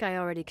a risk I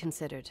already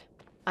considered.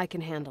 I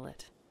can handle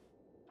it.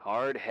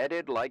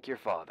 Hard-headed like your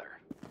father.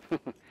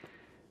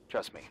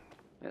 Trust me,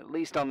 at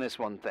least on this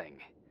one thing.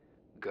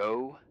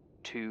 Go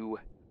to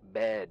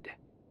bed.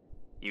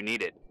 You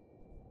need it.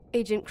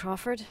 Agent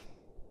Crawford,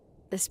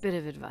 this bit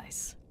of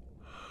advice.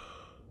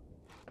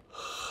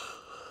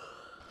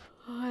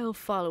 I'll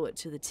follow it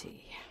to the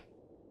T.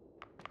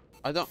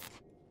 I don't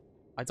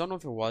know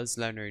if it was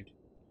Leonard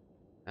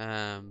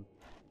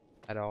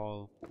at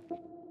all,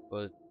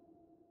 but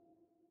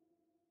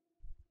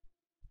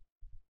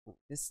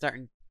it's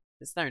starting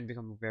to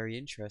become very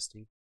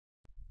interesting.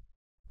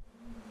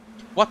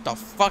 What the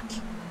fuck?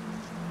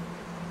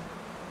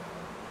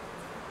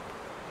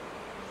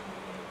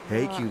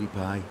 Hey, cutie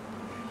pie.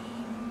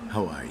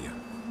 How are you?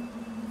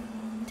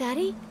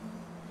 Daddy?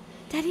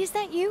 Daddy, is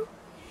that you?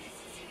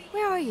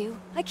 Where are you?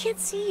 I can't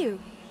see you.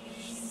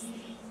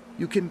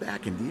 You came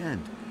back in the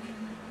end.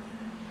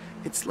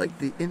 It's like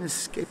the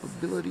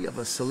inescapability of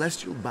a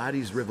celestial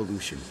body's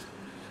revolution.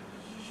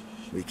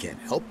 We can't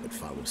help but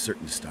follow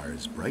certain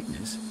stars'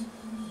 brightness,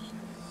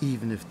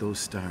 even if those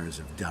stars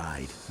have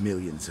died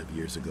millions of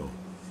years ago.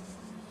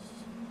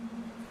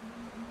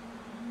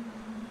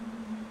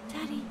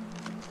 Daddy,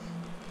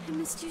 I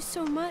missed you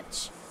so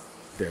much.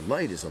 Their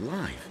light is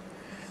alive,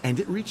 and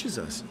it reaches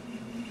us.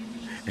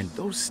 And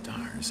those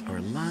stars are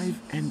alive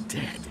and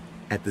dead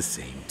at the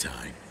same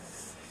time.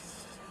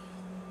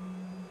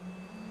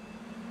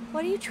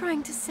 What are you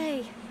trying to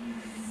say?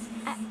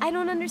 I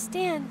don't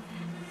understand.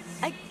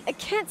 I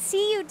can't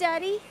see you,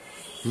 Daddy.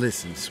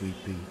 Listen, sweet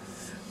pea.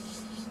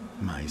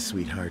 My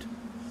sweetheart.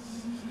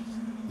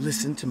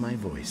 Listen to my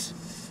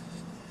voice.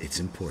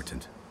 It's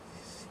important.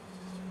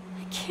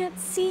 I can't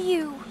see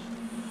you.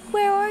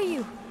 Where are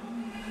you?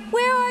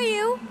 Where are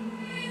you?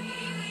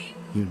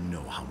 You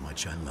know how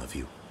much I love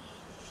you.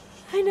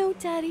 I know,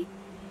 Daddy.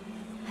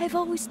 I've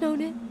always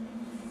known it.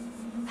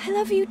 I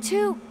love you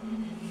too.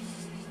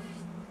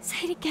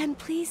 Say it again,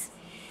 please.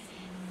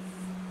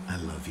 I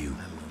love you.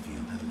 I love you.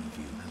 I love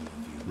you. I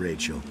love you.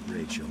 Rachel,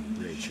 Rachel,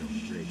 Rachel,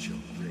 Rachel,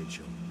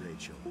 Rachel, Rachel,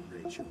 Rachel,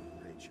 Rachel,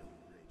 Rachel.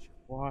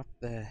 What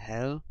the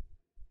hell?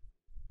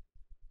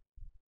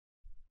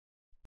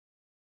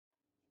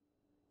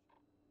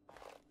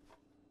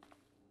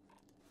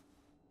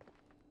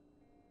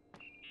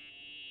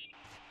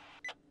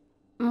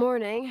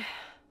 Morning.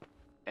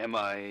 Am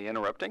I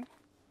interrupting?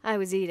 I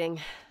was eating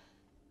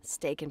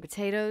steak and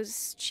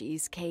potatoes,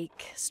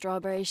 cheesecake,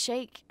 strawberry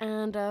shake,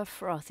 and a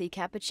frothy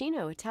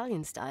cappuccino,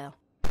 Italian style.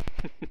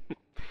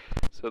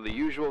 So the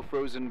usual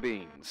frozen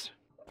beans.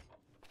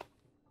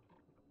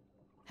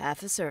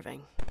 Half a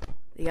serving.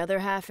 The other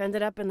half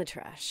ended up in the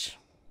trash.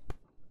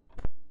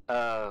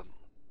 I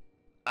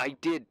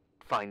did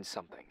find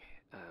something.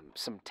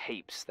 Some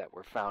tapes that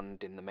were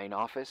found in the main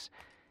office.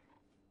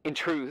 In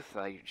truth,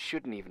 I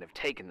shouldn't even have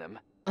taken them.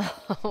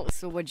 Oh,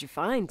 so what'd you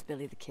find,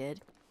 Billy the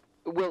Kid?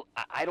 Well,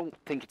 I don't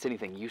think it's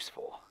anything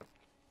useful.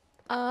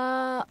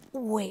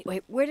 Wait,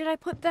 where did I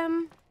put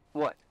them?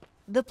 What?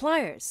 The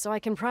pliers, so I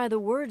can pry the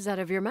words out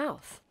of your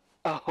mouth.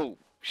 Oh,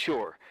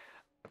 sure.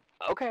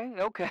 Okay.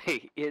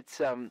 It's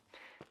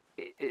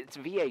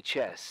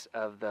VHS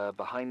of the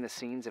behind the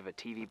scenes of a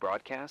TV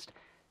broadcast,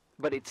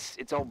 but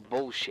it's all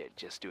bullshit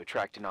just to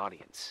attract an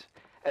audience.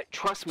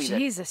 Trust me.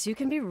 Jesus, you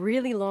can be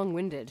really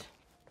long-winded.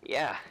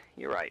 Yeah,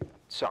 you're right.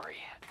 Sorry.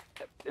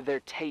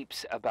 They're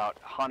tapes about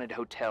haunted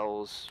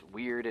hotels,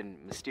 weird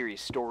and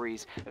mysterious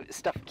stories,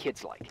 stuff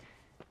kids like.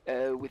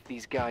 With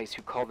these guys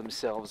who call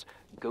themselves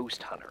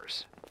ghost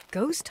hunters.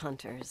 Ghost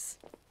hunters?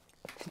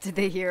 Did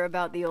they hear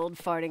about the old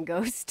farting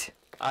ghost?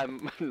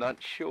 I'm not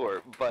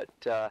sure, but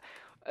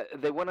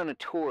they went on a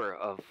tour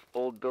of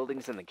old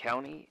buildings in the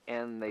county,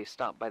 and they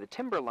stopped by the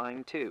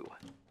timberline, too.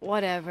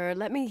 Whatever,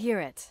 let me hear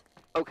it.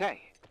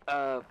 Okay,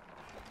 but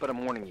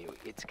I'm warning you,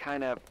 it's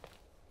kind of...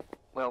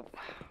 Well,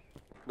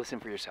 listen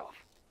for yourself.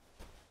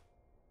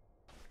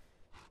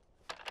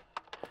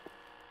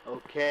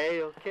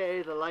 Okay,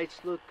 the lights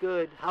look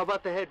good. How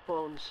about the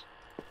headphones?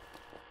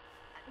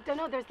 Don't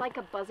know, there's like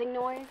a buzzing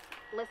noise.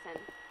 Listen.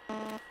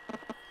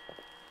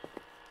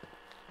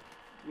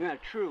 Yeah,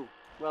 true.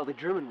 Well, the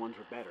German ones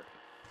were better.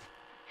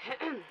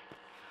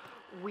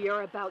 We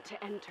are about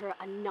to enter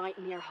a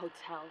nightmare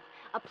hotel.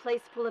 A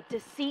place full of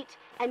deceit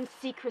and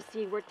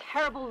secrecy where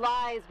terrible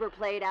lies were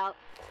played out.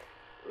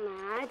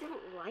 Nah, I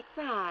didn't like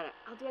that.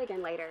 I'll do it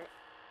again later.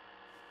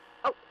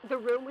 Oh, the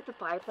room with the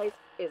fireplace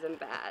isn't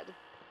bad.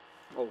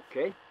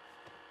 Okay.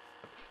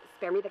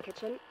 Spare me the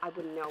kitchen. I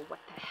wouldn't know what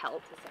the hell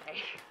to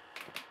say.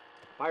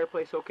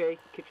 Fireplace okay,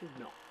 kitchen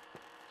no.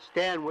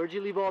 Stan, where'd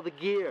you leave all the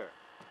gear?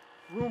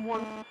 Room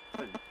 1.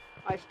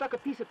 I stuck a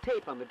piece of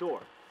tape on the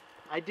door.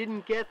 I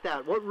didn't get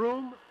that. What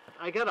room?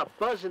 I got a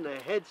buzz in the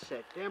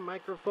headset. Damn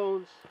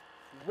microphones.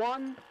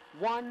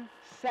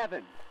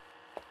 117.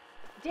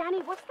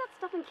 Danny, what's that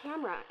stuff in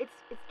camera? It's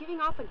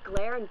giving off a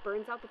glare and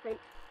burns out the frame.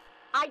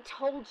 I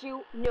told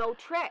you no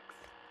tricks.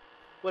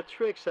 What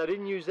tricks? I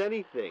didn't use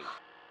anything.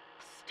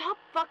 Stop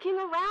fucking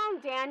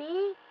around,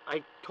 Danny.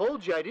 I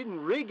told you I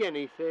didn't rig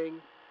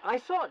anything. I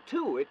saw it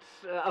too.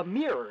 It's a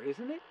mirror,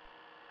 isn't it?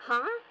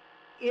 Huh?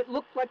 It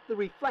looked like the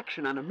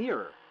reflection on a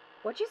mirror.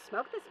 What'd you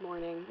smoke this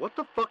morning? What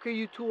the fuck are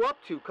you two up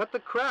to? Cut the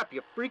crap.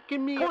 You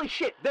freaking me. Holy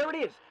shit, there it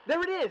is.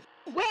 There it is.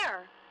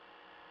 Where?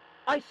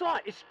 I saw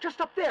it. It's just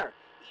up there.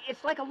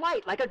 It's like a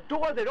light, like a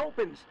door that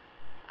opens.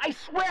 I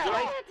swear.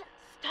 Dad!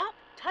 Stop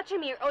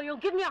touching me or you'll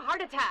give me a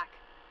heart attack.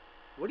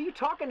 What are you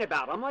talking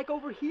about? I'm like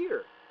over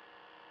here.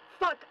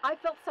 Fuck, I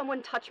felt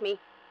someone touch me.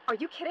 Are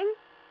you kidding?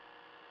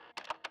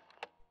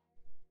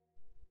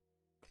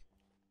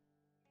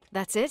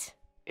 That's it?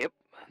 Yep,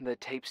 the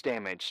tape's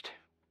damaged.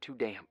 Too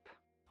damp.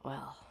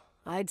 Well,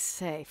 I'd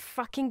say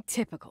fucking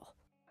typical.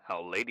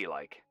 How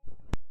ladylike.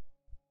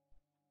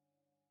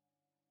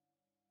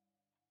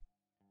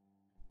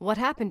 What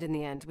happened in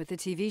the end with the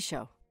TV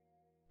show?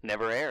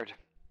 Never aired.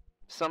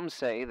 Some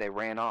say they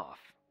ran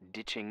off,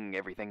 ditching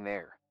everything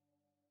there.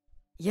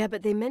 Yeah,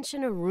 but they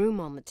mention a room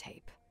on the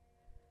tape.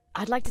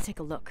 I'd like to take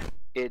a look.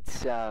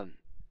 It's,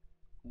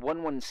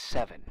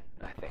 117,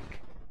 I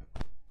think.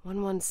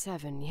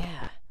 117,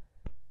 yeah.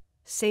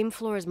 Same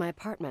floor as my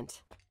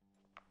apartment.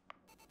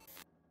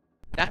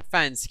 That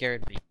fan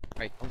scared me.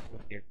 Right, don't go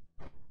here.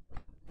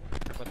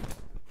 But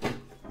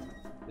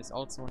there's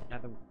also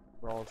another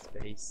crawl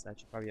space. I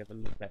should probably have a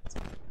look at.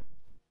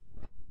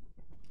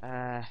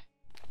 I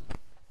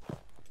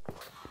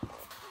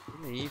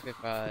believe if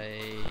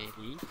I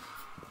leave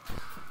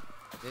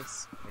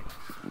this way,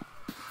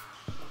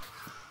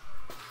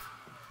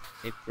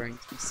 it brings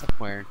me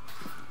somewhere.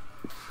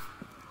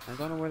 I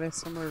don't know where this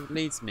somewhere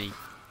leads me.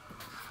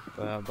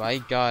 But by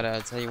God,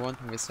 I'll tell you one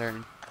thing for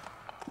certain.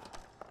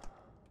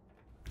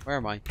 Where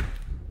am I?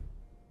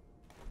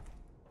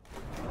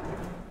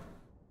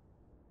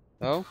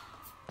 Oh?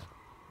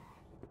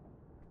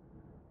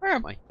 Where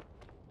am I?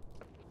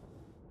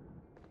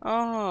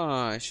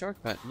 Oh,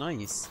 shortcut,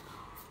 nice.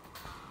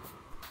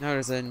 Now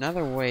there's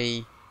another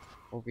way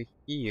over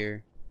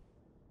here.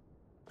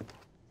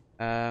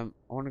 I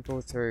want to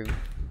go through.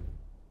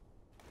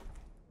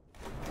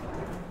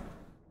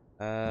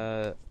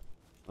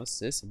 What's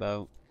this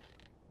about?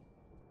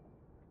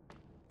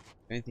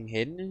 Anything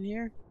hidden in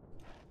here?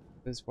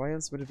 Because why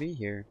else would it be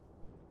here?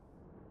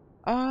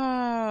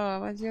 Ah,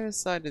 I'm on the other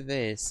side of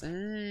this.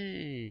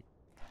 Hey.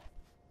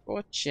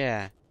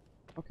 Gotcha.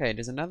 Okay,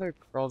 there's another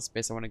crawl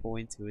space I want to go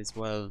into as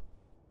well,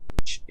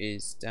 which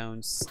is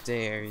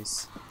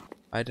downstairs.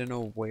 I don't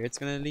know where it's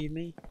gonna lead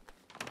me.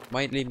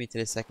 Might lead me to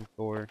the second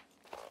floor.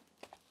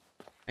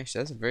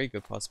 Actually, that's a very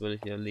good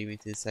possibility it'll lead me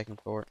to the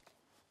second floor.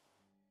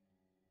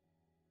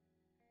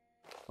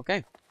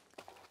 Okay.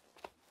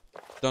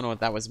 Don't know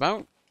what that was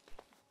about.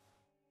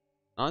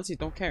 Honestly,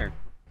 don't care.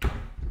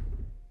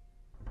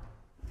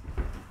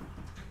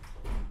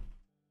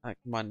 Alright,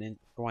 come on in.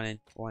 Go on in.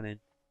 Go on in.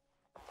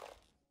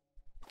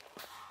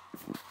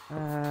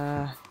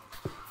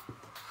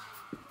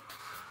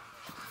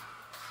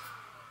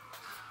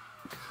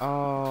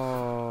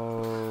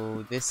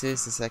 Oh, this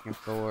is the second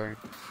floor.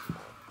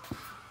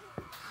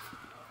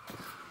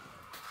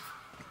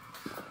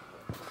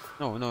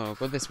 No, no,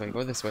 go this way.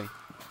 Go this way.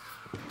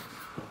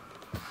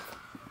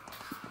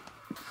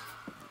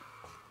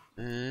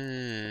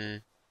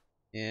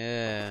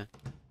 Yeah.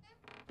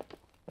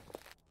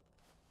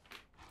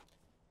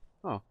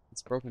 Oh,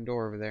 it's a broken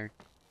door over there.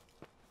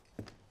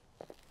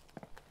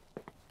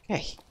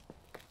 Okay.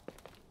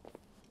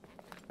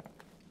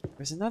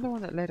 There's another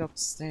one that led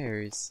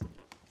upstairs.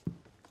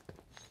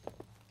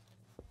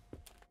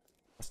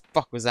 The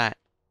fuck was that?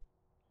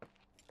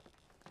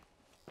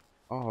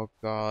 Oh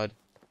God.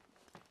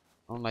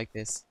 I don't like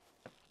this.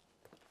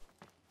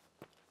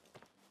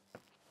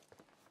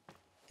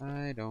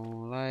 I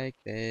don't like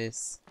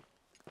this.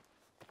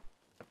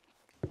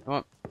 Come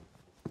on.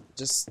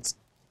 Just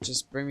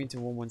bring me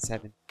to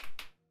 117.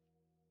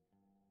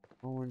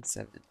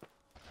 117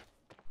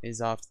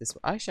 is off this way.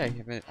 Actually,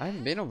 I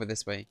haven't been over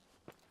this way.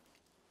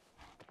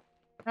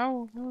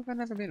 How have I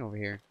never been over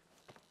here?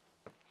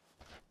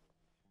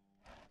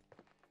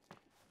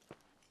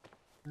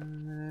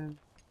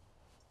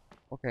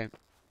 Okay.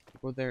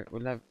 We'll go there.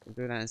 We'll do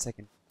that in a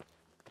second.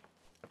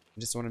 I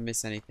just don't want to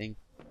miss anything.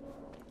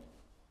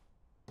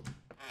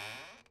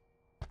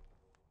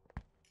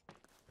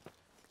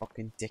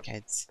 Fucking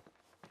dickheads.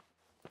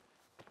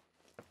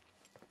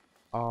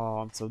 Oh,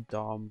 I'm so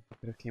dumb. I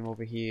could have came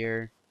over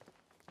here.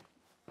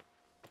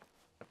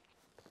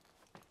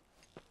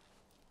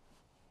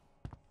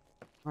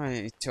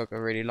 It took a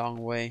really long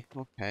way.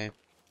 Okay.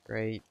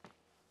 Great.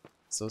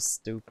 So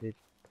stupid.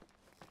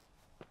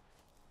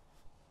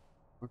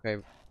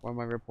 Okay, what am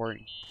I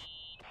reporting?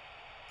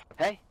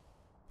 Hey.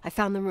 I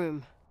found the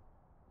room.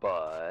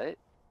 But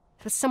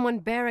Someone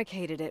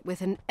barricaded it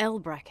with an L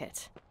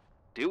bracket.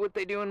 do what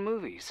they do in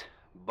movies.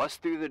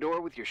 Bust through the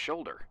door with your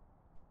shoulder.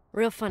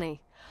 Real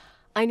funny.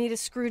 I need a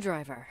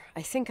screwdriver.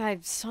 I think I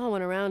saw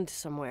one around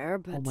somewhere,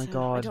 but oh my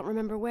God. I don't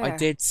remember where. I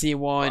did see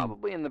one.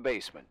 Probably in the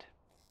basement.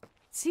 It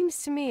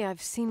seems to me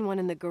I've seen one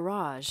in the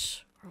garage.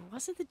 Or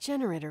was it the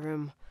generator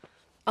room?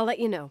 I'll let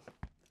you know.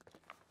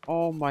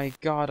 Oh my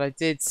god, I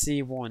did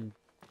see one.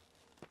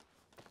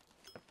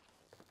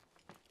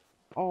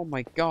 Oh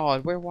my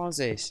god, where was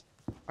it?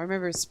 I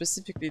remember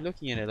specifically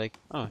looking at it like,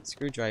 oh,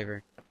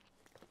 screwdriver.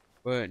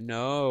 But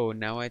no,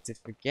 now I have to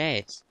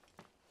forget.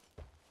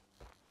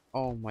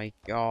 Oh my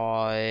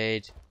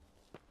god.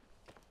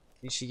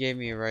 She gave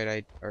me a right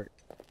idea, or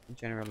a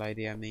general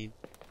idea, I mean.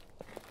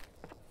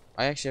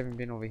 I actually haven't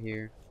been over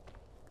here.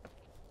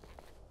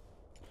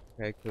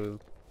 Okay, cool.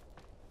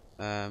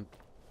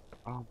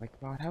 Oh my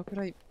god, how could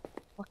I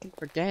fucking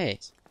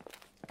forget?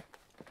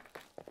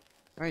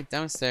 Alright,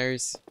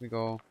 downstairs we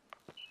go.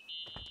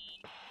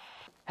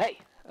 Hey,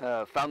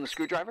 found the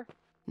screwdriver?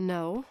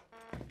 No.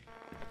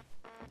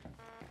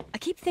 I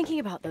keep thinking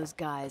about those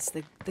guys,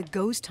 the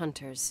ghost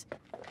hunters.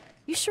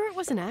 You sure it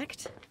was an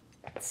act?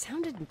 It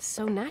sounded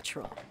so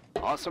natural.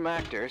 Awesome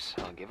actors,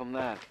 I'll give them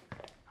that.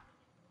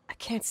 I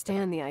can't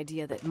stand the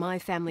idea that my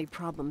family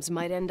problems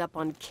might end up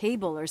on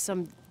cable or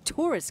some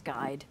tourist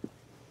guide.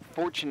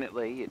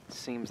 Fortunately, it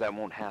seems that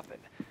won't happen.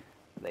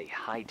 They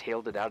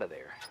hightailed it out of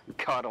there.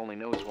 God only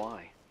knows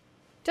why.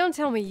 Don't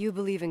tell me you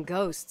believe in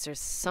ghosts or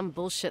some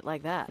bullshit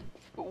like that.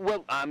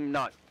 Well, I'm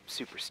not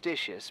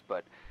superstitious,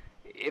 but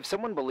if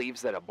someone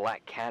believes that a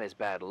black cat is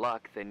bad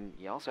luck, then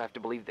you also have to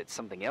believe that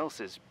something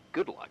else is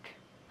good luck.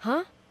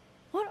 Huh?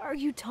 What are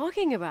you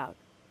talking about?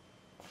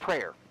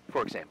 Prayer,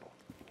 for example.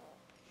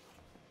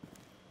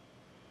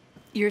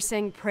 You're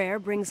saying prayer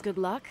brings good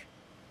luck?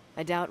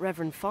 I doubt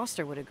Reverend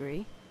Foster would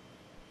agree.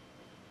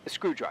 A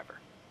screwdriver.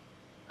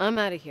 I'm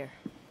out of here.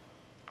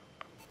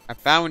 I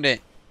found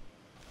it.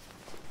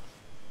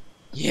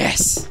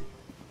 Yes!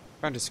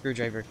 Found a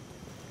screwdriver.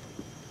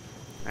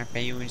 I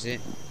found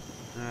it.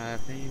 I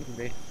found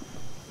it.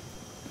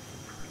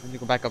 Let me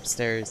go back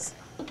upstairs.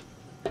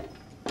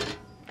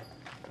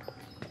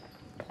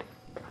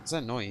 What's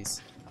that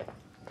noise?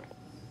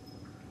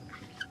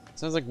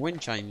 Sounds like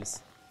wind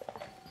chimes.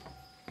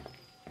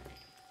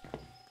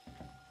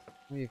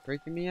 Are you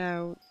freaking me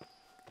out?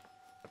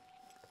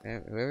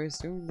 Whoever's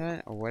doing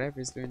that, or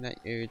whatever's doing that,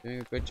 you're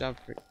doing a good job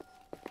for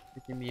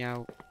freaking me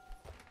out.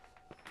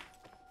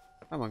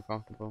 I'm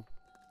uncomfortable.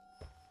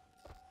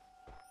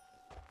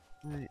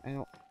 I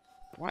don't...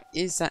 What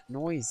is that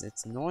noise?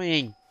 It's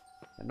annoying.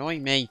 It's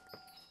annoying me.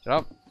 Shut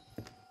up.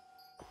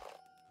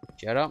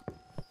 Shut up.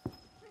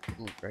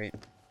 Oh, great.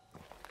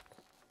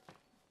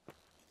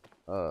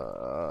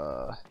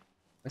 I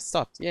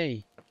stopped.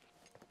 Yay.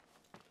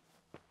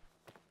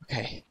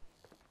 Okay.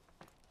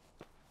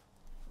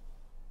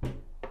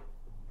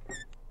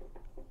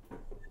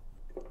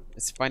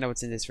 Let's find out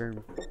what's in this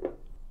room.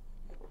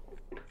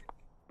 I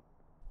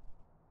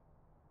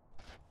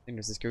think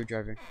there's a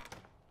screwdriver.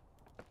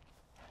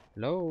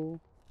 Hello?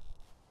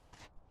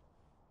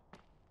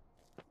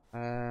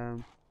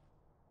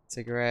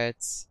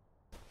 Cigarettes.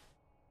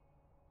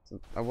 So,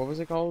 what was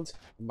it called?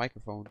 A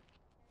microphone.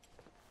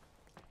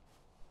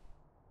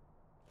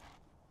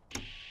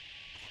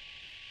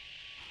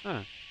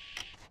 Huh.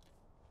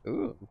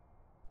 Ooh.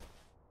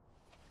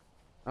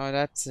 Oh,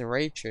 that's a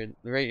Rachel.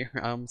 I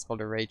almost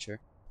called her Rachel.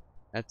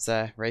 That's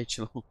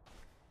Rachel.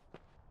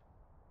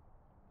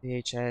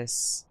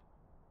 VHS.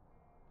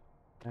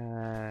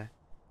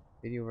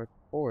 Video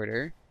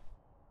recorder.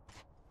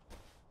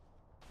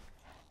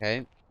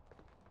 Okay.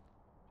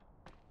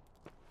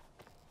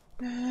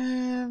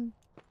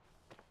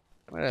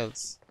 What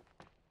else?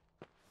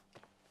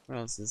 What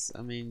else is?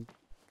 I mean.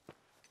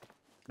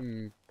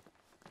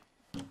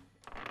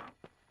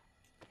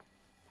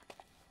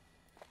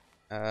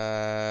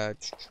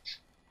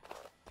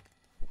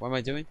 What am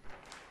I doing?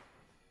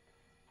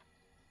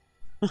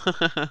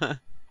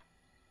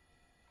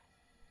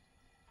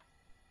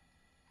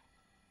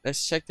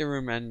 Let's check the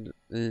room and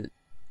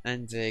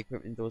the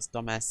equipment those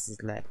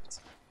dumbasses left.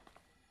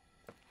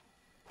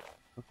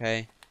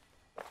 Okay.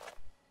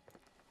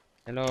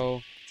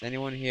 Hello? Is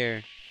anyone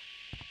here?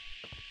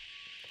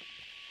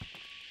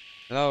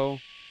 Hello?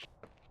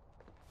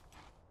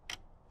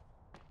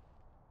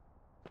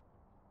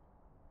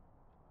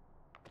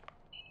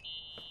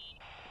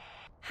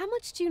 How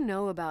much do you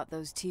know about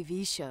those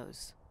TV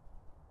shows?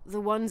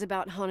 The ones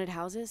about haunted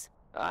houses?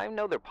 I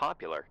know they're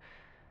popular.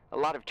 A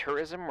lot of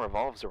tourism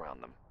revolves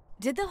around them.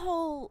 Did the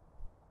whole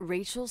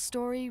Rachel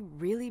story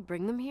really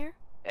bring them here?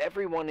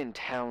 Everyone in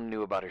town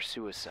knew about her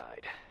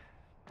suicide.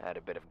 Had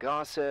a bit of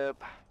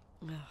gossip.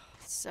 Ugh,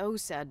 so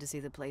sad to see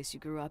the place you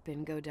grew up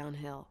in go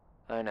downhill.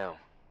 I know.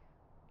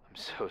 I'm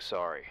so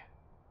sorry.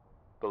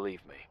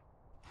 Believe me.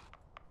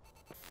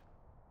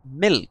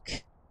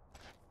 Milk.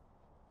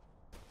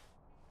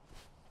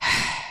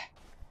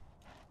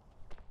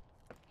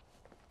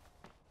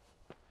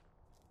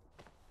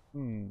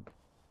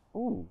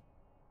 Ooh.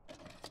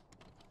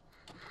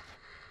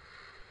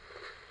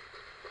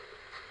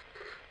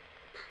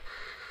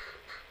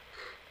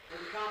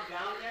 Have you calmed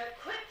down yet?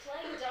 Quit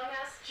playing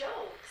dumbass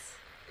jokes.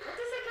 What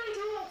does that guy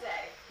do all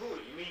day? Who,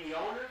 you mean the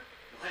owner?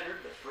 Leonard,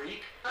 the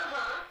freak?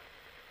 Uh-huh.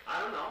 I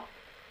don't know.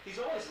 He's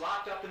always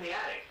locked up in the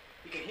attic.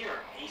 You can hear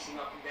him pacing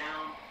up and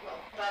down. Well,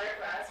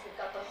 Buttergrass, we've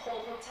got the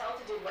whole hotel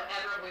to do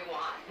whatever we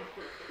want.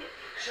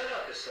 Shut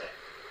up a sec.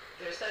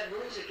 There's that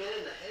noise again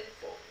in the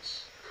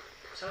headphones.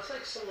 Sounds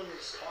like someone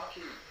was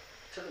talking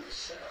to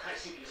themselves. I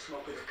think you're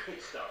smoking the good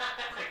stuff.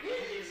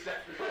 Is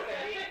that what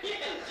I mean?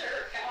 Yeah,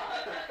 jerk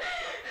off.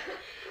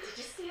 Did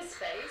you see his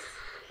face?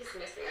 He's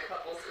missing a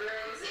couple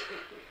screws.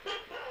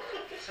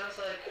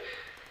 Sounds like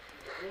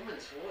a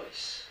woman's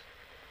voice.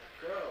 A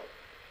girl.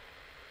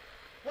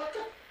 What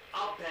the?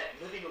 I'll bet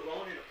living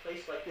alone in a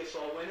place like this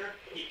all winter,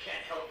 he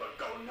can't help but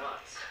go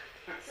nuts.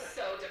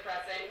 So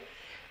depressing.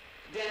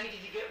 Danny,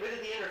 did you get rid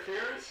of the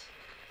interference?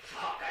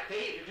 Fuck, I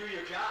pay you to do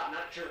your job,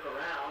 not jerk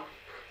around.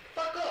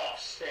 Fuck off,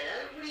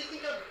 Stan. What do you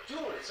think I'm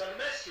doing? It's a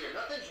mess here.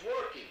 Nothing's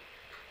working.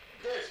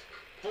 There's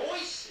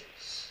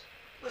voices.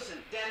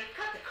 Listen, Danny,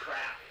 cut the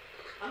crap.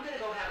 I'm gonna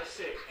go have a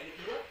cig, and if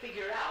you don't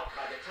figure it out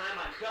by the time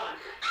I'm done...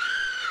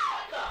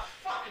 What the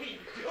fuck are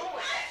you doing?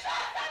 I saw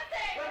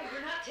something! Wait,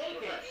 you're not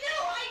taping. No,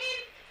 I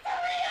mean, for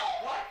real!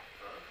 What?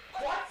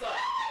 What the?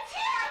 Someone's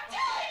here, I'm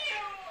telling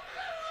you!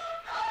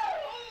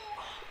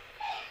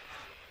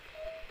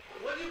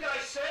 What do you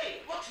guys say?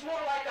 It looks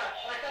more like a...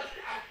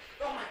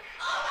 oh my...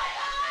 Oh my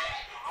god!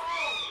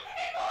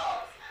 It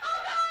moves! Oh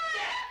god!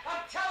 Yeah,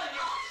 I'm telling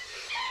you!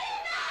 Shit,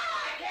 no!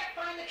 I can't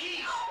find the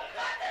keys! Oh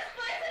god, this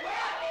place is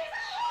zombies!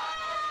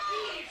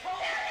 Keys!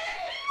 Hold on!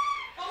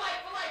 The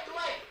light! The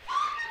light!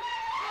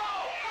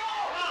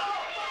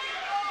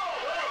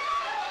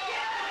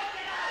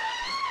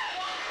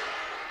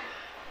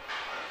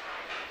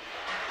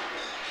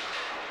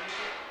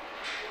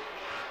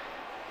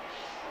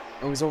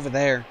 It was over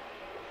there.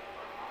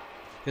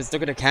 Because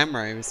look at the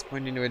camera, it was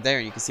pointing to it there,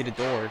 and you can see the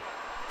door.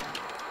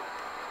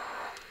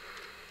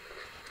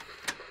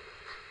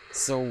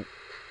 So,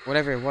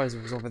 whatever it was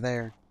over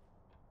there.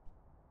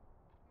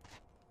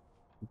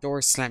 The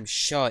door slammed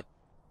shut.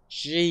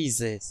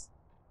 Jesus.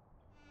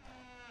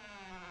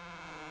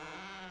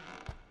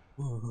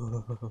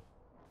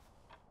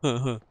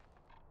 Hello?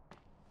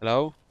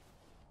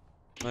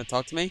 Wanna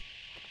talk to me?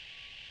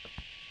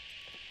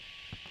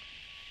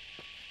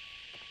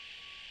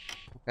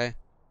 Okay.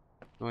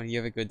 Well, you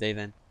have a good day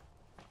then.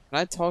 Can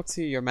I talk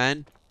to your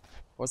man?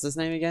 What's his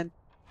name again?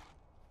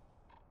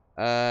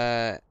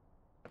 Do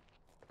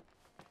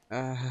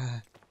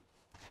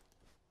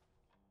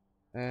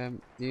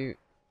you...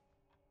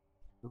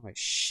 Oh my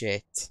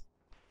shit.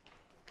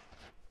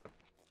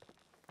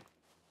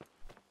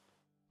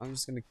 I'm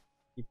just gonna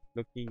keep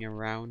looking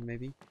around,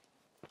 maybe.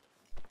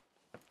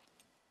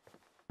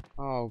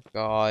 Oh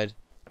god.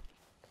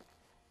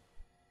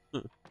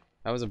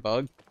 That was a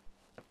bug.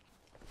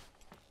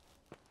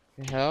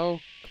 Hello?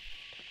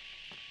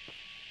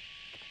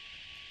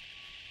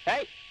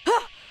 Hey!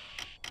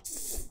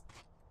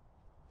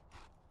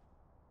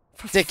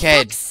 For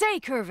Dickhead. fuck's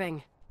sake,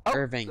 Irving! Oh,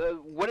 Irving.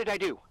 What did I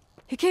do?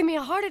 He gave me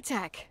a heart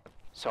attack.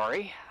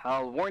 Sorry.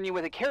 I'll warn you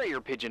with a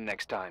carrier pigeon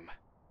next time.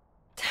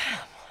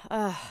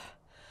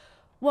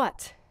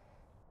 What?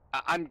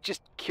 I'm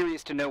just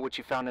curious to know what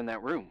you found in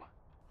that room.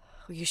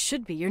 Well, you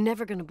should be. You're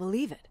never gonna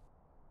believe it.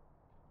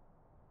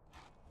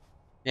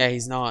 Yeah,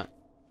 he's not.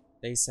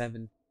 Day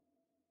 7.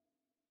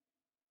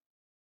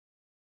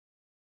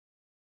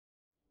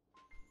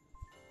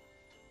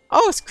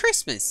 Oh, it's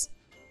Christmas!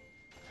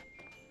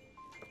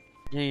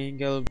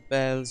 Jingle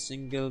bells,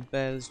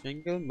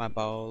 jingle my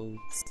balls.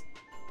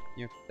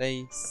 Your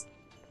face.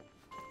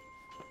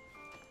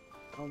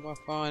 Oh, what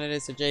fun it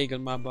is to jiggle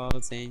my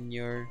balls in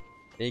your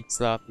big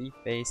sloppy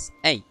face.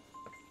 Hey!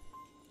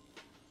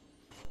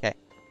 Okay.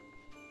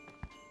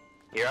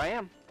 Here I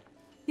am.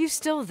 You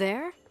still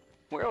there?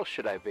 Where else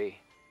should I be?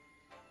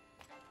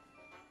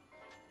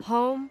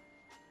 Home?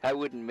 I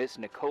wouldn't miss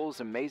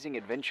Nicole's amazing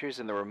adventures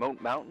in the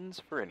remote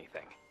mountains for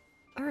anything.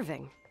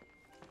 Irving,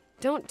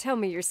 don't tell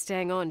me you're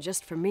staying on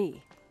just for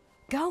me.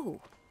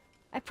 Go!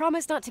 I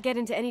promise not to get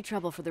into any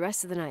trouble for the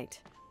rest of the night.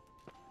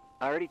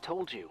 I already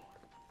told you.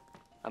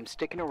 I'm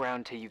sticking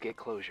around till you get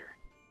closure.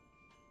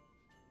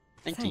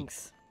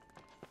 Thanks.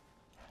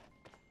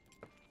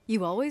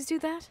 You always do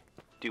that?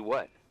 Do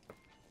what?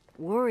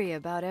 Worry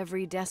about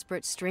every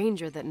desperate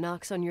stranger that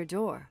knocks on your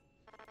door.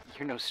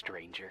 You're no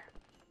stranger.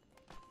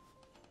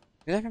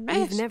 You never met?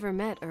 We've never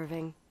met,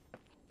 Irving.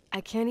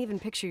 I can't even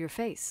picture your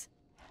face.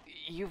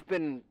 You've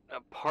been a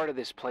part of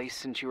this place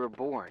since you were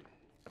born.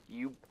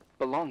 You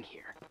belong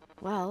here.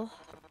 Well,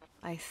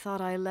 I thought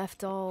I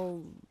left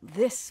all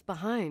this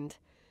behind.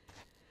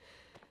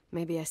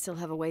 Maybe I still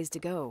have a ways to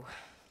go.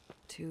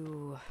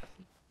 To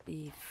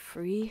be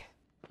free?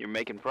 You're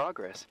making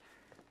progress.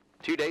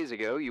 2 days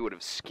ago, you would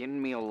have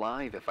skinned me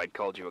alive if I'd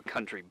called you a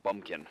country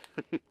bumpkin.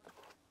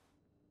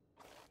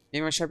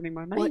 You were sharpening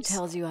my knives. What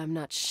tells you I'm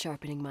not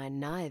sharpening my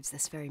knives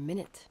this very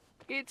minute?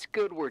 It's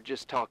good we're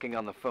just talking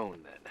on the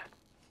phone, then.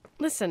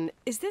 Listen,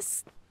 is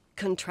this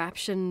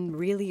contraption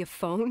really a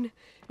phone?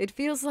 It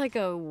feels like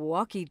a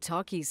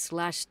walkie-talkie /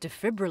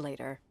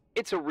 defibrillator.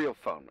 It's a real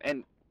phone,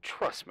 and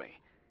trust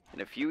me,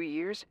 in a few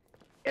years,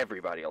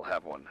 everybody'll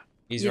have one.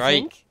 He's You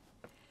right. think?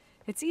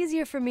 It's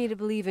easier for me to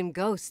believe in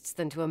ghosts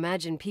than to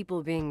imagine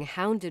people being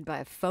hounded by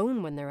a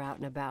phone when they're out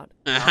and about.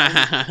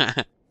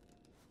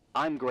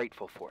 I'm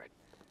grateful for it.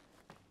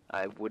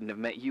 I wouldn't have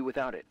met you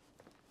without it.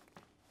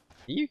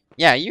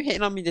 Yeah, you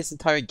hitting on me this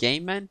entire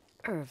game, man?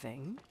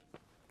 Irving,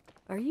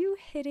 are you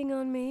hitting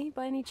on me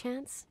by any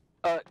chance?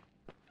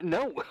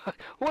 No.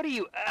 What are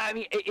you... I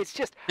mean, it's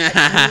just...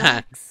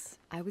 Relax.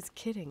 I was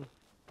kidding.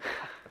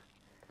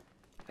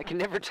 I can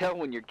never tell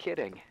when you're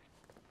kidding.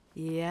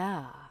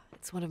 Yeah,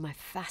 it's one of my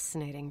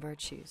fascinating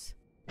virtues.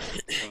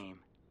 Same.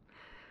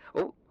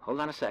 Oh, hold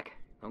on a sec.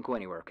 Don't go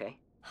anywhere, okay?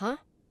 Huh?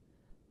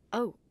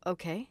 Oh,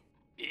 okay.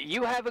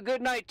 You have a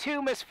good night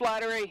too, Miss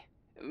Flattery.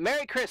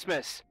 Merry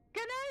Christmas.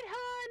 Good night,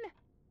 hon.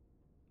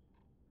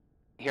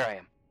 Here I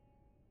am.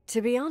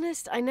 To be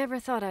honest, I never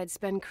thought I'd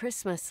spend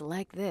Christmas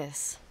like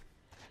this.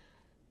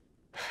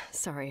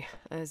 Sorry,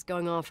 I was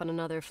going off on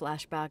another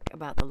flashback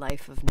about the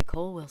life of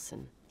Nicole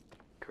Wilson.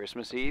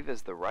 Christmas Eve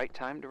is the right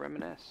time to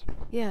reminisce.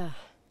 Yeah.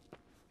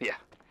 Yeah,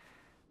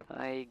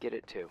 I get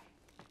it too.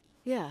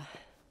 Yeah.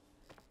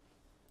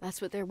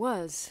 That's what there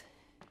was,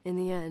 in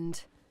the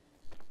end.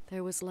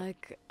 There was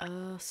like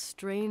a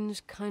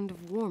strange kind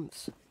of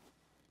warmth.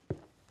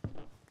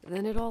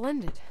 Then it all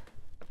ended.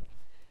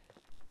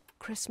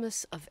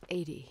 Christmas of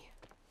 '80.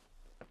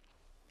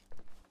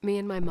 Me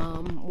and my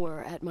mom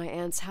were at my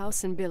aunt's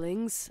house in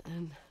Billings,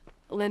 and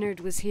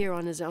Leonard was here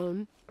on his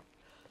own.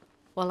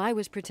 While I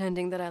was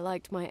pretending that I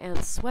liked my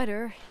aunt's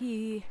sweater,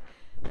 he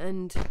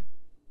and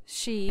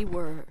she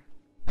were...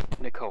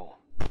 Nicole.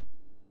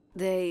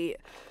 They...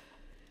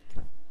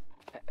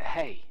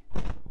 Hey.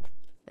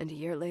 And a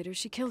year later,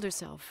 she killed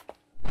herself.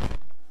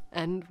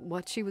 And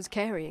what she was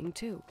carrying,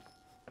 too.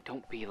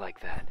 Don't be like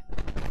that.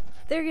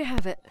 There you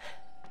have it.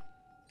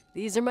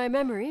 These are my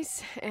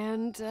memories,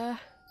 and,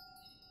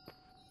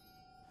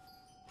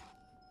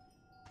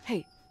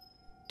 Hey,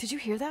 did you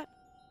hear that?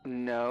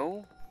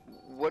 No.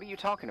 What are you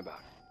talking about?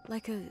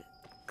 Like a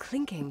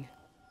clinking.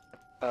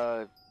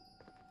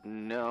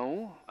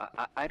 No.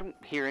 I don't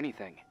hear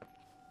anything.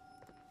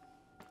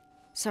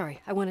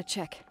 Sorry, I want to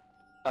check.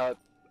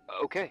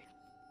 Okay.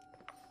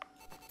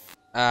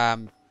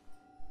 I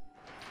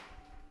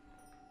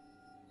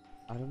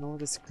don't know what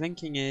this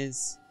clinking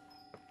is.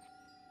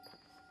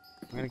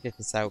 I'm gonna get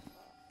this out.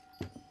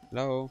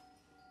 Hello?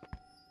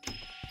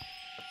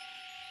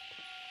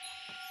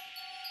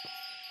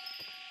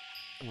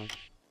 Come on.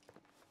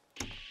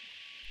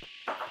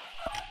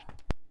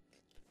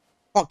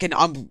 Fucking,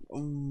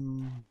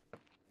 I'm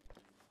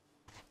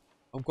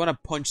gonna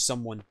punch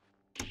someone.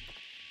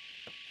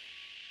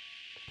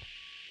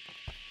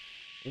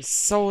 It's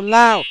so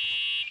loud.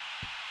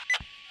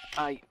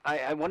 I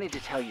wanted to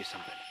tell you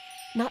something.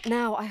 Not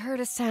now. I heard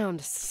a sound.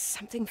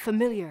 Something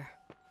familiar.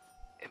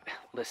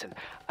 Listen,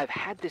 I've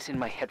had this in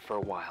my head for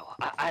a while.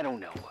 I don't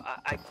know.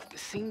 I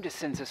seem to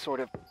sense a sort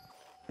of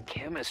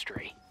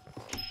chemistry.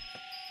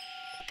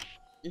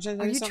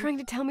 Are you trying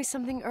to tell me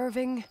something,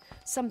 Irving?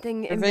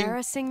 Something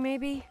embarrassing,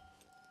 maybe?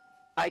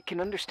 I can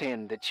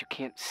understand that you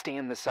can't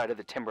stand the side of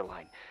the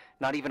timberline,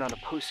 not even on a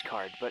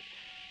postcard, but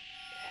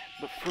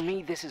for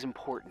me, this is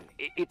important.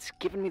 It's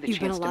given me the chance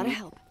to You've been a lot of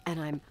help, and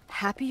I'm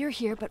happy you're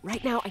here, but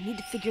right now I need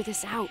to figure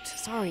this out.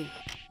 Sorry.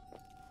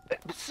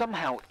 But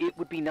somehow, it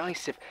would be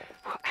nice if,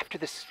 after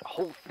this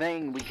whole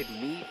thing, we could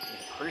meet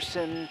in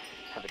person,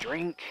 have a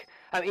drink.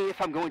 I mean, if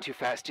I'm going too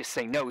fast, just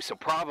say no, so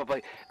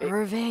probably...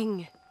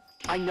 Irving!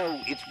 I know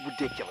it's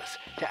ridiculous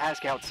to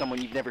ask out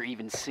someone you've never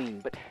even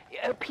seen, but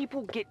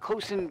people get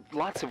close in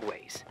lots of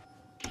ways.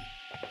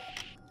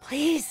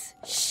 Please!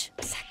 Shh,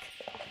 a sec.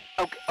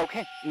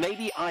 Okay,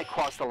 maybe I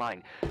crossed the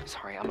line.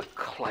 Sorry, I'm a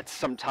klutz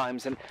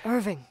sometimes, and...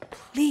 Irving,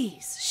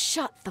 please,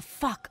 shut the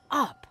fuck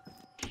up.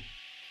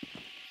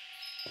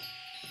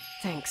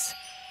 Thanks.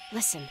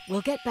 Listen,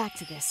 we'll get back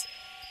to this.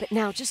 But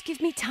now, just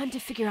give me time to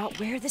figure out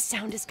where the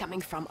sound is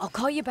coming from. I'll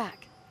call you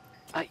back.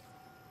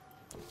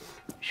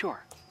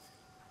 Sure.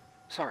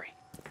 Sorry.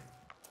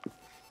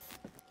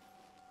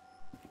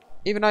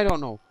 Even I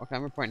don't know. Okay,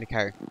 I'm reporting the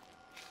car.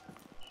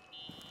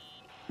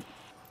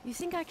 You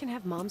think I can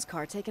have Mom's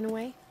car taken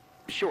away?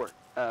 Sure.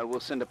 We'll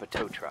send up a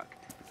tow truck.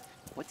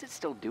 What's it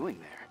still doing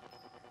there?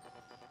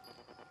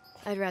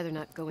 I'd rather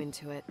not go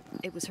into it.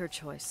 It was her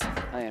choice.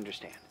 I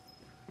understand.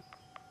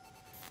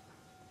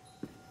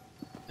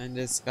 And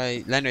this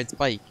guy, Leonard's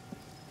bike.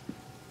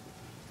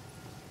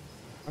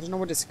 I don't know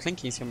where this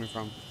clinking is coming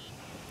from.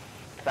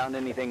 Found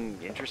anything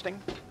interesting?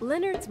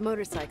 Leonard's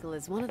motorcycle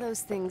is one of those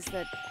things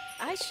that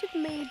I should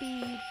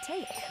maybe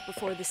take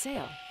before the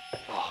sale.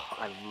 Oh,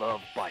 I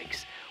love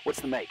bikes. What's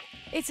the make?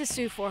 It's a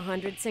Sioux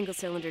 400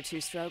 single-cylinder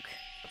two-stroke.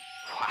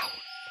 Wow.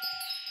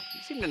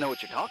 You seem to know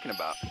what you're talking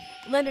about.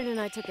 Leonard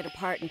and I took it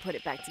apart and put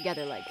it back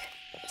together like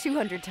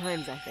 200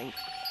 times, I think.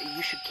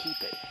 You should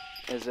keep it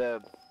as a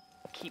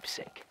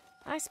keepsake.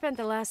 I spent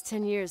the last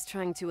 10 years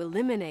trying to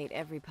eliminate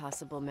every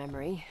possible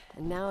memory,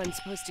 and now I'm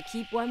supposed to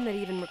keep one that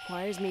even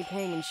requires me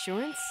paying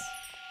insurance?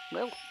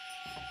 Well,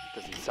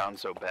 doesn't sound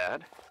so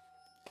bad.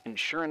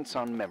 Insurance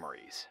on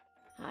memories.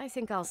 I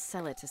think I'll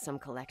sell it to some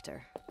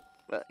collector.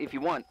 Well, if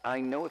you want,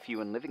 I know a few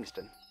in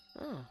Livingston.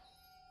 Oh,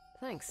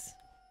 thanks.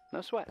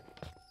 No sweat.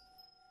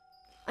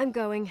 I'm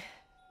going.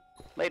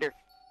 Later.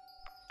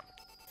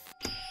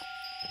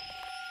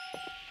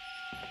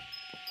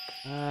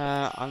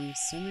 I'm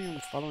assuming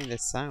I'm following the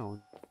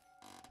sound.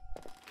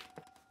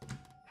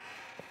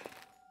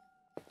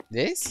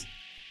 This?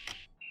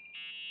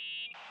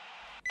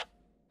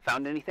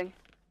 Found anything?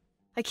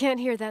 I can't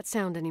hear that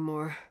sound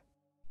anymore.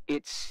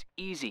 It's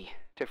easy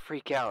to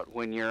freak out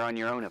when you're on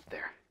your own up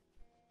there.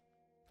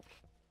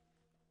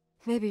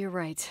 Maybe you're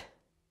right.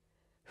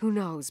 Who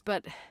knows,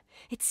 but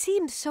it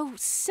seemed so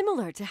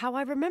similar to how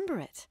I remember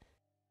it.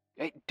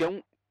 Hey,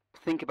 don't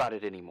think about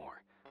it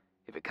anymore.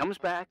 If it comes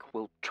back,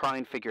 we'll try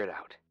and figure it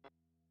out.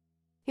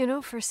 You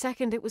know, for a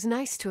second it was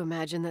nice to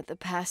imagine that the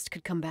past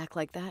could come back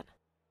like that.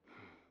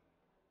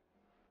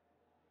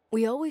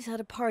 We always had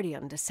a party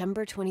on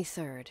December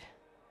 23rd.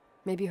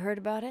 Maybe you heard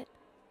about it?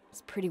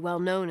 It's pretty well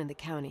known in the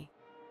county.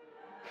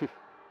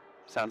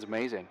 Sounds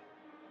amazing.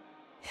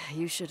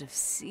 You should have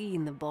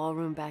seen the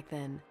ballroom back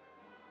then.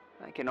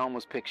 I can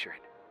almost picture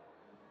it.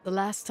 The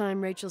last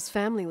time Rachel's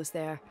family was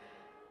there,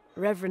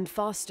 Reverend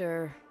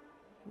Foster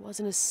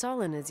wasn't as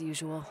sullen as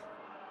usual.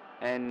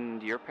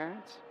 And your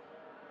parents?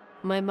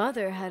 My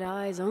mother had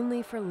eyes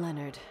only for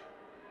Leonard.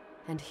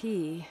 And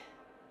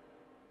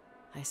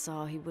I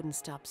saw he wouldn't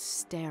stop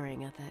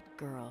staring at that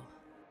girl.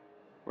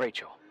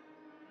 Rachel.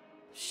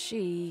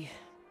 She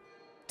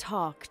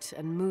talked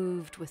and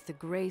moved with the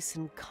grace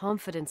and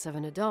confidence of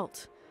an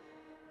adult.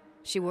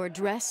 She wore a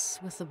dress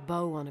with a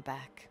bow on her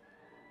back.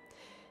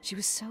 She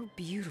was so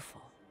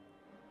beautiful.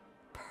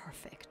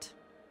 Perfect.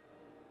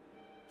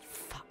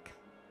 Fuck.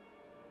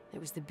 It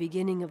was the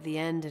beginning of the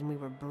end and we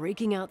were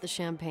breaking out the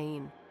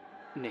champagne.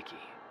 Nikki,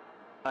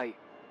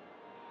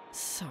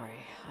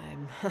 Sorry,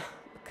 I'm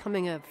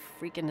becoming a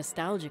freaking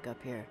nostalgic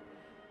up here.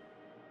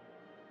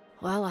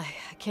 Well, I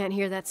can't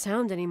hear that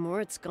sound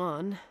anymore. It's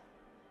gone.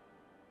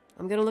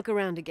 I'm gonna look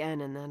around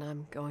again and then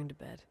I'm going to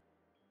bed.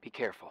 Be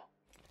careful.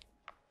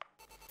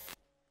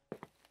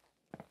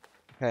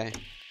 Okay.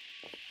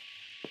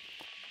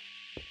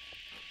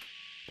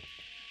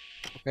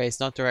 Okay,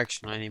 it's not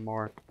directional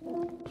anymore.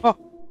 Oh!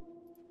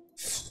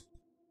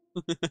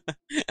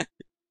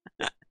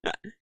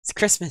 It's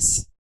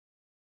Christmas!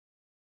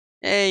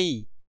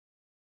 Hey!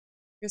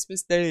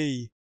 Christmas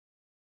Day!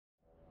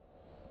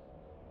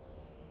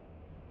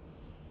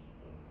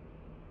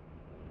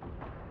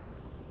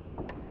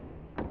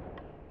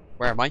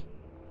 Where am I?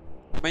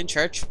 Am I in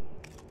church?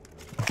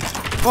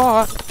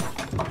 Oh!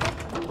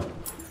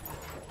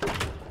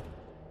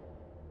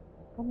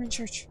 Where am I in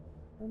church?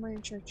 Where am I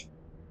in church?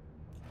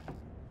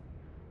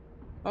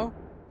 Oh.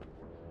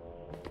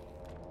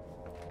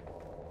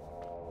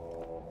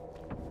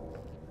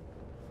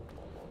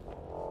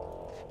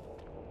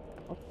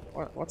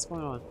 What's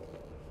going on?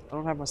 I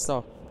don't have my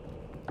stuff.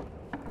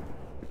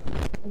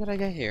 How did I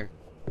get here?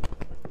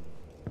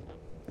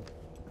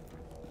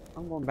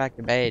 I'm going back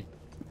to bed.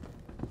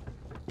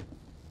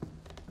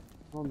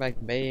 I'm going back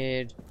to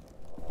bed.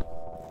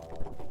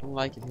 I don't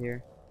like it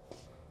here.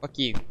 Fuck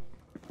you.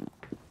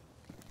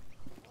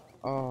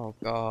 Oh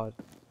god.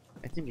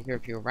 I think I hear a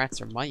few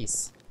rats or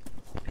mice.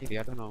 Maybe,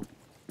 I don't know.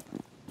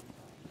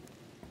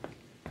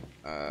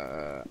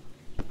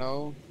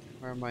 No.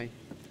 Where am I?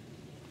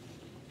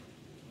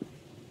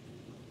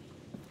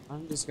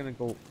 I'm just gonna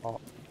go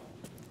up.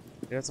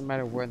 It doesn't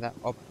matter where that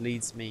up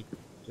leads me.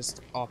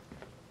 Just up.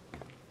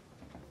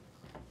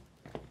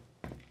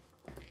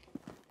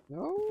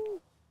 No.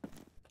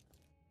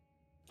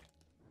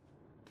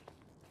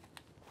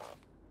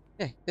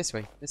 Yeah, this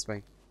way. This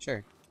way.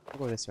 Sure. I'll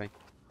go this way.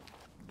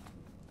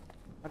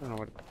 I don't know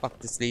where the fuck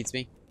this leads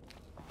me.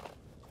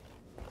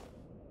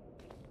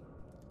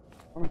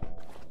 Where am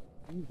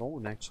I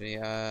going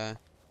actually? I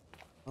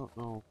don't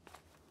know.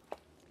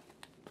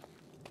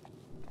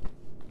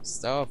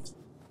 Stuff.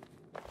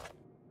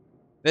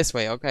 This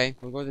way, okay.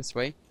 We'll go this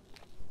way.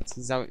 This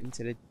is out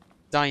into the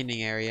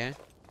dining area.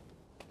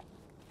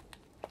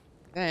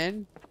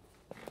 Then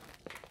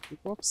we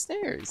go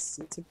upstairs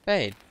into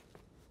bed.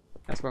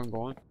 That's where I'm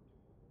going.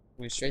 I'm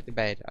going straight to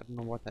bed. I don't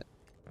know what that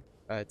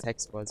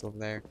text was over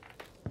there.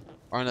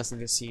 Or unless I'm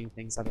just seeing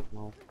things, I don't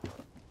know.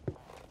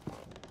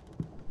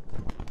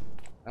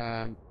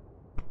 Oh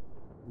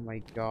my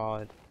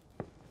god.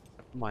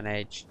 I'm on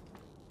edge.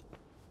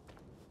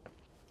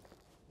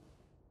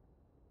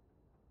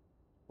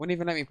 Wouldn't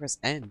even let me press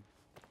N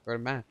for a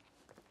map.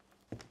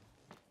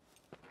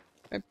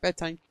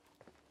 Bedtime.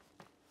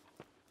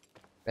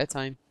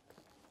 Bedtime.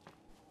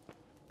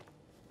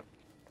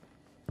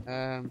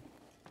 Merry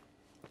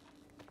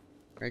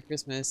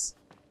Christmas.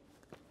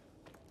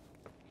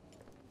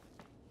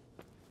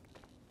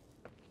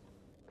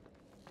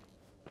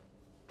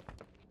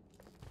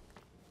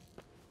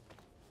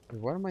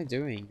 What am I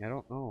doing? I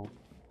don't know.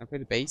 I play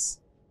the bass.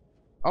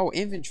 Oh,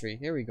 inventory.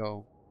 Here we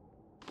go.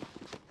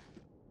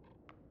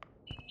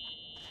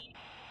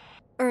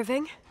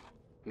 Irving?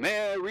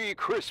 Merry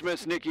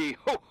Christmas, Nikki!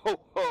 Ho, ho,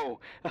 ho!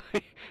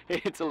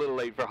 It's a little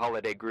late for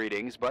holiday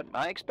greetings, but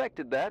I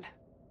expected that.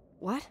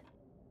 What?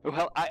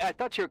 Well, I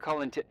thought you were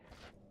calling to...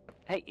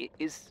 Hey,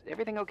 is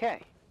everything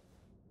okay?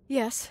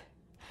 Yes.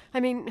 I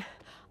mean,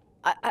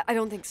 I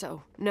don't think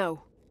so.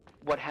 No.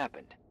 What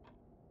happened?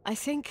 I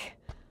think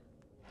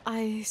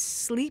I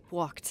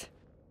sleepwalked.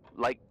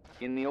 Like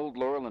in the old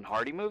Laurel and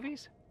Hardy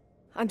movies?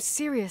 I'm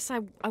serious.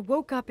 I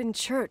woke up in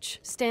church,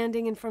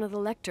 standing in front of the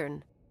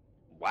lectern.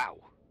 Wow.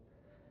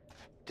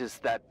 Does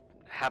that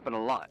happen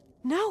a lot?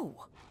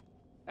 No!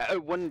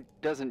 One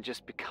doesn't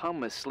just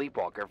become a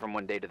sleepwalker from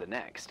one day to the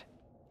next.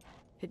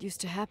 It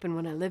used to happen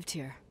when I lived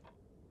here.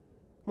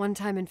 One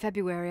time in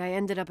February, I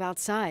ended up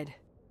outside.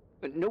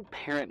 But no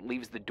parent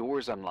leaves the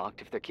doors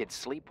unlocked if their kid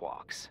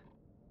sleepwalks.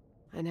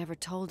 I never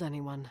told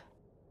anyone.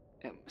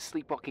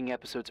 Sleepwalking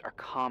episodes are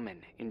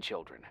common in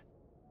children.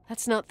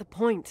 That's not the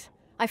point.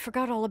 I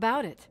forgot all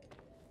about it.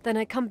 Then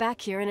I come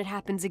back here and it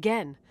happens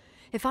again.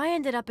 If I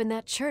ended up in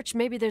that church,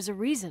 maybe there's a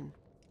reason.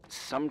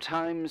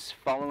 Sometimes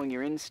following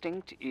your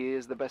instinct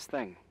is the best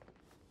thing.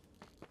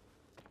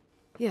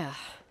 Yeah.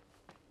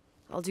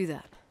 I'll do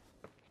that.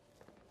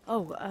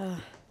 Oh,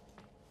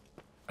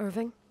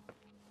 Irving?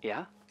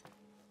 Yeah?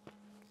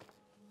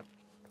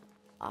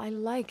 I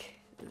like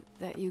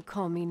that you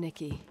call me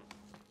Nikki.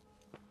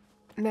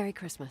 Merry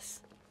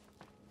Christmas.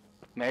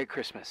 Merry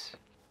Christmas,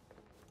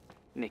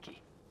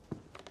 Nikki.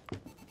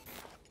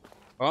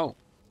 Oh.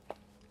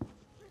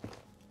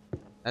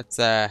 That's,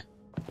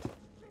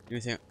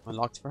 anything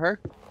unlocked for her?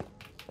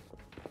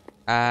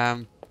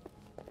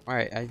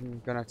 Alright,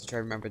 I'm gonna have to try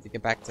to remember to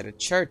get back to the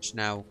church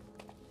now.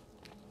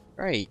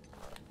 Right.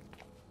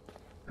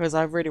 Because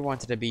I really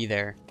wanted to be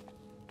there.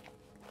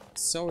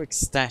 So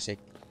ecstatic.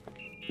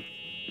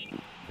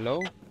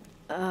 Hello?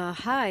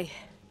 Hi.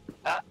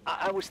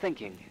 I was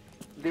thinking,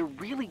 there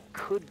really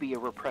could be a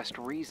repressed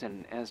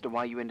reason as to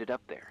why you ended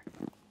up there.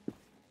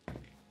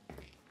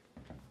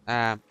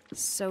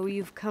 So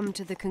you've come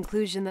to the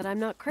conclusion that I'm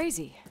not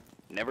crazy?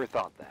 Never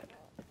thought that.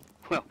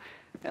 Well,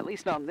 at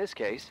least not in this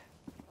case.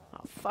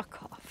 Oh,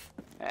 fuck off.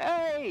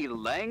 Hey,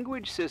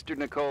 language, Sister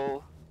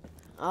Nicole.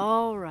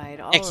 All right.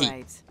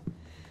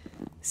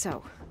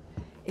 So,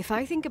 if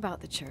I think about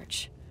the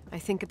church, I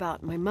think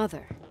about my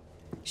mother.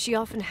 She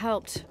often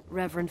helped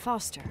Reverend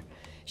Foster.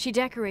 She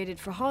decorated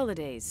for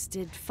holidays,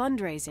 did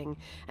fundraising,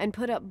 and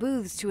put up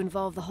booths to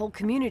involve the whole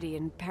community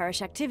in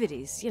parish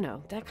activities, you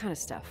know, that kind of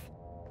stuff.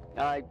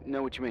 I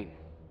know what you mean.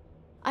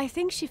 I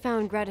think she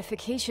found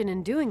gratification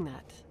in doing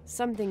that,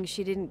 something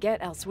she didn't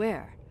get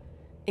elsewhere,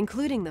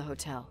 including the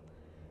hotel.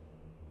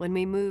 When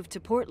we moved to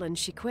Portland,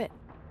 she quit.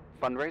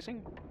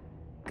 Fundraising?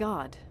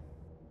 God.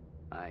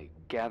 I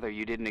gather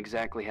you didn't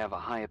exactly have a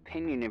high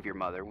opinion of your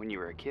mother when you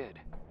were a kid.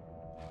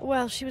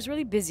 Well, she was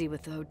really busy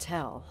with the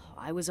hotel.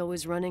 I was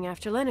always running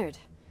after Leonard.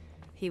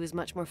 He was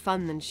much more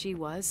fun than she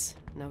was,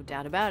 no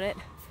doubt about it.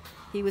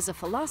 He was a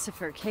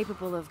philosopher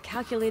capable of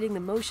calculating the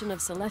motion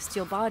of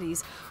celestial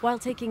bodies while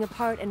taking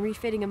apart and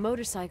refitting a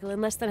motorcycle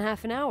in less than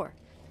half an hour.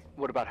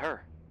 What about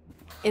her?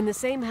 In the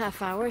same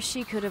half hour,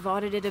 she could have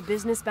audited a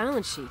business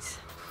balance sheet.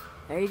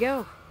 There you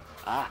go.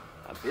 Ah,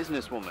 a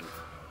businesswoman.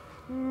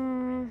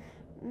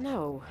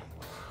 No.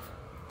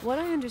 What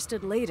I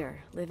understood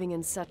later, living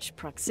in such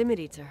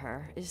proximity to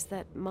her, is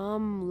that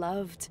Mom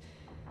loved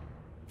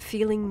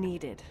feeling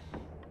needed.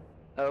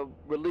 A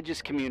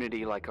religious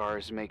community like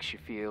ours makes you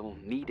feel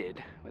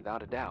needed,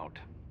 without a doubt.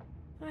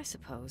 I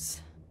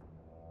suppose.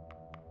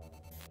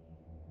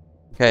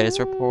 Okay, let's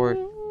report.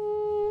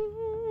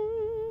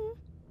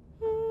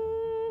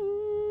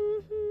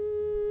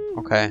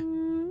 Okay.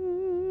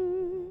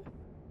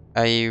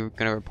 Are you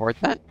gonna report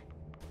that?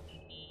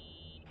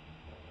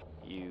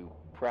 You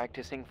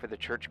practicing for the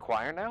church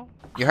choir now?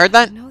 You heard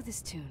that? I know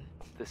this tune.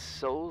 The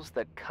souls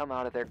that come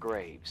out of their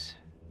graves.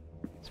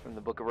 It's from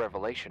the book of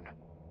Revelation.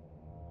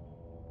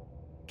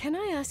 Can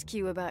I ask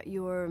you about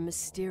your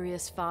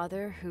mysterious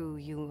father, who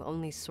you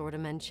only sort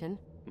of mention?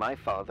 My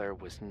father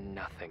was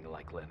nothing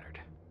like Leonard.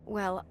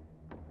 Well,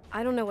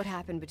 I don't know what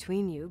happened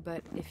between you,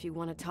 but if you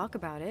want to talk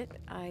about it,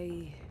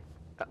 I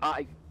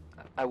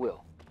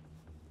will.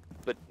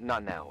 But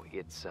not now.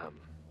 It's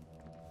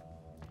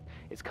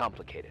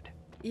complicated.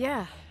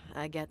 Yeah,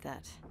 I get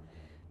that.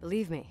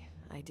 Believe me,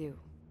 I do.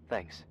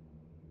 Thanks.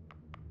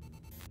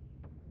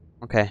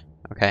 Okay.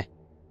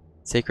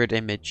 Sacred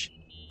image.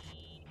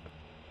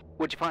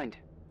 What'd you find?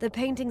 The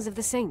paintings of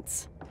the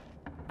saints.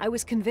 I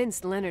was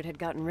convinced Leonard had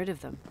gotten rid of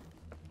them.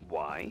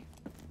 Why?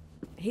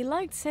 He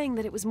liked saying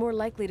that it was more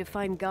likely to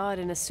find God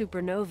in a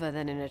supernova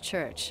than in a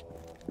church.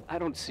 I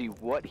don't see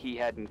what he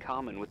had in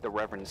common with the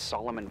Reverend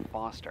Solomon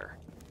Foster.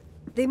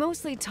 They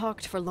mostly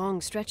talked for long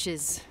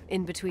stretches,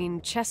 in between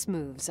chess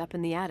moves up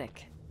in the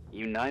attic.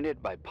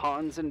 United by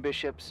pawns and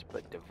bishops,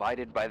 but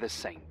divided by the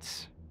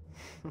saints.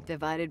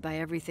 Divided by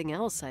everything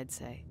else, I'd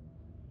say.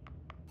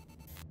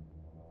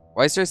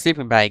 Why is there a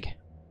sleeping bag?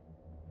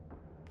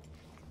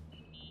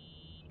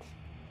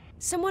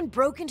 Someone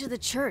broke into the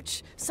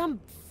church. Some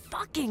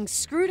fucking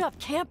screwed up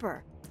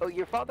camper. Oh,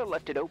 your father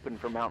left it open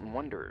for mountain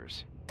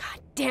wanderers.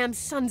 Goddamn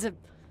sons of...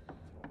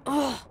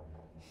 Oh,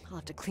 I'll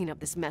have to clean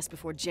up this mess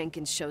before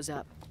Jenkins shows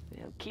up.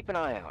 Yeah, keep an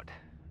eye out.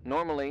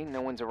 Normally,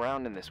 no one's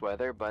around in this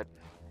weather, but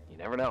you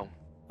never know.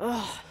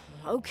 Ugh,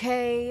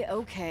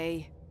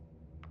 okay.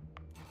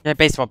 Yeah,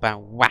 baseball bat,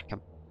 whack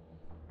him.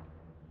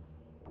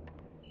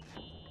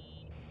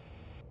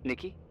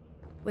 Nikki?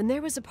 When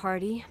there was a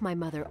party, my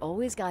mother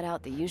always got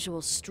out the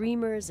usual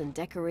streamers and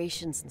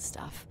decorations and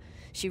stuff.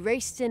 She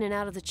raced in and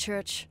out of the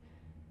church,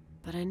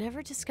 but I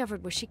never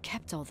discovered where she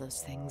kept all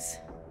those things.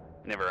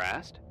 Never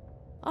asked?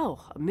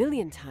 Oh, a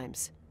million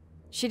times.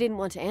 She didn't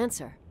want to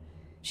answer.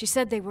 She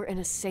said they were in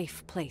a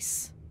safe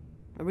place.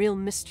 A real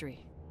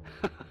mystery.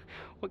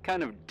 What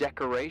kind of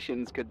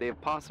decorations could they have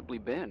possibly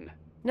been?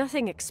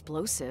 Nothing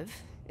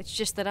explosive. It's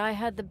just that I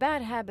had the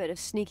bad habit of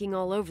sneaking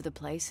all over the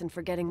place and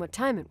forgetting what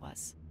time it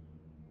was.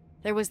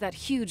 There was that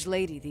huge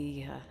lady,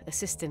 the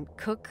assistant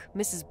cook,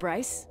 Mrs.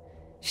 Bryce.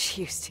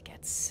 She used to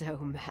get so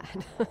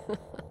mad.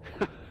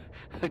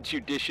 A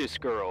judicious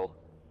girl.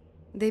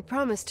 They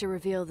promised to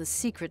reveal the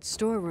secret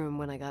storeroom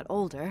when I got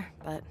older,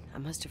 but I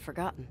must have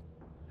forgotten.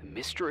 The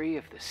mystery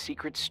of the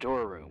secret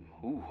storeroom.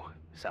 Ooh,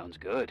 sounds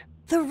good.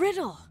 The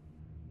riddle!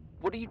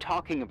 What are you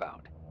talking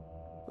about?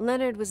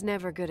 Leonard was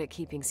never good at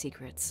keeping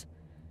secrets,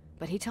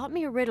 but he taught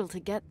me a riddle to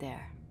get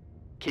there.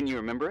 Can you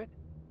remember it?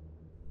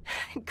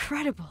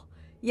 Incredible!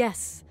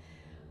 Yes.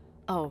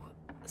 Oh,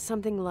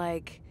 something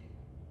like,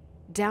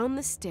 down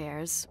the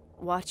stairs,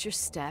 watch your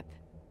step,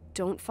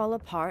 don't fall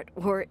apart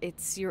or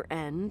it's your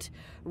end,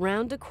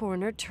 round a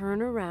corner,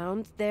 turn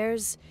around,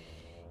 there's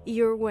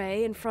your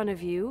way in front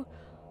of you.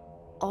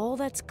 All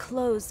that's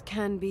closed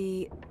can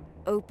be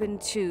open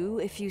too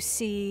if you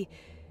see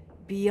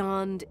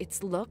beyond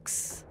its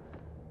looks.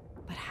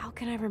 But how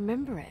can I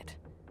remember it?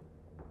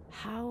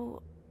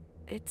 How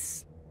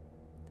it's...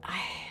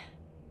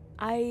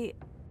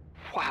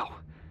 Wow.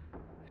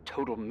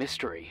 Total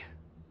mystery.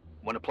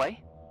 Want to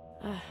play?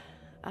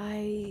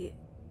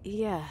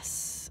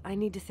 Yes. I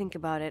need to think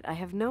about it. I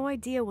have no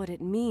idea what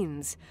it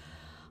means.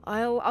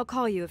 I'll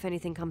call you if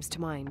anything comes to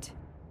mind.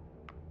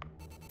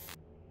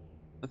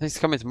 Nothing's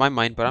coming to my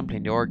mind, but I'm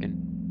playing the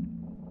organ.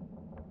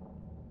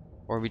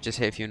 Or we just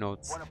hit a few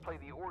notes. Want to play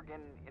the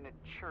organ in a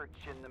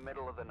church in the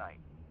middle of the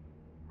night?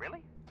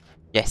 Really?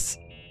 Yes.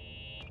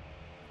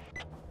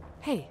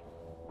 Hey,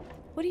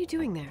 what are you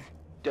doing there?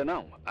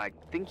 Dunno. I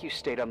think you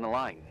stayed on the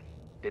line.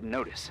 Didn't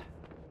notice.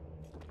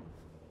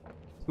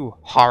 Ooh,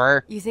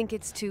 horror. You think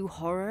it's too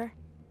horror?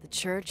 The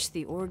church,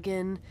 the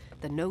organ,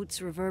 the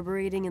notes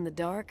reverberating in the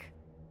dark?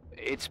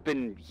 It's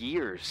been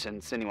years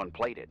since anyone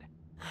played it.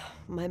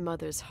 My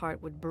mother's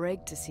heart would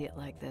break to see it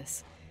like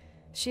this.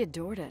 She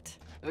adored it.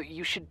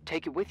 You should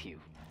take it with you.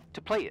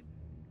 To play it.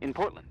 In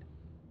Portland.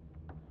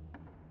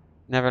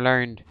 Never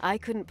learned. I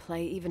couldn't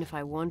play even if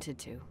I wanted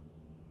to.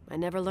 I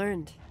never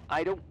learned.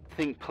 I don't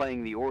think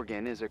playing the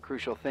organ is a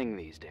crucial thing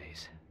these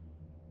days.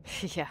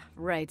 Yeah,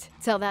 right.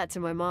 Tell that to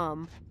my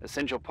mom.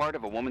 Essential part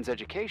of a woman's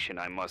education,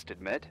 I must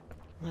admit.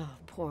 Oh,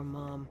 poor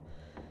Mom.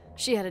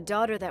 She had a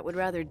daughter that would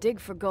rather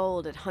dig for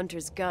gold at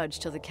Hunter's Gulch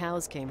till the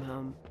cows came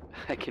home.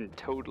 I can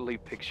totally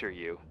picture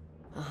you.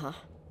 Uh-huh.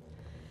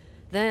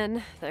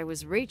 Then there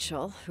was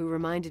Rachel, who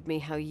reminded me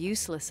how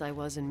useless I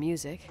was in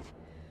music.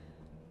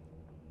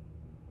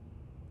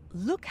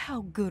 Look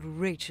how good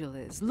Rachel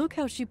is. Look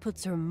how she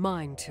puts her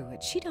mind to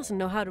it. She doesn't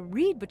know how to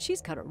read, but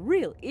she's got a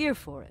real ear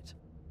for it.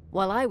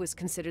 While I was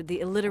considered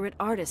the illiterate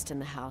artist in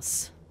the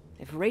house.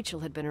 If Rachel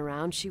had been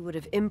around, she would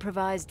have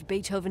improvised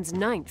Beethoven's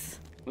Ninth.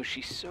 Was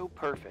she so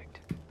perfect?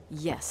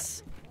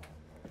 Yes.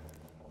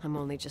 I'm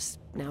only just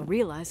now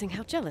realizing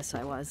how jealous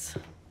I was.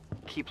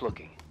 Keep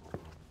looking.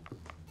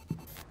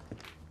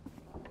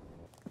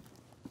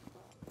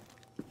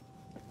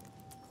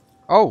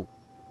 Oh.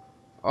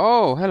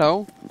 Oh,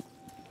 hello.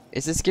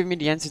 Is this giving me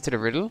the answer to the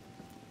riddle?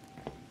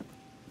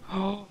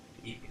 Oh.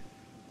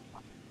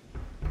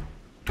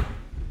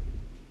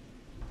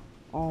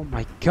 Oh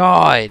my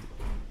god.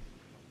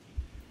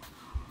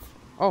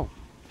 Oh,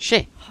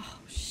 shit. Oh,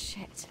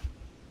 shit.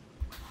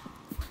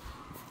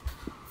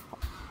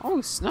 Oh,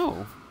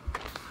 snow.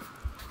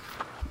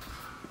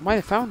 Might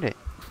have found it.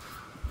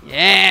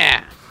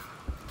 Yeah.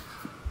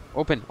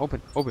 Open,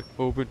 open, open,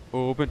 open,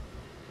 open.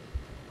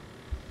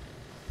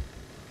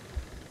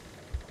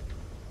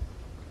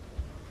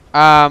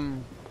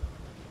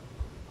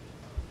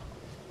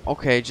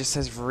 Okay, it just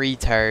says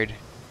retard.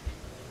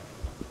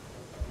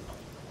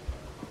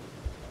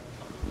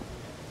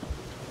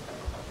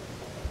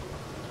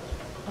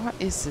 What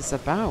is this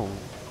about?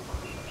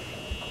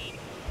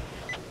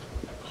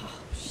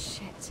 Oh,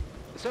 shit.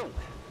 So,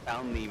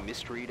 found the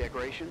mystery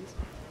decorations?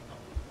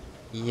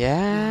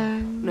 Yeah.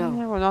 No.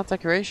 Well, not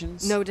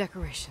decorations. No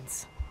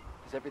decorations.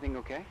 Is everything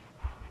okay?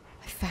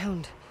 I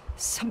found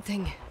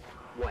something.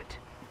 What?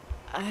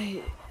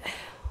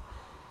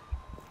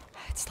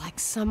 It's like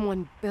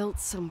someone built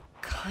some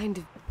kind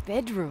of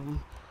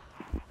bedroom.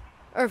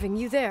 Irving,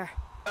 you there?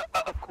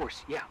 Of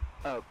course, yeah.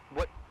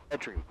 What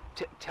bedroom?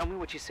 Tell me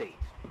what you see.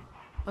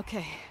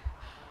 Okay.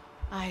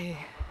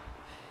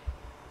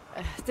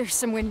 There's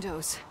some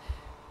windows.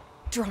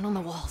 Drawn on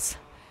the walls.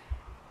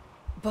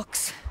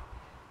 Books.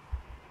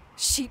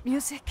 Sheet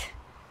music.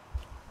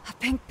 A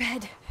pink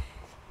bed.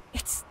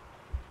 It's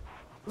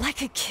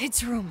like a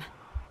kid's room.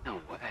 No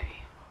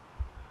way.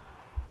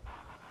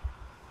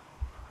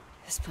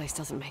 This place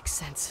doesn't make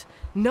sense.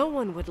 No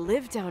one would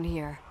live down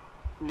here.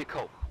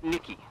 Nicole,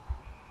 Nikki,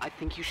 I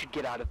think you should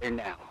get out of there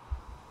now.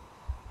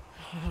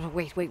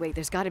 Wait.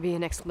 There's got to be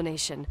an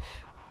explanation.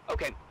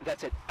 Okay,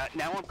 that's it.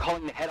 Now I'm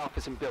calling the head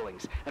office in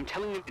Billings. I'm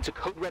telling them it's a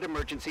code red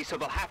emergency, so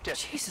they'll have to...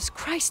 Jesus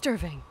Christ,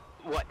 Irving.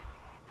 What?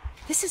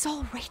 This is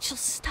all Rachel's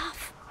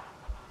stuff.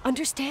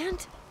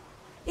 Understand?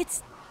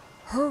 It's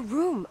her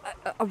room,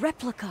 a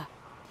replica.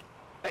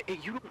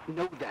 You don't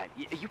know that.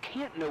 You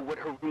can't know what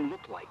her room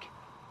looked like.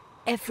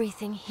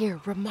 Everything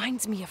here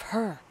reminds me of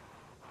her.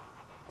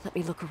 Let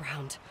me look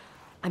around.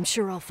 I'm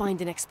sure I'll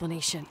find an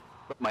explanation.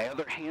 But my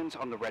other hand's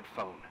on the red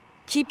phone.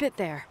 Keep it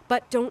there,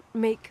 but don't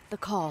make the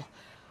call.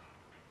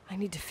 I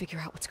need to figure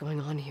out what's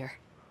going on here.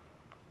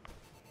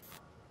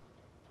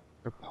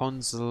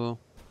 Rapunzel,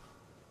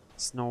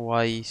 Snow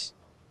White,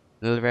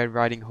 Little Red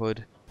Riding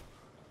Hood,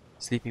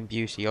 Sleeping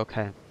Beauty,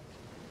 okay.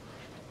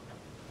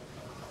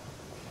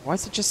 Why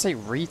does it just say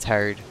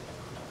retard?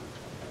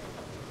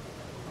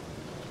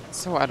 It's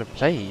so out of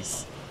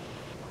place.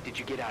 Did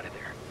you get out of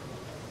there?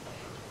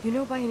 You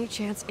know by any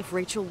chance if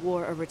Rachel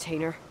wore a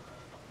retainer?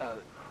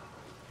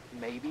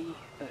 Maybe.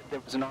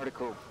 There was an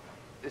article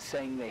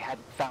saying they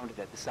hadn't found it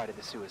at the site of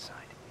the suicide.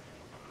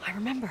 I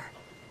remember.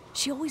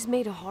 She always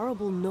made a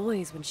horrible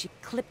noise when she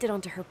clipped it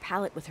onto her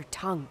palate with her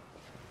tongue.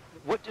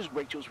 What does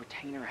Rachel's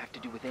retainer have to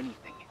do with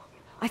anything?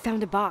 I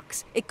found a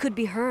box. It could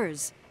be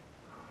hers.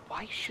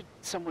 Why should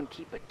someone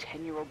keep a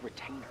 10-year-old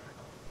retainer?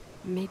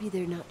 Maybe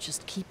they're not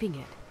just keeping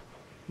it.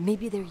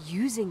 Maybe they're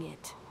using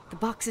it. The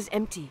box is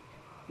empty.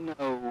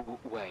 No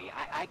way.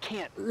 I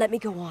can't... Let me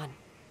go on.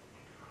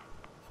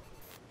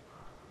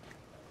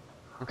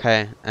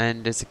 Okay,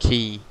 and there's a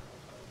key.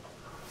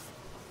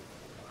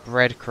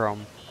 Breadcrumb.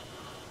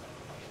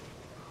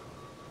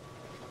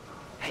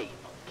 Hey,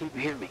 can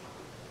you hear me?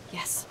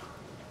 Yes.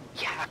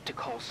 You have to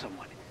call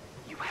someone.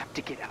 You have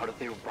to get out of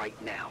there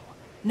right now.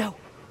 No.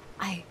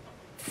 I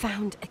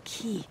found a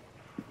key.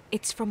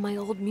 It's from my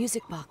old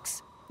music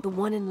box. The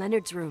one in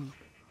Leonard's room.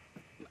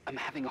 I'm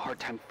having a hard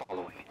time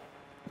following.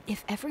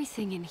 If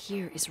everything in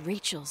here is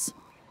Rachel's,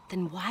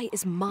 then why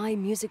is my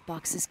music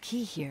box's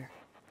key here?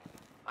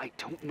 I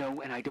don't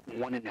know and I don't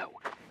want to know.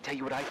 Tell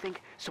you what I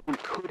think? Someone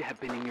could have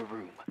been in your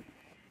room.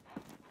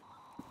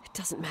 It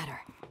doesn't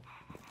matter.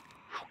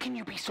 How can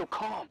you be so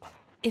calm?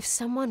 If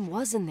someone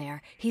was in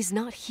there, he's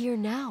not here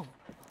now.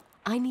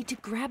 I need to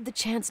grab the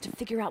chance to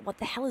figure out what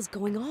the hell is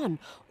going on,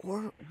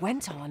 or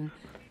went on,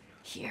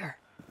 here.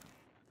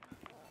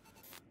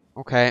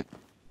 Okay.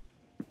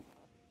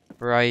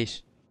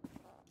 Right.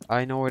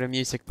 I know where the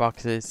music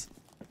box is.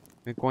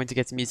 We're going to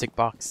get the music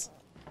box.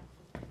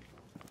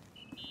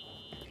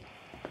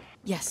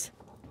 Yes.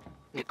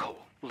 Nicole,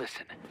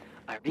 listen.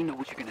 I already know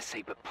what you're gonna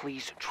say, but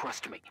please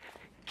trust me.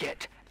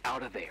 Get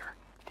out of there.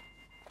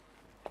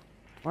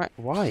 What?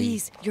 Why?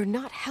 Please, you're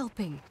not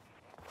helping.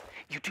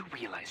 You do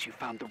realize you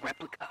found the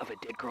replica of a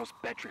dead girl's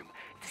bedroom.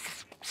 This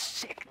is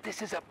sick.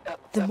 This is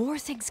The more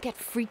things get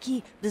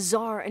freaky,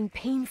 bizarre, and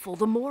painful,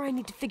 the more I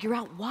need to figure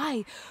out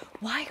why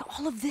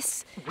all of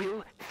this...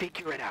 We'll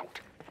figure it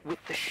out. With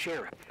the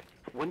sheriff.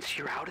 Once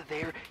you're out of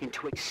there,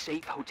 into a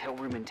safe hotel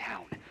room in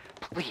town.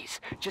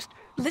 Please, just...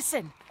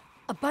 Listen,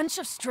 a bunch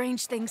of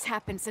strange things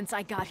happened since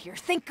I got here.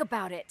 Think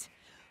about it.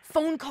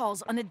 Phone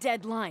calls on a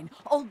dead line,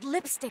 old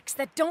lipsticks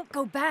that don't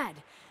go bad.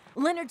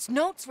 Leonard's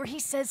notes where he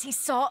says he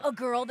saw a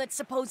girl that's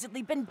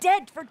supposedly been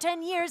dead for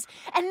 10 years,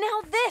 and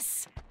now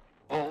this!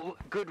 All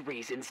good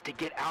reasons to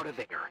get out of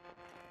there.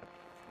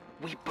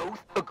 We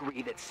both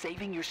agree that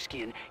saving your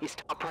skin is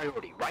top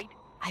priority, right?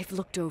 I've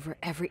looked over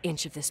every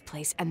inch of this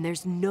place, and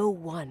there's no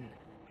one.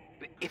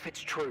 If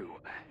it's true,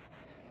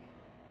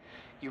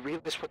 you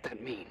realize what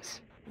that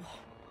means?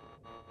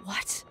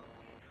 What?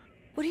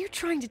 What are you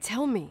trying to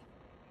tell me?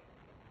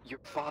 Your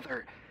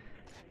father...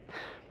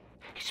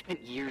 He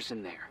spent years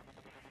in there.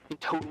 In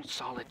total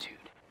solitude.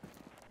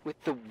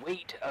 With the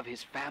weight of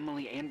his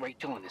family and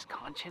Rachel on his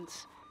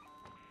conscience.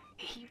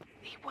 He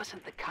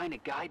wasn't the kind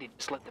of guy to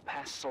just let the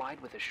past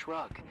slide with a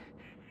shrug.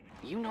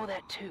 You know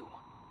that too.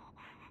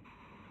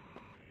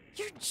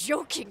 You're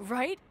joking,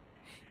 right?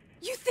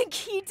 You think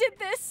he did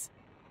this?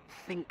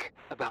 Think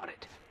about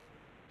it.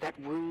 That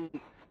room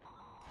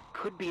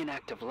could be an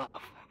act of love.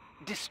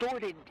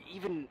 Distorted,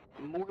 even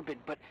morbid,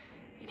 but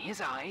in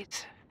his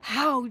eyes...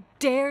 How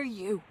dare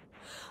you?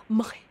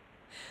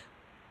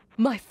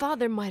 My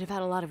father might have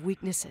had a lot of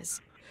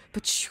weaknesses,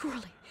 but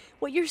surely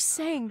what you're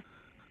saying...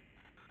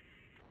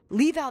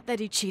 Leave out that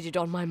he cheated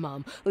on my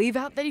mom. Leave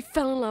out that he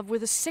fell in love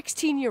with a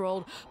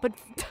 16-year-old, but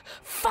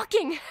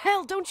fucking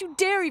hell, don't you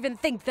dare even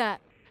think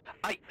that!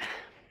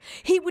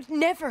 He would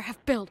never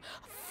have built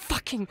a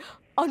fucking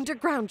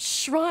underground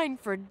shrine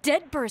for a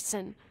dead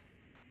person.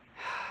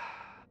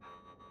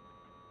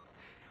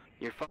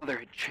 Your father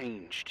had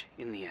changed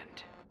in the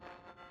end.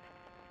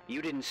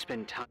 You didn't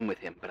spend time with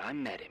him, but I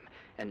met him,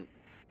 and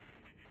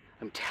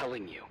I'm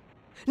telling you.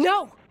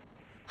 No!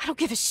 I don't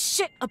give a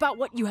shit about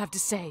what you have to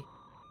say.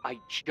 I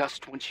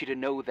just want you to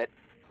know that...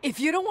 If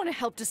you don't want to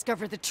help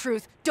discover the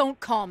truth, don't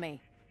call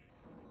me.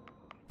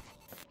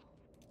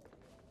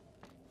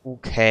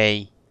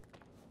 Okay.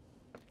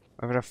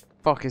 Whatever the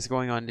fuck is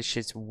going on, this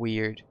shit's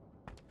weird.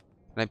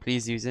 Can I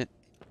please use it?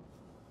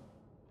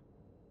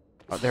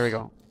 Oh, there we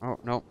go. Oh,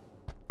 no.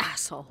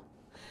 Asshole.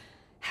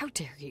 How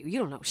dare you? You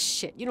don't know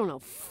shit. You don't know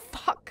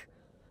fuck.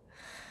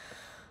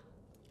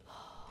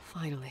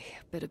 Finally,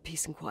 a bit of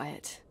peace and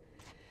quiet.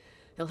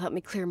 It'll help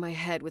me clear my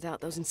head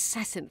without those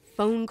incessant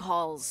phone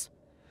calls.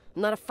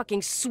 I'm not a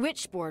fucking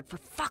switchboard, for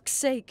fuck's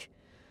sake.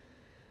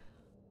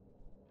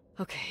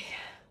 Okay,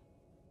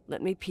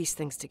 let me piece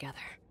things together.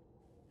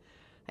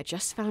 I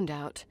just found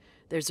out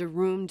there's a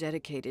room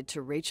dedicated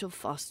to Rachel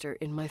Foster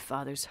in my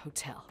father's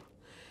hotel.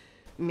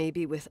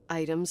 Maybe with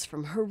items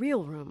from her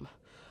real room.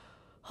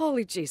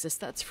 Holy Jesus,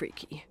 that's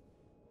freaky.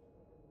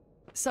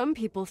 Some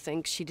people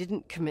think she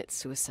didn't commit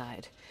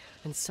suicide,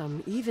 and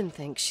some even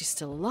think she's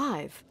still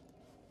alive.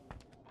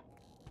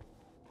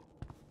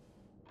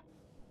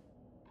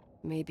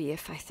 Maybe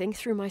if I think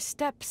through my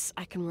steps,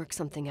 I can work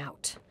something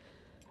out.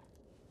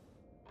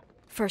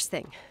 First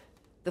thing,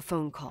 the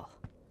phone call.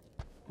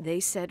 They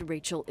said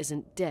Rachel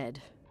isn't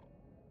dead.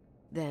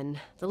 Then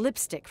the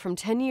lipstick from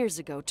 10 years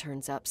ago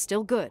turns up,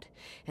 still good.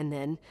 And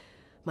then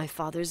my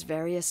father's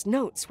various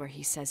notes where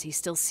he says he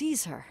still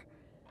sees her.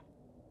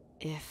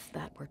 If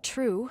that were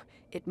true,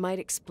 it might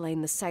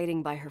explain the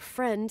sighting by her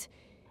friend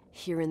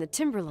here in the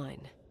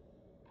Timberline.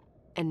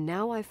 And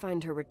now I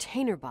find her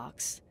retainer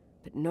box,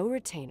 but no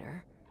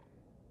retainer.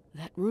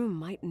 That room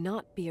might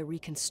not be a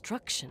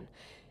reconstruction.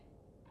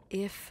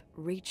 If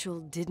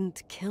Rachel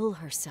didn't kill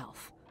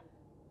herself,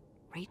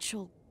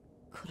 Rachel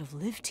could have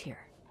lived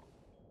here.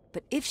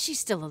 But if she's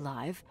still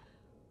alive,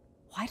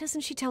 why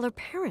doesn't she tell her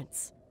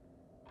parents?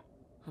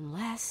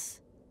 Unless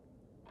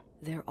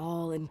they're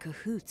all in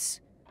cahoots.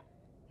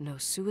 No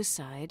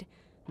suicide,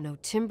 no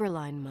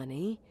Timberline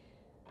money.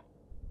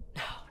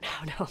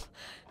 No,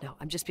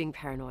 I'm just being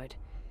paranoid.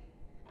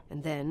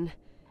 And then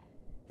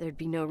there'd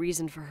be no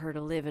reason for her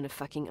to live in a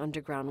fucking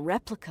underground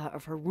replica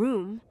of her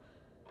room.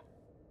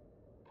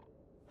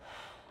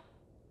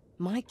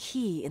 My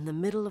key in the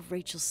middle of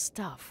Rachel's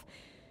stuff.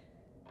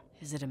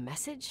 Is it a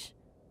message?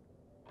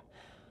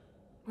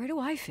 Where do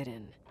I fit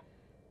in?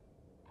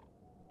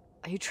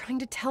 Are you trying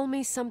to tell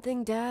me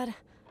something, Dad?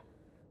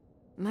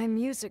 My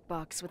music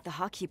box with the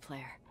hockey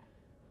player.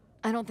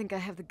 I don't think I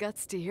have the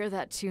guts to hear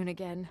that tune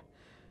again.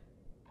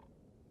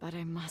 But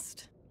I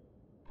must.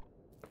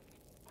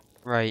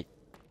 Right.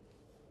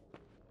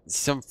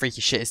 Some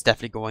freaky shit is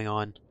definitely going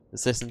on.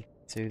 Let's listen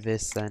to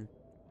this then.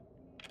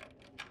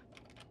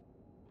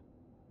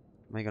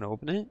 Am I gonna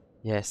open it?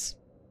 Yes.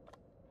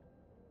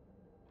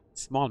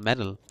 Small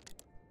medal.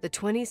 The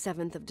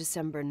 27th of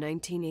December,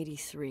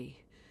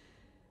 1983.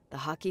 The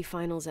hockey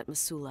finals at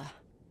Missoula.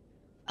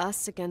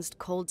 Us against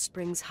Cold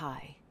Springs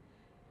High.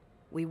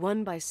 We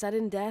won by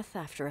sudden death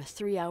after a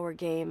 3-hour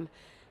game,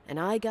 and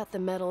I got the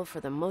medal for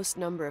the most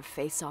number of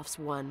face-offs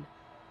won.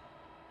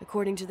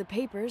 According to the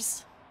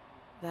papers,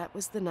 that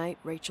was the night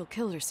Rachel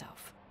killed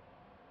herself.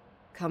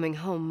 Coming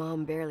home,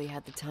 Mom barely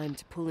had the time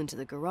to pull into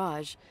the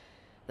garage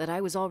that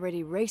I was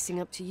already racing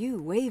up to you,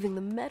 waving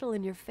the medal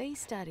in your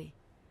face, Daddy.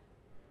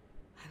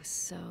 I was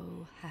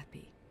so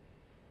happy.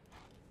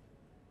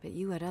 But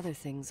you had other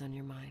things on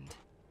your mind,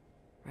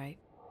 right?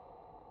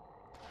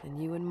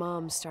 And you and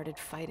Mom started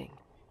fighting.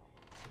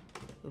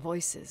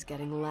 Voices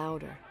getting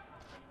louder.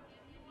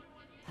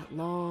 That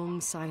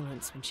long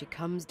silence when she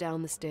comes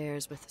down the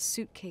stairs with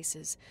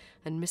suitcases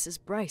and Mrs.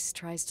 Bryce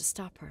tries to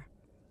stop her.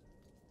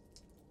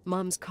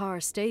 Mom's car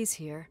stays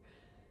here,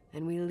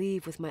 and we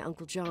leave with my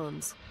Uncle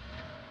John's.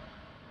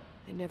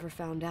 I never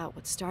found out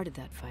what started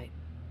that fight.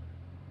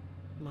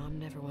 Mom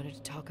never wanted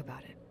to talk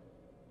about it.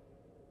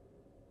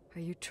 Are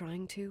you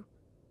trying to,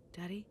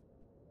 Daddy?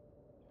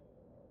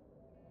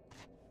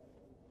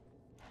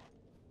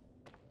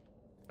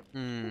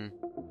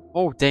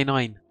 Oh, day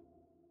 9.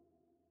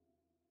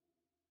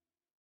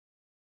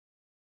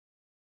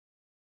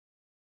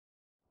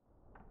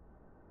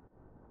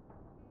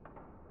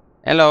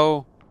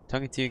 Hello.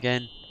 Talking to you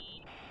again.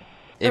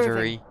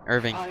 Irving.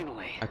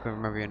 Finally. I couldn't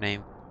remember your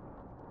name.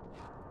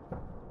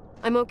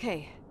 I'm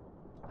okay.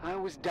 I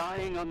was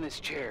dying on this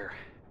chair.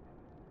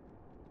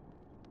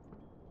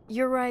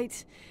 You're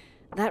right.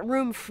 That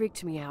room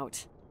freaked me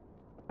out.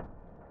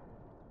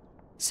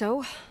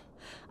 So,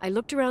 I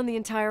looked around the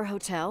entire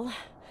hotel,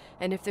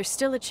 and if there's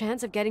still a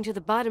chance of getting to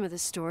the bottom of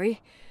this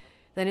story,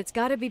 then it's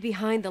gotta be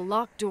behind the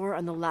locked door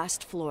on the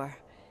last floor,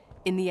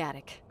 in the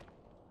attic.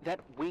 That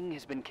wing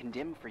has been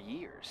condemned for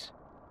years.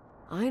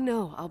 I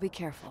know, I'll be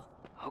careful.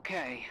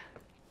 Okay.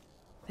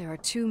 There are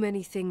too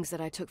many things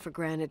that I took for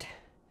granted.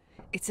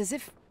 It's as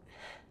if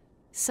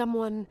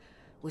someone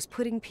was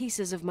putting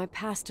pieces of my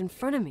past in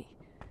front of me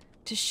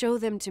to show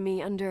them to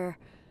me under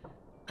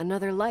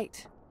another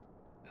light.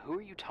 Who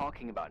are you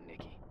talking about,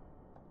 Nikki?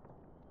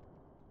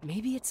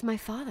 Maybe it's my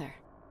father.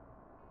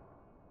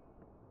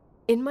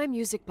 In my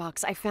music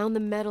box, I found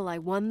the medal I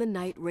won the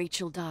night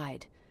Rachel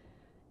died.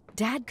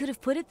 Dad could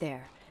have put it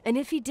there, and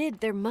if he did,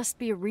 there must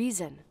be a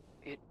reason.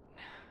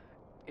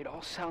 It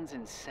all sounds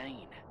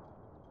insane.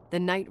 The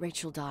night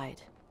Rachel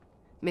died.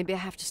 Maybe I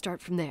have to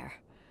start from there.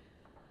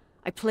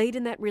 I played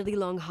in that really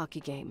long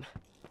hockey game.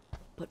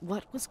 But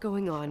what was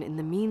going on in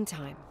the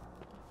meantime?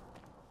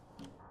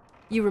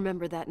 You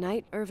remember that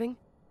night, Irving?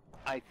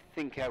 I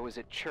think I was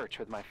at church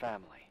with my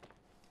family.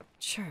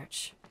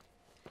 Church.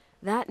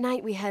 That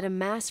night we had a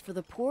mass for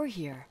the poor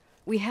here.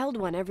 We held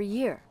one every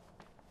year.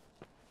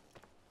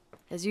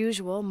 As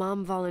usual,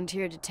 Mom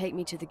volunteered to take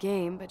me to the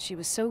game, but she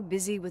was so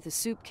busy with the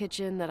soup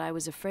kitchen that I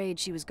was afraid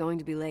she was going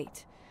to be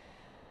late.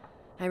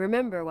 I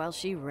remember while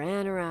she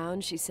ran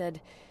around, she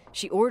said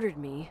she ordered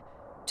me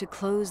to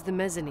close the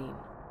mezzanine.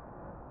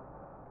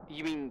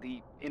 You mean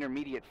the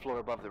intermediate floor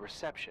above the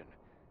reception?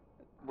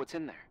 What's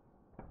in there?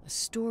 A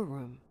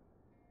storeroom.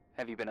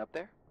 Have you been up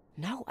there?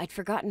 No, I'd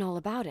forgotten all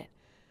about it.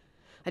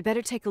 I'd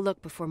better take a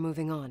look before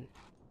moving on.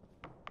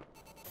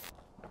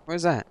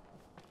 Where's that?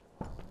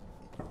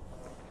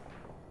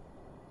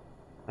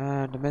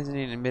 The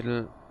mezzanine in the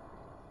middle.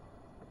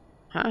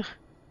 Huh?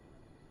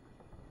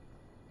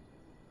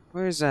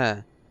 Where's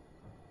that?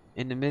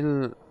 In the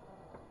middle,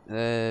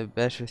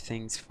 better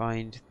things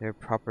find their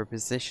proper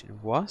position.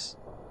 What?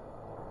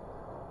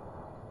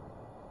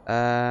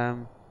 I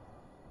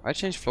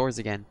changed floors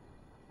again.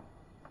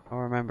 Oh,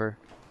 remember.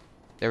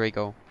 There we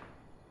go.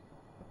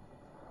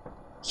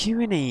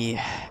 Q&E.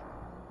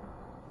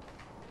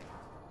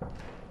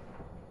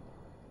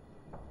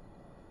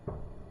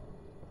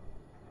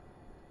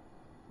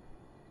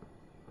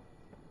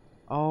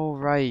 Oh,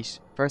 right.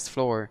 First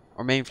floor.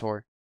 Or main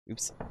floor.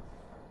 Oops.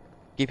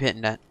 Keep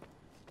hitting that.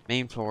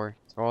 Main floor.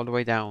 So all the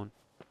way down.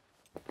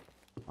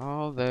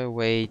 All the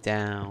way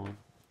down.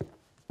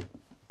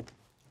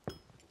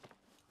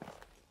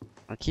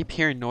 I keep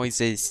hearing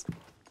noises.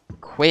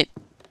 Quit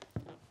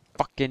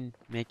fucking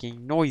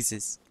making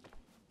noises.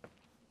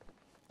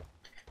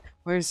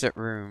 Where's that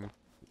room?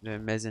 The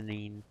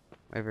mezzanine.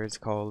 Whatever it's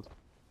called.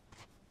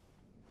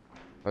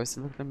 Supposed to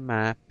look at the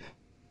map.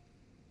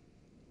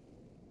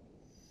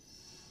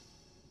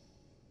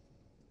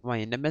 Am I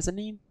in the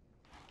mezzanine?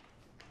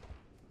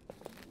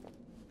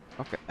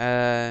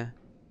 Okay,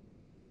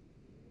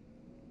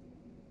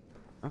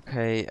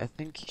 okay, I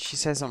think she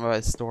says something about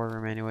a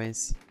storeroom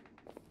anyways.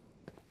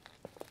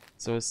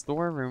 So a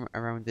storeroom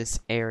around this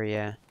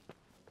area.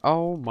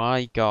 Oh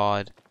my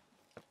god.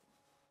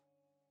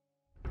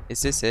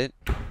 Is this it?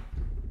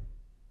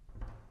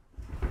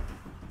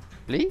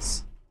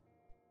 Please?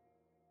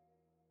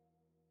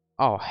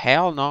 Oh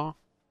hell no.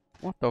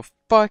 What the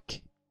fuck?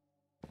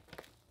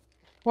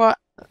 What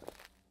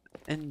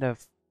in the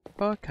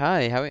fuck?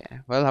 Hi,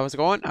 how's it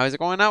going? How's it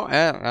going now?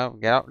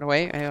 Get out of the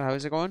way.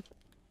 How's it going?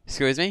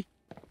 Excuse me?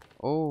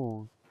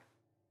 Oh.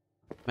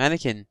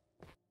 Mannequin.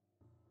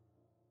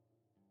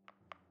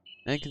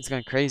 Mannequin's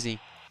gone crazy.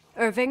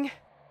 Irving?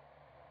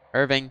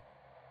 Irving?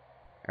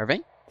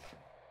 Irving?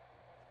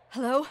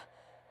 Hello?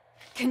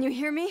 Can you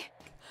hear me?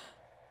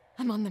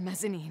 I'm on the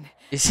mezzanine.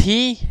 Is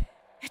he?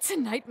 It's a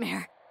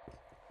nightmare.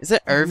 Is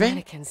it There are Irving?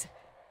 mannequins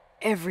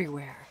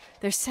everywhere.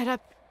 They're set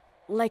up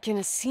like in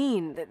a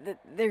scene.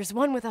 There's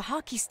one with a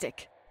hockey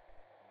stick.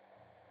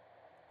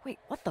 Wait,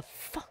 what the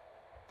fuck?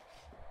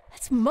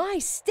 That's my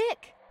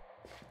stick!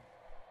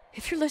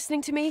 If you're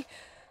listening to me,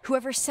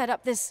 whoever set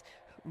up this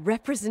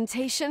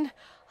representation,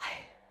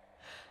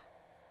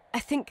 I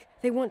think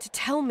they want to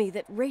tell me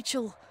that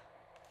Rachel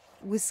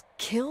was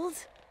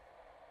killed?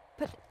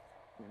 But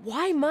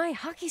why my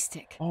hockey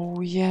stick? Oh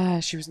yeah,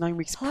 she was 9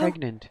 weeks Hello?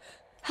 pregnant.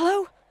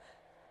 Hello?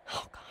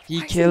 Oh god, He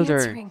why killed her.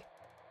 isn't he answering?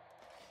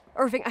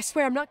 Irving, I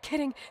swear I'm not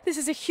kidding. This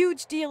is a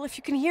huge deal. If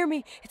you can hear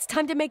me, it's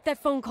time to make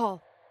that phone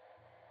call.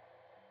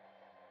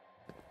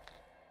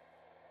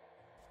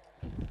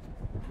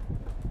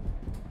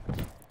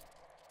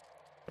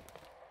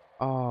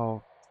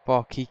 Oh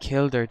fuck, he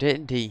killed her,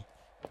 didn't he?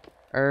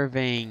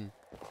 Irving.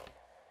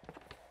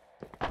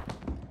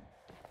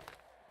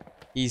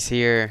 He's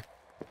here.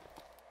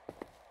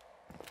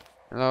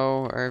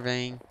 Hello,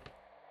 Irving.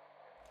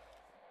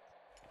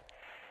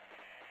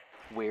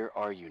 Where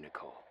are you,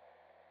 Nicole?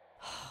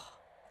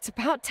 It's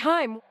about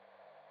time.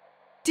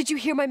 Did you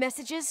hear my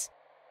messages?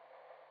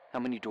 How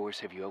many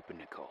doors have you opened,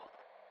 Nicole?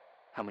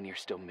 How many are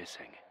still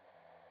missing?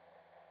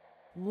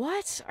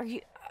 What?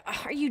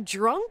 Are you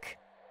drunk?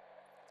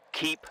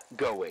 Keep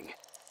going.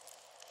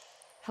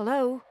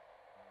 Hello?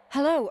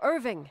 Hello,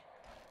 Irving.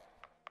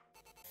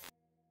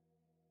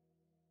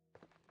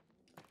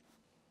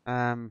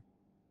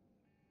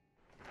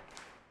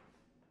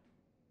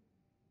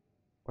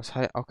 What's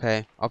high?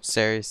 Okay,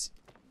 upstairs.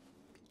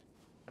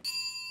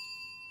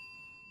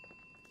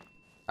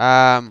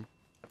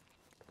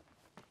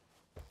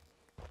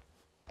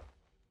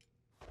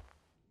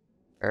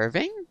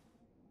 Irving?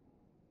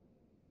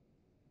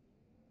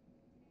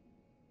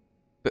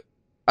 But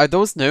are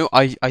those new?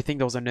 I think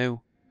those are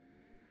new.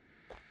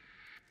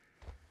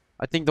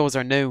 I think those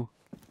are new.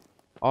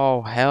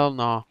 Oh hell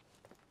no.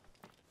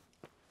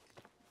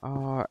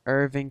 Oh,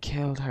 Irving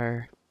killed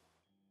her.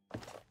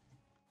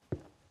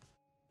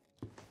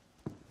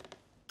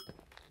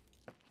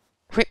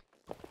 Quick.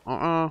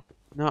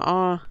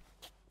 Nuh-uh.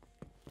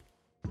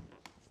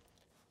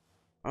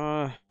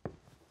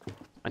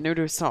 I knew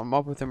there was something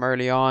up with him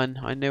early on.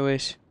 I knew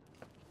it.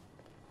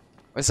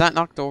 Was that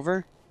knocked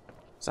over?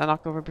 Was that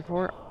knocked over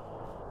before?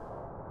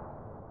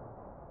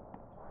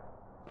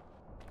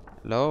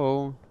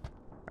 Hello?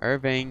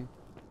 Irving.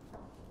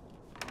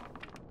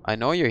 I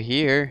know you're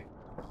here.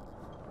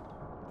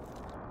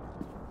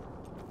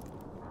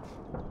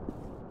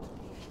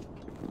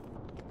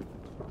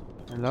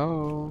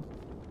 Hello?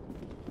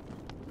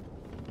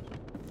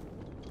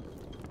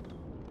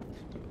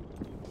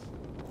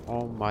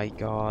 Oh my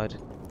god.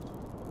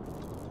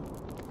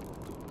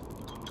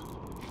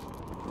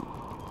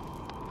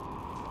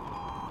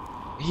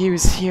 He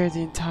was here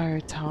the entire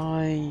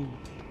time.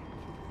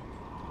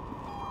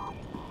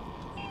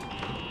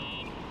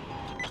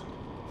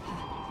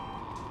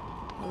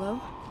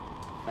 Hello?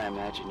 I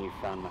imagine you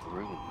found my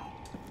room.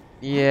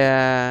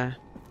 Yeah.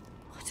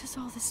 What does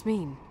all this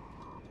mean?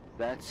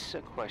 That's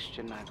a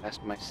question I've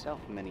asked myself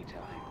many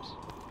times.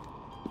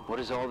 What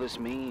does all this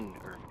mean,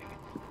 Irving?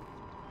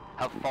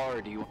 How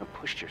far do you want to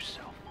push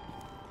yourself?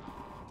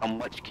 How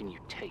much can you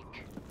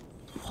take?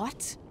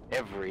 What?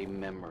 Every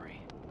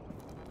memory.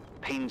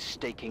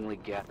 Painstakingly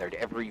gathered,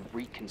 every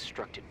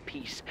reconstructed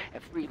piece,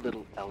 every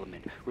little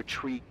element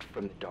retrieved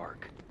from the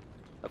dark.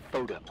 A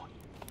photo,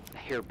 a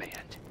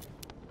hairband,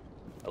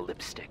 a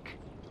lipstick.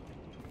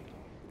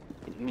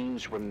 It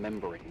means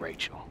remembering,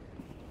 Rachel.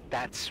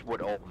 That's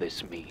what all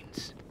this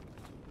means.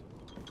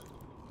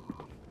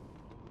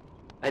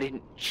 I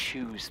didn't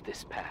choose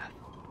this path.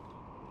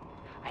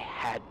 I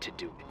had to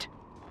do it.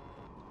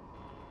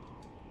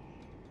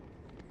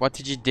 What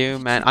did you do,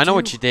 man? I know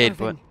what you did,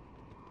 but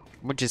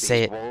would you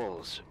say it? These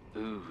walls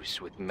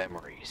ooze with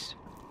memories.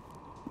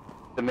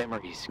 The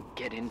memories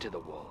get into the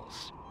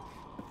walls.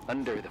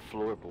 Under the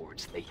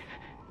floorboards, they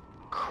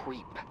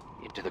creep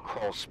into the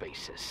crawl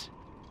spaces.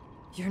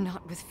 You're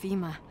not with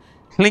FEMA.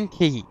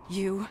 Clinky.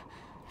 You...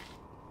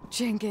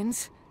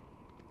 Jenkins...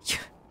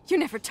 You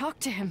never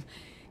talked to him.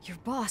 Your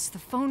boss, the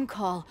phone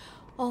call,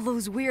 all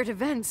those weird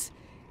events.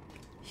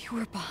 You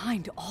were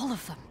behind all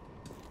of them.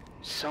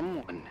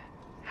 Someone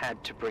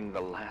had to bring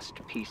the last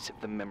piece of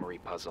the memory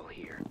puzzle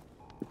here.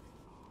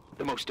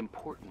 The most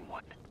important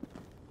one.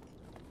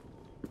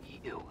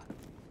 You.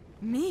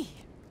 Me?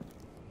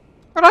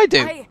 What'd I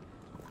do?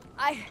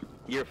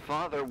 Your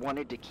father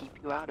wanted to keep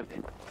you out of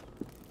it.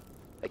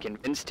 I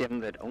convinced him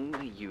that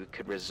only you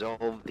could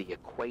resolve the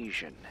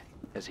equation,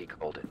 as he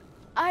called it.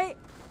 I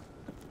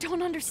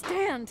don't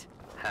understand.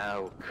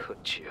 How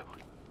could you?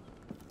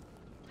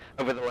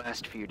 Over the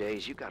last few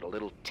days, you got a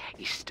little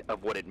taste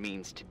of what it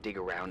means to dig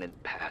around in the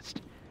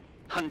past.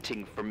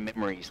 Hunting for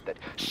memories that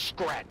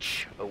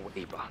scratch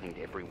away behind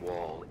every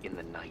wall in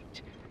the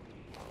night.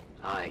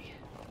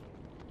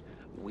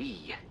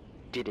 We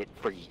did it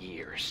for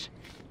years.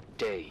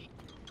 Day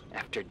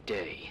after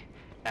day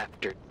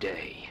after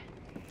day.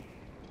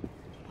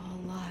 All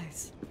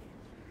lies.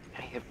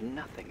 I have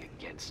nothing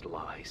against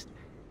lies.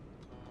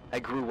 I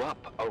grew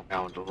up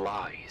around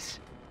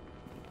lies.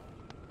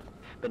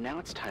 But now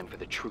it's time for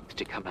the truth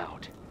to come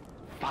out.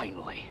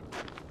 Finally.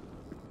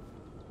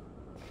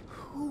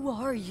 Who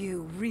are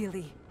you,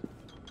 really?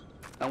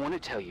 I want to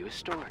tell you a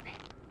story.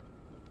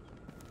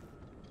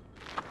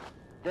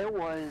 There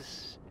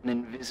was an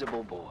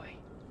invisible boy.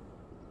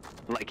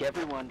 Like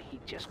everyone, he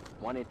just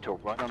wanted to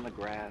run on the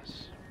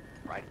grass,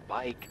 ride a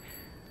bike,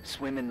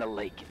 swim in the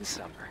lake in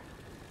summer.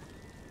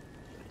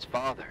 His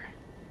father...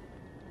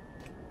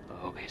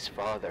 oh, his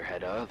father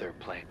had other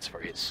plans for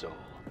his soul.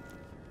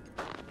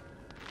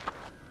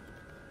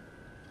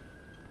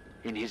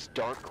 In his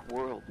dark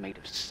world made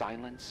of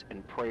silence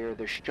and prayer,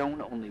 there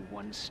shone only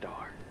one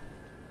star.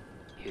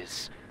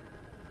 His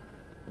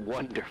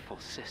wonderful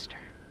sister.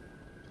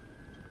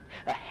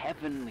 A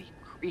heavenly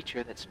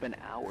creature that spent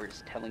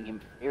hours telling him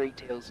fairy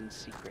tales in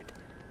secret.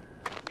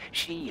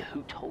 She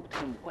who told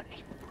him what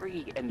a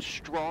free and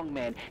strong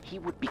man he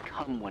would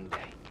become one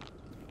day.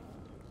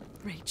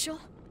 Rachel?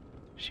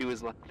 She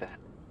was like that.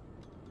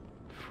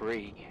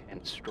 Free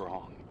and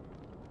strong.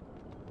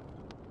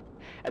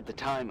 At the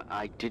time,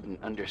 I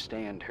didn't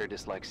understand her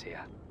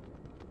dyslexia.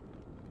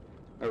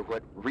 Or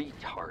what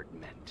retard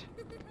meant.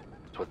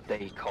 It's what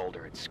they called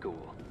her at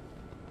school.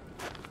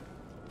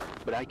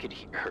 But I could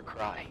hear her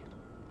cry.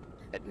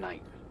 At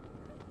night.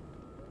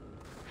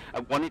 I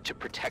wanted to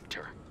protect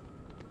her.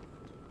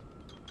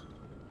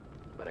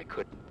 But I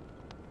couldn't.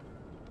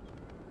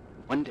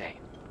 One day,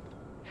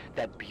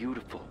 that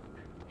beautiful,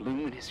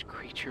 luminous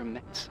creature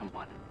met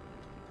someone.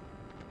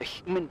 A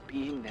human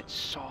being that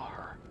saw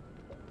her.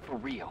 For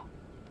real.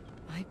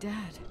 My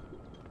dad.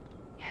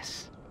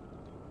 Yes.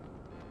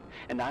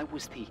 And I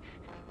was the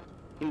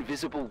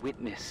invisible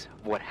witness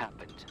of what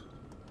happened.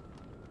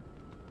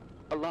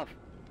 A love.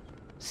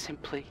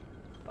 Simply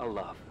a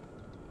love.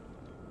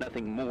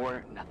 Nothing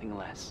more, nothing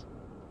less.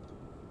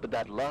 But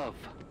that love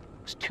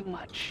was too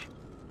much,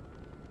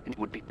 and it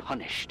would be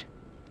punished.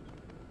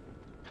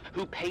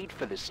 Who paid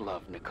for this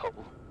love,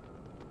 Nicole?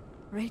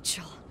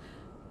 Rachel.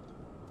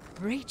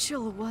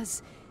 Rachel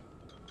was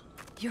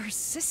your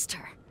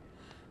sister.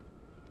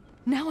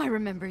 Now I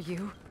remember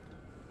you.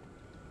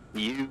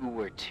 You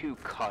were too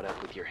caught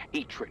up with your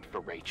hatred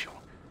for Rachel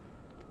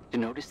to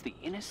notice the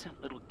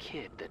innocent little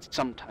kid that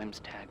sometimes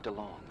tagged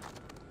along.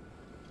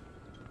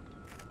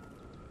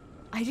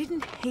 I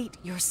didn't hate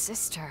your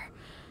sister.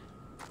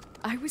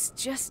 I was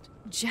just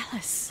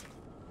jealous.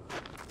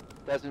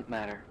 Doesn't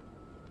matter.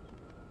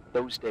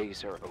 Those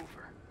days are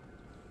over.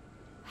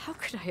 How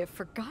could I have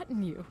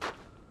forgotten you?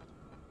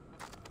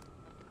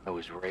 I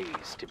was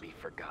raised to be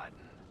forgotten.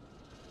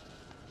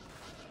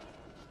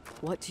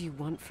 What do you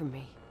want from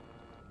me?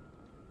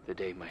 The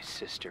day my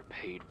sister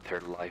paid with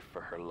her life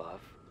for her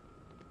love,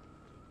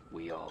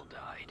 we all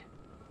died.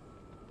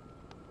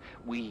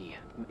 We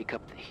make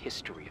up the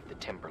history of the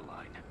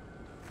Timberline.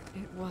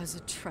 It was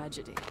a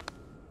tragedy.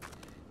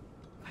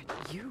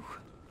 But you...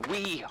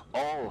 We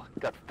all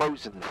got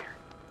frozen there,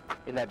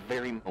 in that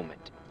very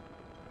moment.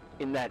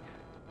 In that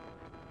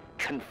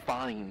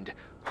confined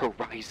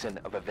horizon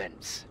of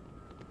events.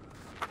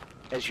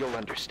 As you'll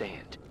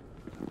understand.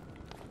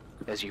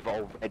 As you've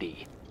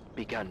already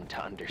begun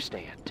to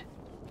understand.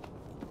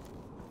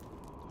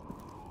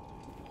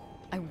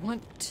 I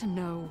want to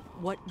know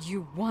what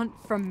you want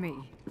from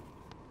me.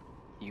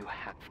 You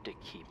have to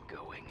keep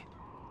going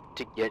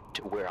to get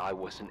to where I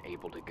wasn't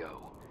able to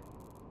go.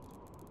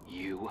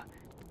 You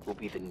will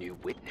be the new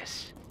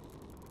witness.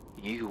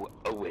 You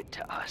owe it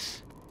to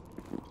us.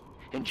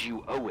 And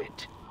you owe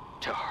it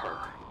to her.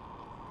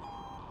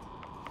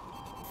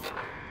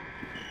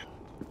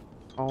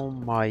 Oh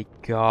my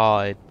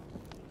god.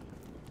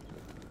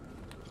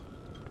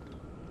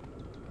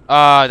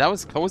 That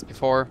was close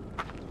before.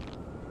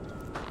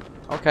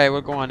 Okay,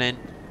 we'll go on in.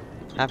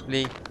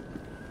 Happily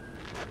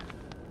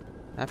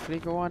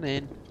go on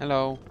in.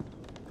 Hello.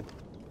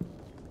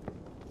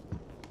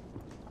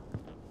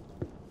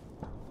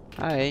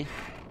 Hi.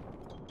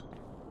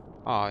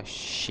 Oh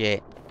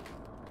shit.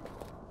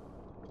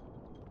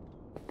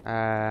 Do you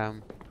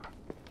want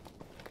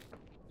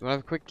to have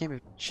a quick game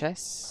of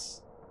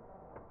chess?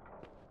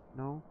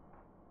 No?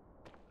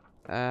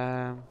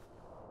 Oh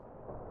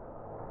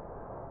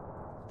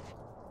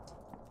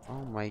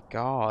my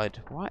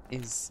god, what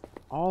is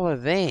all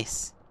of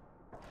this?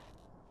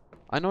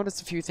 I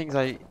noticed a few things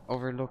I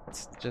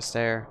overlooked just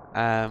there.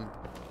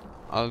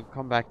 I'll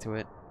come back to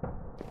it.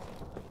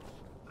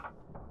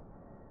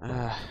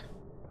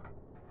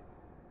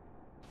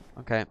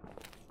 Okay.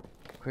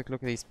 Quick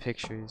look at these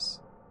pictures.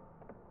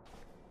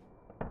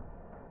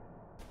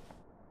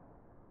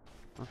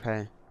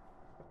 Okay.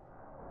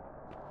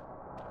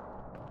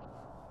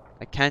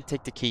 I can't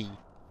take the key.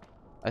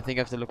 I think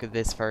I have to look at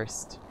this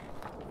first.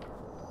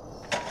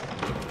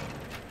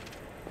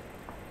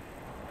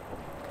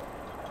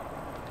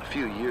 A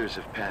few years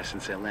have passed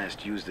since I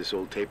last used this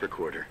old tape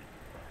recorder.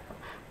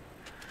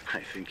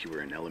 I think you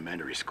were in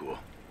elementary school.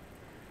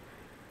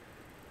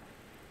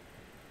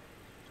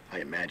 I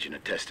imagine a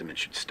testament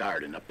should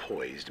start in a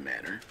poised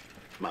manner.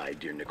 My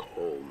dear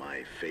Nicole,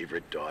 my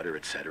favorite daughter,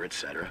 etc.,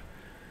 etc.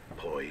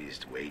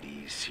 Poised,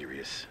 weighty,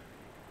 serious,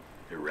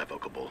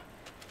 irrevocable.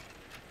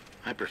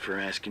 I prefer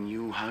asking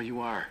you how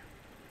you are.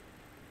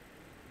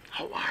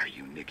 How are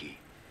you, Nikki?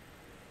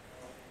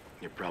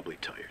 You're probably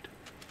tired.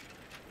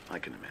 I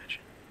can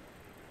imagine.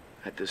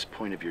 At this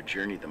point of your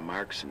journey, the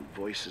marks and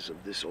voices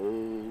of this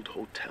old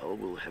hotel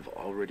will have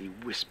already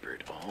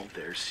whispered all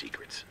their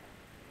secrets.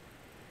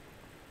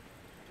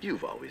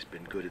 You've always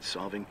been good at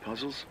solving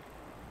puzzles.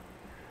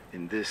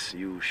 In this,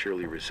 you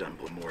surely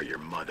resemble more your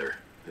mother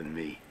than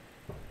me.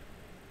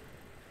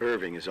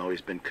 Irving has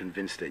always been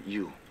convinced that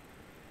you,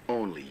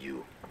 only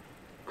you,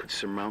 could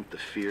surmount the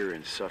fear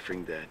and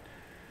suffering that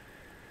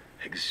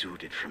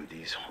exuded from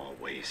these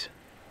hallways.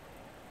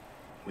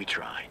 We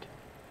tried.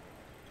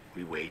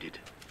 We waited.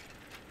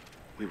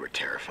 We were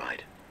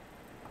terrified.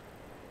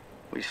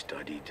 We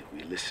studied.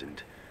 We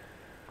listened.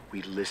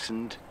 We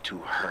listened to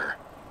her.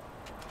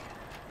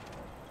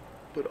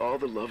 But all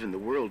the love in the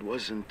world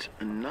wasn't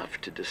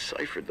enough to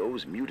decipher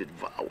those muted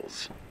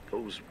vowels,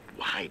 those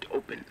wide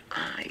open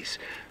eyes,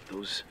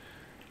 those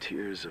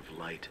tears of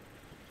light.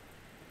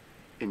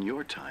 In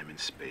your time and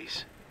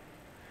space,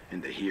 in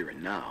the here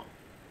and now,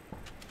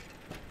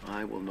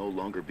 I will no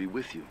longer be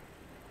with you.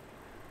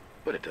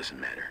 But it doesn't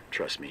matter.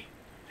 Trust me,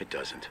 it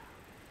doesn't.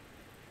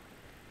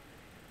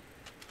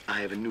 I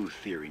have a new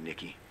theory,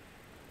 Nikki.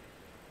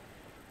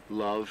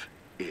 Love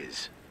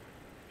is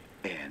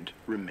and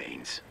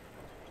remains.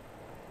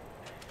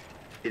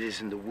 It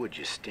is in the wood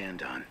you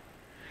stand on,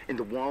 in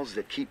the walls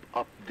that keep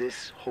up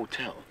this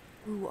hotel,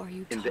 Who are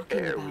you in talking the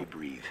air about? we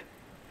breathe.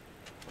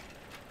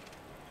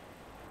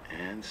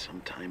 And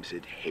sometimes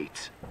it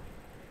hates.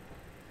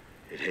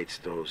 It hates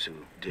those who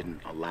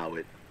didn't allow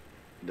it,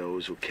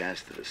 those who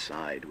cast it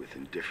aside with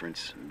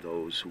indifference, and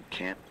those who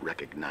can't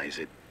recognize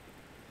it.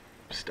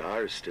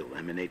 Stars still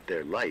emanate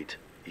their light,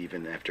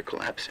 even after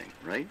collapsing,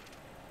 right?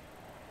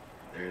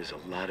 There's a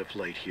lot of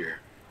light here.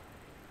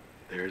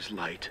 There's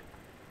light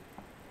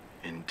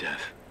in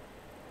death.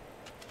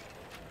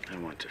 I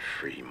want to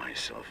free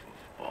myself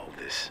of all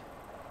this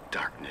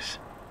darkness.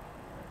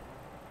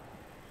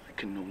 I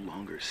can no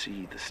longer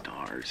see the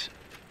stars.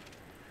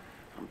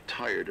 I'm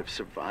tired of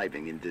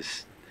surviving in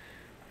this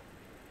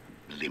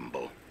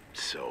limbo.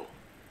 So,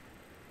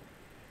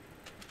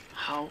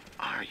 how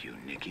are you,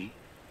 Nikki?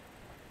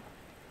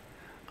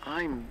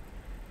 I'm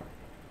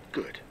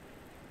good.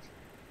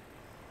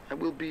 I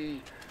will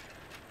be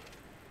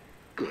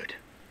good.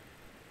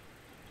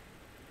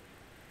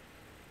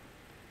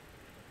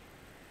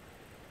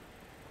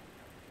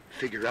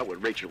 figure out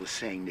what Rachel is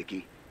saying,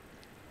 Nikki.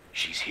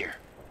 She's here.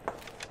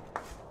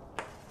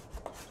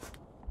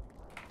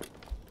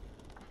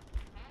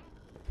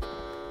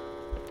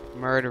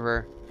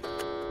 Murderer.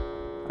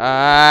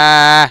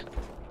 Ah!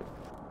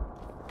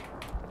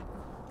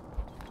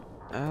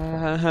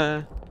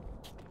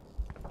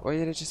 Why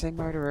did I just say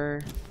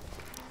murderer?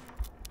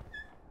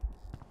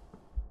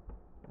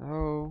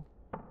 Oh.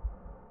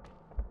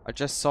 I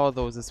just saw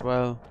those as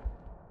well.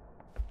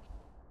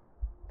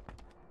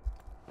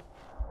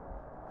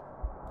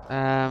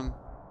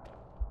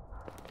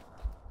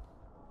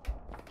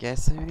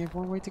 Guess I only have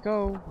one way to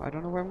go. I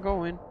don't know where I'm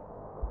going.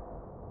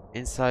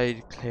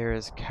 Inside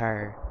Claire's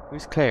car.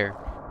 Who's Claire?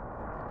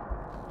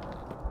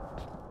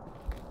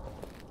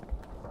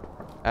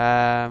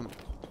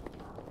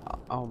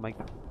 Oh my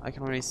god. I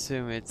can only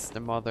assume it's the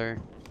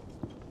mother.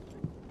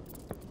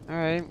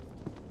 Alright.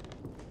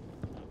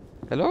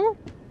 Hello?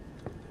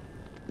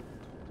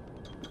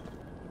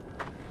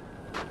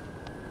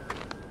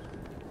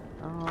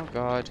 Oh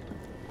god.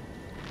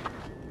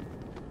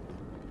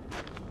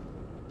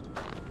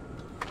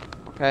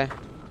 Okay.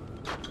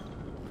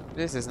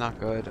 This is not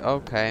good.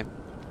 Okay.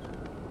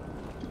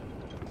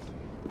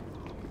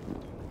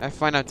 I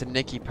find out the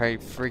Nikki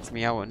part freaks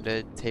me out on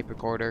the tape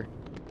recorder.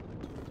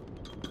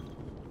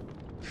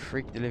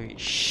 Freaked the living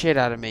shit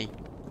out of me.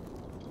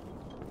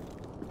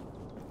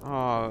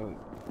 Oh.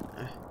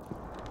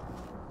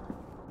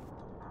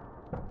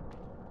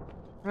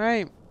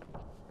 Right.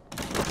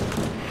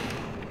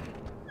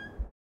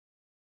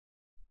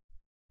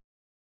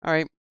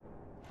 Alright.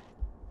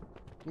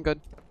 I'm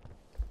good.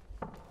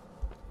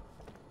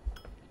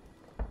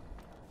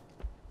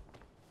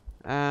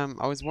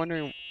 I was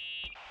wondering,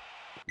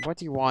 what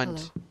do you want?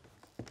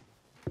 Hello.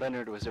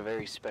 Leonard was a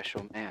very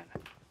special man.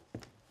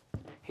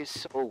 His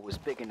soul was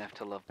big enough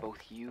to love both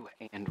you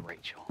and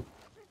Rachel.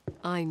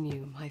 I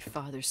knew my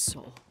father's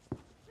soul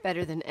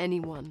better than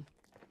anyone.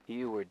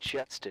 You were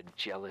just a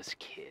jealous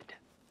kid.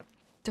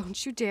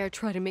 Don't you dare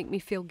try to make me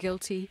feel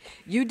guilty.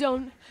 You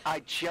don't... I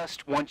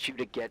just want you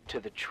to get to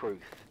the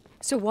truth.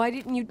 So why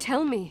didn't you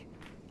tell me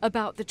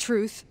about the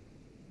truth?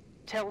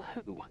 Tell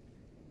who?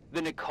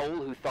 The Nicole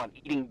who thought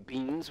eating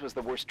beans was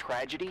the worst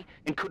tragedy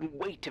and couldn't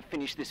wait to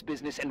finish this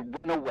business and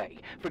run away,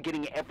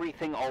 forgetting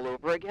everything all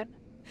over again?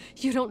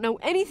 You don't know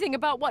anything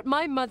about what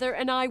my mother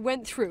and I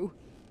went through.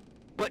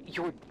 But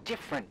you're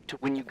different to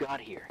when you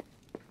got here.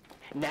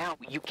 Now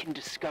you can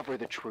discover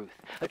the truth,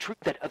 a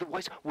truth that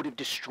otherwise would have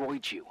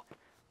destroyed you.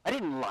 I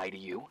didn't lie to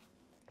you.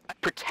 I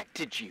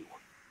protected you.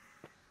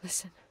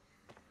 Listen,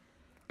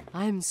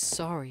 I'm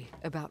sorry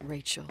about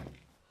Rachel.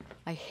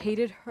 I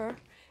hated her,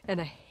 and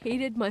I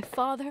hated my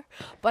father,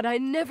 but I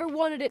never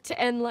wanted it to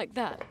end like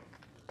that.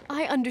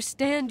 I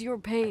understand your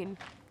pain,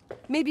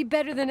 maybe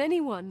better than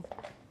anyone.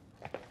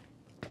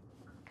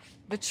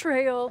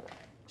 Betrayal,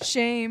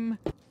 shame,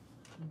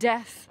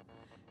 death.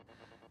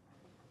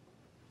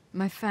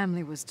 My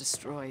family was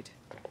destroyed,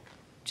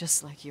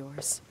 just like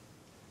yours.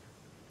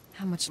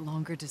 How much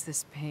longer does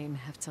this pain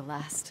have to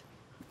last?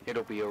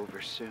 It'll be over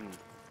soon.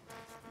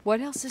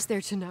 What else is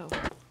there to know?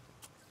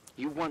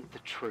 You want the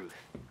truth.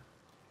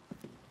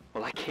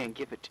 Well, I can't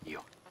give it to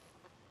you.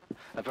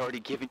 I've already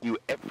given you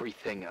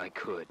everything I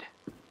could.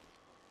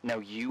 Now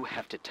you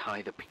have to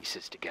tie the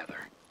pieces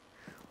together.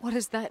 What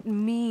does that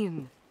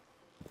mean?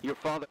 Your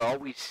father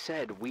always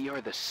said we are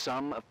the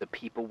sum of the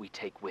people we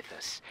take with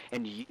us,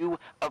 and you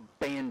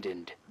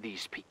abandoned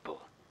these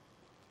people.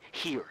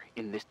 Here,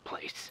 in this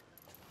place.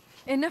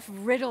 Enough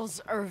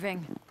riddles,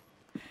 Irving.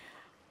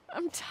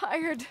 I'm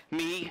tired.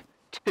 Me,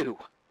 too.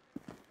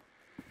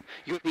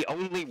 You're the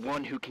only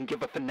one who can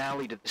give a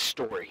finale to the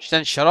story.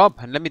 Then shut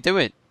up and let me do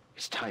it.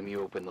 It's time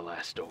you open the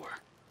last door.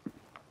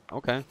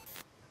 Okay.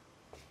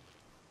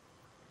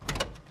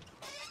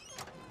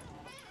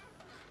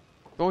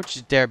 Don't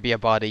you dare be a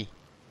body.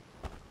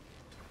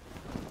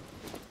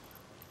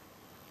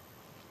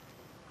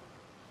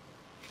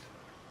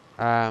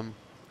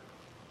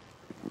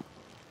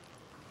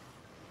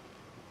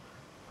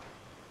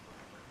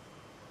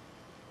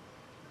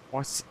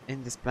 What's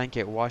in this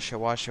blanket? Washer,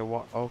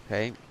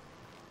 okay.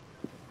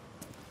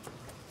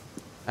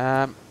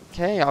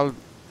 Okay, I'll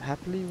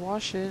happily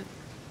wash it,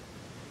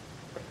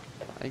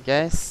 I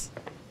guess.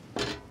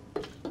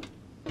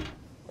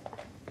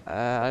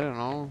 I don't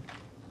know.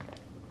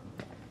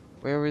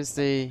 Where is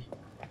the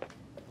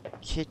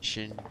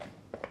kitchen?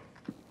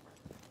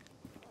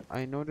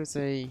 I know there's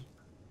a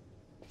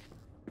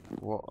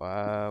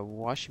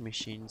washing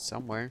machine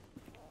somewhere.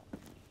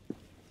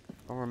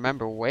 Don't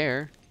remember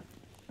where.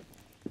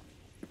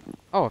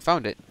 Oh, I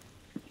found it.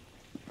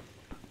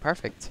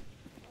 Perfect.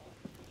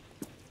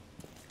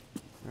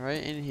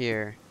 Right in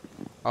here.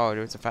 Oh, there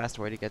was a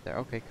faster way to get there.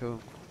 Okay, cool.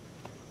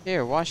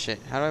 Here, wash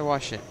it. How do I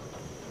wash it?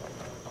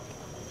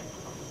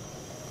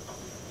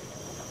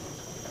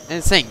 In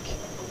the sink.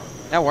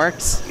 That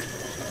works.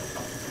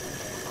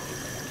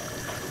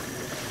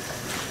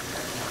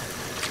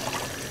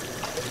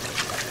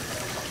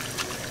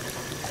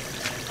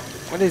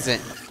 What is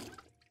it?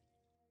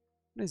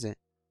 What is it?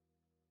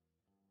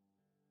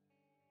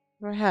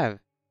 What do I have?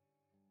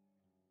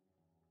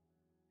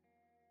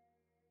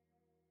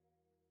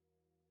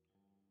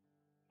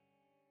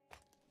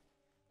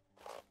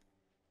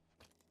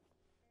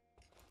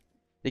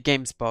 The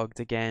game's bugged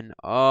again.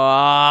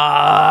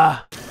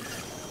 Ah!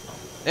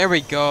 There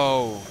we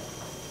go.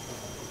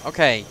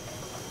 Okay.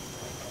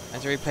 I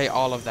have to replay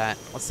all of that.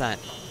 What's that?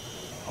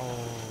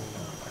 Oh.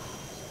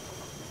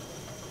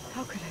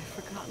 How could I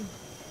have forgotten?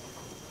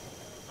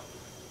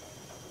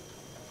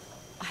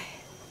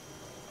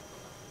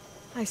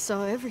 I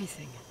saw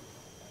everything.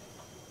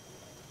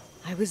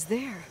 I was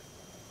there.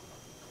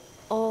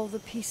 All the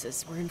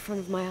pieces were in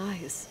front of my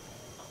eyes.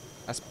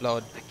 That's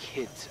blood. The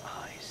kid's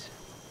eyes.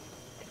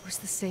 It was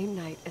the same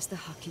night as the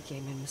hockey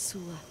game in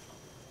Missoula.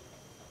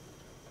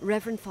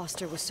 Reverend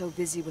Foster was so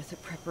busy with the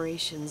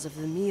preparations of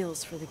the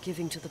meals for the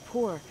giving to the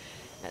poor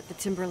at the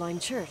Timberline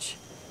Church.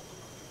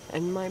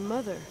 And my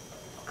mother,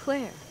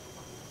 Claire,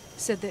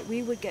 said that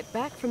we would get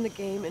back from the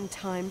game in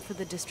time for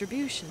the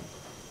distribution.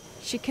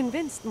 She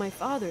convinced my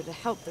father to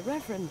help the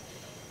Reverend,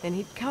 and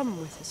he'd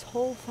come with his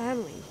whole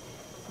family.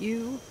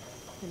 You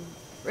and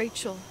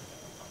Rachel.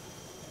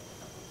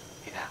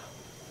 Yeah.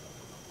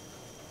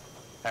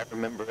 I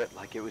remember it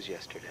like it was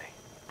yesterday.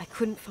 I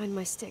couldn't find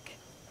my stick.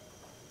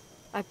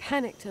 I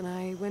panicked and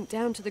I went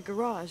down to the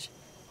garage.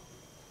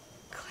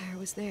 Claire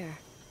was there,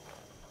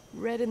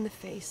 red in the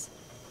face.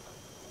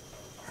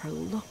 Her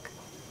look.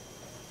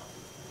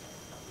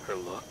 Her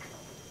look?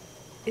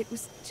 It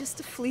was just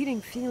a fleeting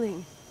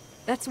feeling.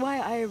 That's why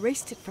I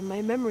erased it from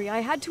my memory. I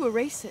had to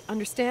erase it,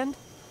 understand?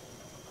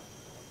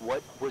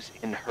 What was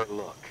in her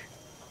look?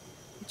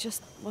 It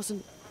just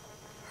wasn't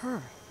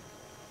her.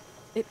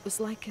 It was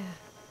like a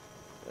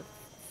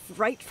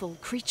frightful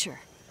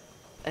creature.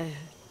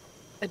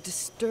 A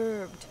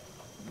disturbed,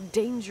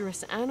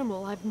 dangerous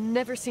animal. I've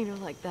never seen her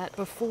like that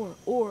before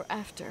or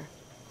after.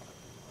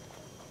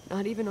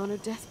 Not even on her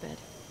deathbed.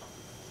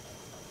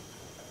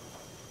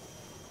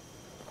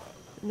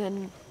 And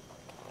then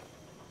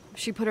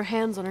she put her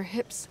hands on her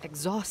hips,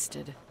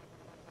 exhausted.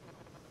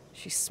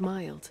 She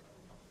smiled.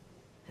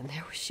 And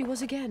there she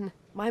was again,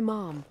 my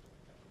mom.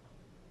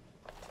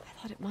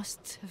 I thought it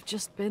must have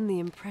just been the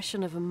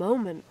impression of a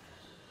moment.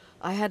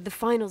 I had the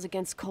finals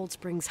against Cold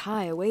Springs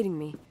High awaiting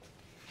me.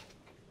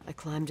 I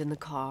climbed in the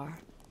car,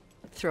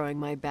 throwing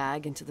my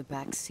bag into the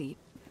back seat.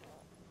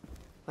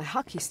 My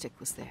hockey stick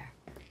was there.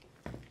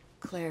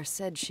 Claire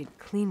said she'd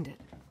cleaned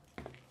it.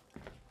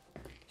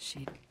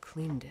 She'd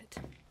cleaned it.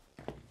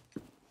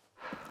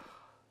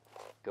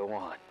 Go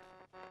on.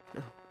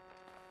 No,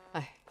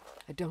 I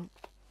don't.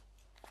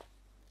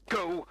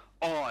 Go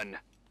on!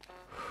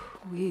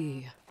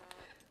 We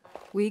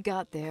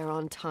got there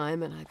on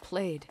time and I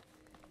played.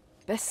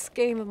 Best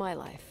game of my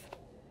life.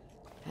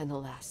 And the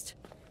last.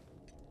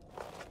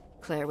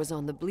 Claire was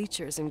on the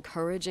bleachers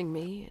encouraging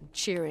me and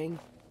cheering.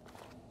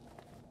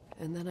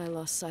 And then I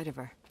lost sight of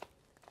her.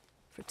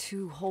 For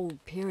 2 whole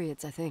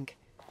periods, I think.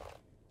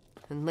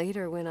 And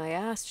later, when I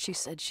asked, she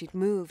said she'd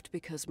moved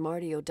because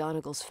Marty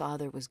O'Donegal's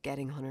father was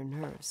getting on her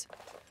nerves.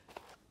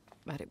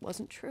 But it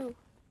wasn't true.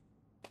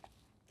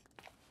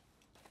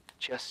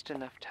 Just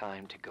enough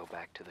time to go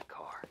back to the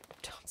car.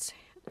 Don't say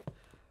it.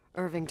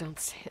 Irving, don't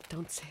say it.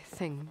 Don't say a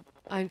thing.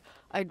 I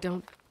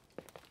don't...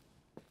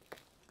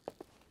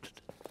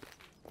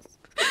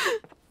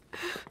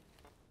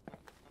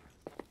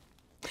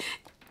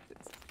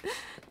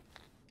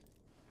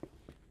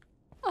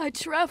 I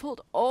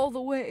traveled all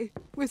the way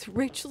with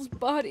Rachel's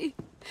body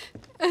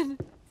and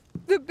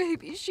the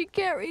baby she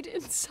carried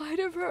inside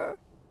of her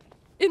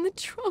in the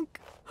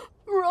trunk,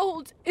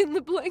 rolled in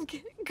the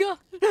blanket. God,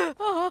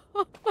 oh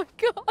my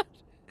God.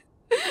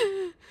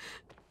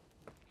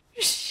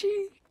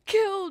 She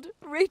killed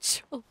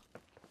Rachel.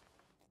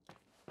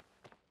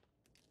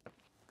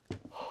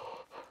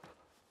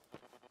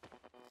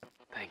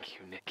 Thank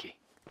you, Nikki.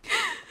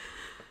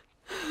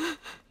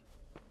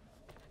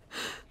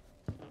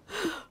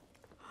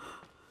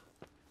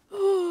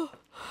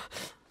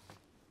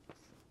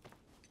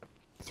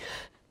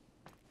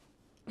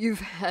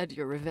 You've had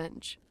your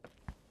revenge.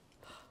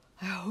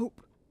 I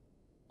hope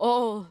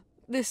all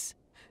this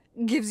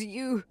gives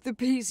you the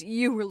peace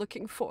you were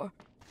looking for.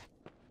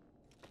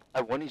 I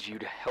wanted you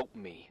to help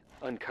me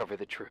uncover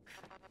the truth.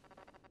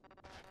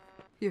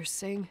 You're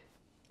saying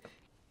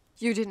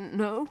you didn't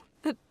know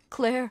that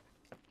Claire...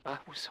 I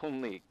was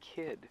only a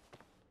kid.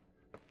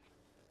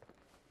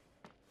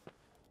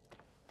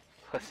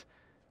 Plus,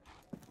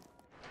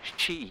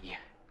 she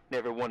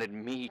never wanted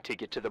me to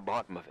get to the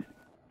bottom of it.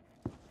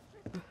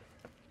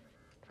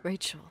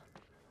 Rachel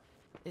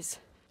is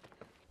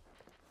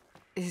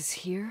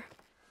here?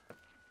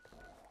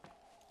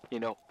 You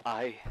know,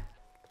 I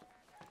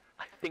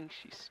think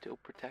she's still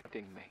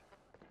protecting me.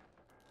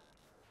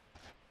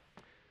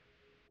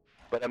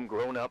 But I'm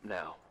grown up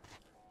now.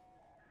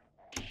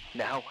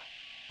 Now,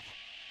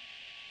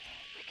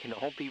 we can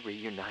all be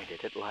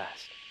reunited at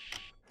last.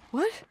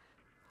 What?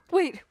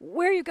 Wait,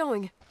 where are you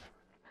going?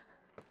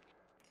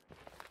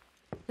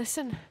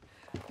 Listen,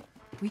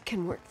 we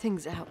can work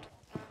things out.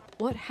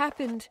 What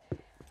happened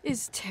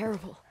is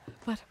terrible,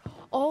 but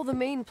all the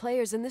main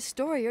players in this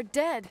story are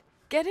dead.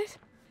 Get it?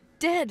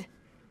 Dead.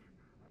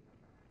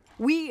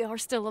 We are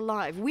still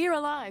alive. We're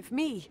alive.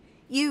 Me,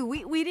 you,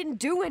 we didn't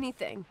do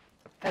anything.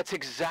 That's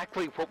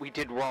exactly what we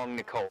did wrong,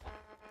 Nicole.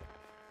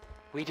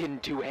 We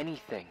didn't do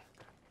anything.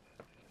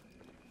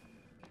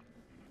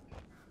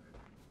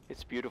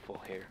 It's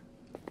beautiful here.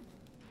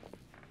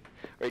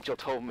 Rachel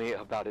told me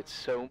about it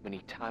so many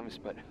times,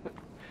 but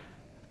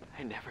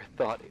I never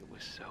thought it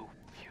was so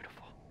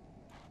beautiful.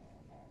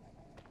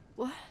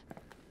 What?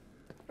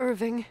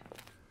 Irving,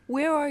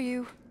 where are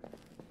you?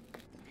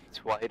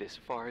 It's white as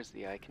far as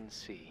the eye can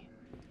see,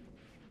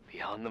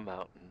 beyond the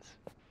mountains.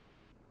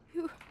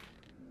 You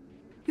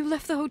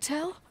left the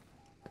hotel?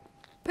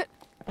 But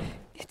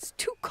it's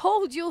too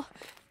cold. You'll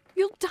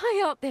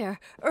die out there.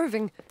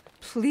 Irving,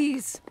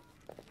 please.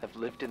 I've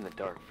lived in the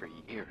dark for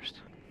years.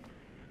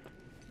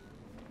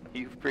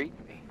 You've freed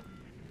me.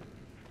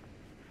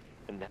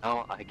 And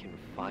now I can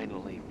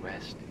finally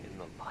rest in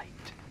the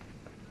light.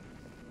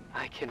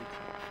 I can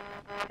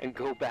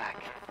go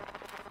back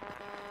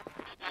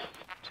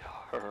to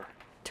her.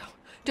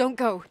 Don't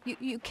go.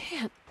 You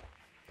can't.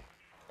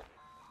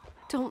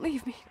 Don't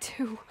leave me,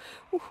 too.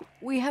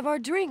 We have our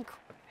drink.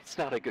 It's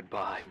not a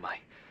goodbye, my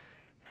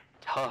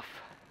tough,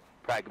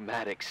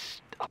 pragmatic,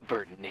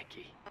 stubborn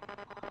Nikki.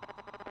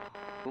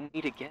 We'll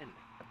meet again.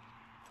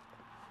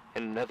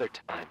 And another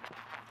time.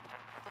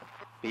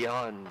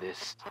 Beyond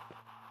this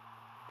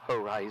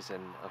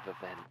horizon of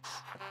events.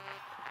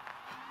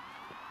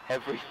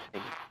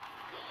 Everything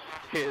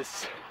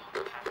is...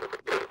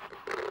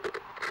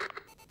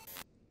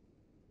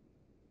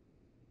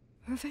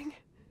 Irving?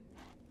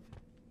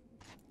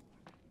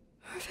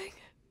 Irving?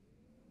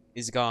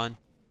 He's gone.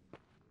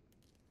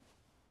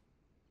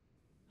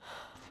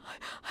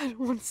 I don't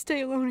want to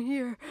stay alone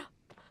here.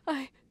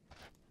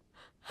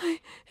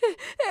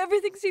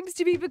 Everything seems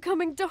to be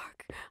becoming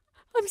dark.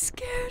 I'm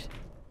scared.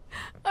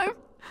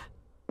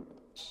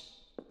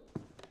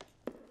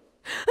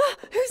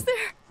 Who's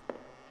there?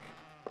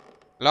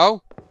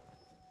 Hello?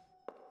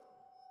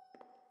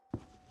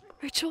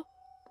 Rachel?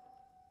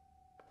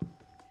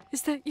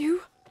 Is that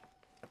you?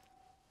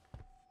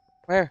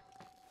 Where?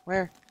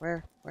 Where?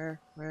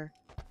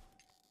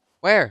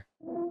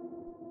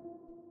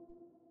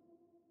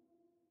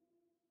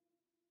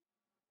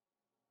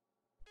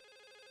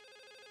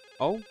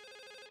 Oh?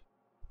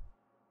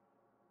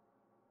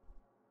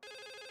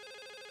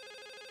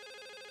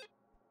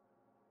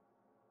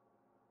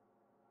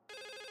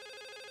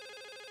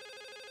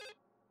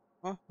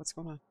 Oh, what's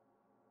going on?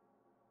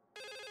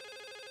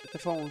 Get the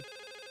phone.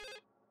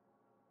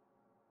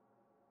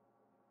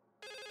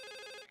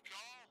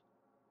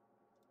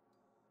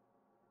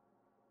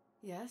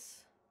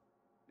 Yes?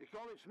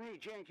 Nicole, it's me,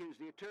 Jenkins,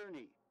 the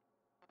attorney.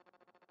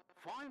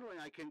 Finally,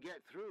 I can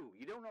get through.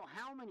 You don't know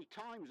how many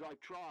times I've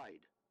tried.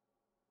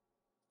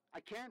 I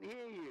can't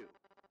hear you.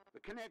 The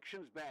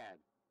connection's bad.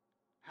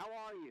 How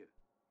are you?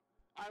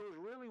 I was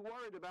really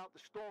worried about the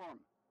storm.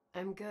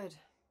 I'm good.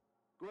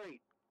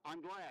 Great.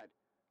 I'm glad.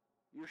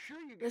 You're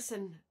sure you...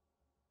 Listen,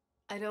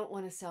 I don't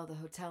want to sell the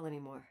hotel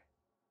anymore.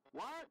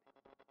 What?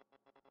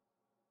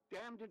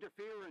 Damned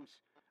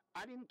interference.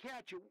 I didn't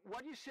catch you.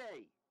 What'd you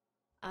say?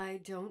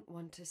 I don't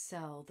want to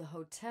sell the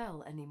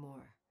hotel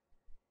anymore.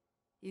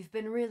 You've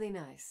been really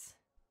nice.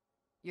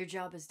 Your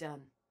job is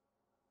done.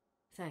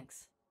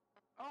 Thanks.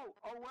 Oh,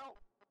 well,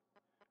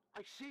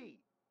 I see.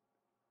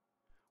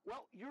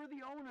 Well, you're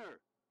the owner,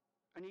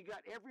 and you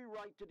got every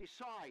right to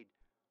decide.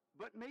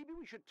 But maybe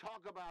we should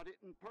talk about it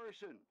in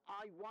person.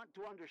 I want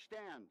to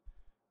understand.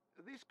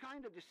 This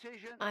kind of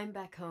decision... I'm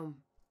back home,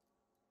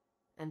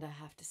 and I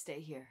have to stay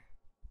here.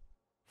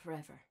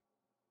 Forever.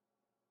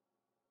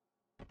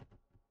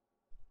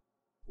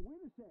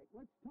 Wait a sec,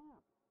 let's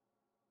talk.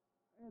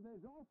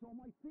 There's also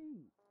my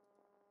fee.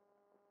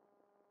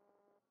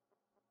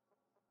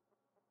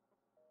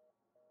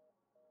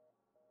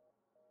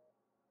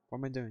 What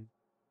am I doing?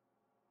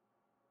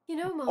 You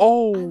know, Mom,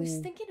 I was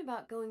Oh! thinking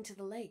about going to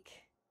the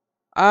lake.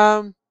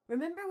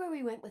 Remember where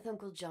we went with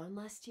Uncle John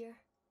last year?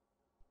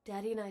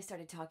 Daddy and I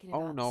started talking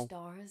about the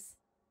stars.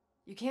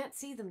 You can't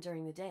see them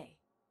during the day.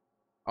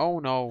 Oh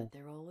no. But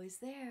they're always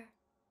there.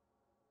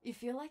 You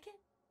feel like it?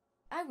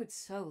 I would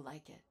so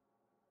like it.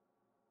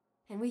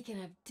 And we can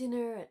have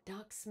dinner at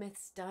Doc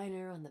Smith's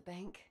diner on the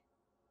bank.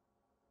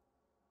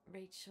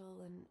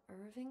 Rachel and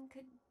Irving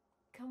could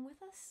come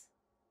with us?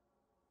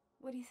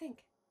 What do you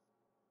think?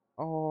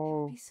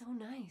 Oh. It would be so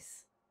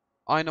nice.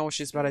 I know what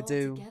she's about to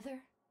do.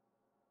 Together.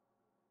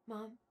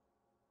 Mom,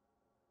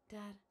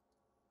 Dad,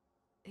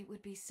 it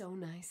would be so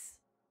nice.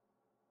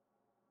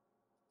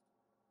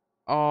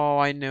 Oh,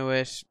 I knew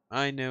it.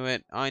 I knew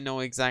it. I know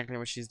exactly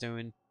what she's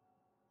doing.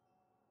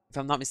 If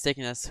I'm not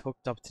mistaken, that's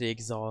hooked up to the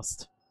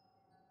exhaust.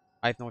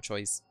 I have no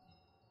choice.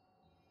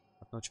 I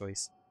have no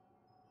choice.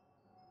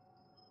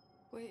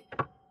 Wait.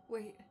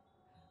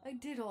 I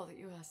did all that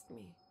you asked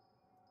me.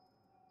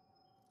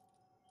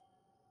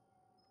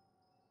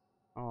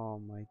 Oh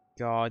my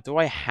god. Do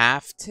I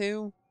have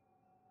to?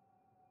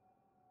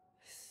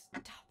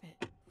 Stop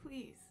it,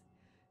 please.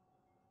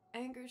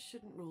 Anger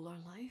shouldn't rule our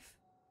life.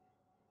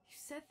 You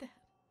said that.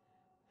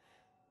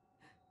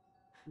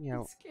 Meow.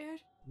 I'm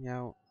scared.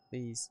 Meow,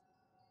 please.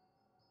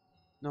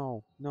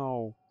 No,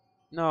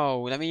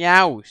 let me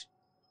out.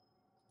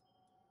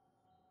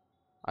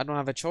 I don't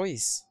have a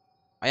choice.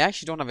 I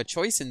actually don't have a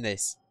choice in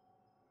this.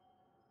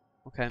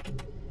 Okay.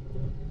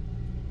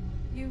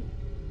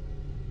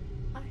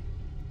 I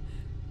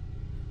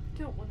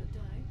don't want to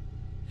die.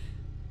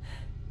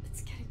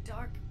 It's getting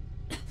dark.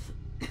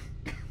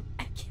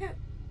 I can't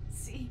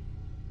see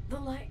the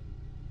light.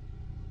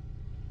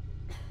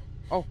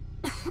 Oh.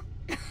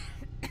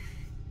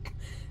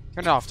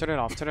 Turn it off, turn it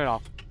off, turn it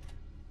off.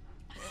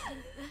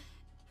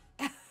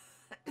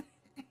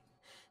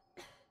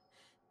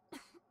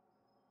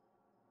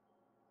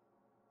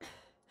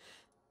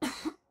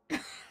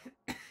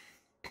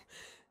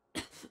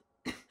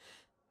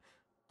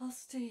 I'll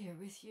stay here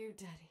with you,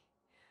 Daddy.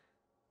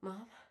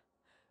 Mom,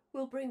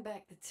 we'll bring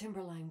back the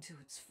Timberline to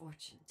its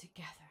fortune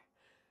together.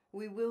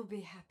 We will be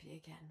happy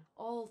again,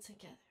 all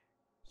together.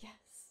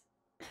 Yes.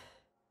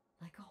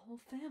 Like a whole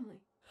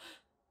family.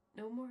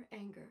 No more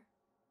anger.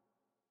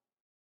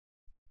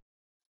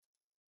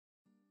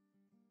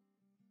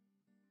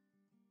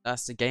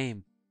 That's the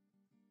game.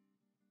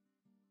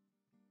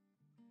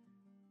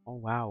 Oh,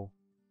 wow.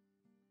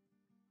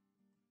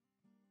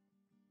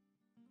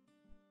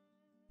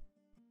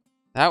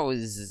 That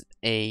was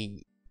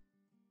a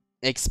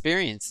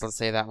experience, let's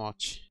say that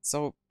much.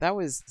 So that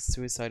was the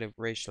suicide of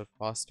Rachel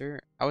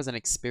Foster. That was an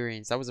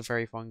experience. That was a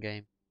very fun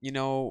game. You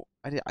know,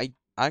 I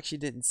actually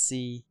didn't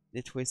see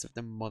the twist of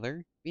the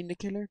mother being the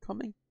killer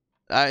coming.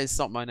 That is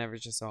something I never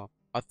just saw.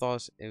 I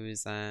thought it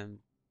was I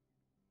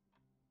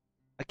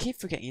keep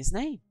forgetting his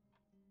name.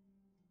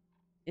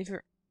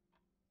 Iver,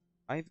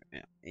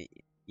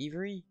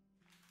 Ivory,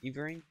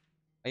 Ivering,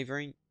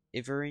 Ivering,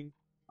 Ivering.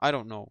 I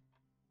don't know.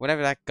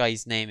 Whatever that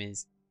guy's name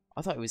is.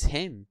 I thought it was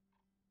him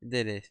that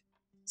did it.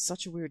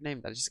 Such a weird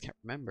name that I just can't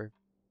remember.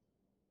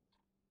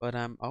 But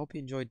I hope you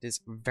enjoyed this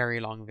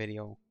very long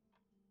video.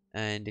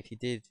 And if you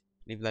did,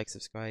 leave a like,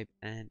 subscribe,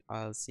 and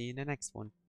I'll see you in the next one.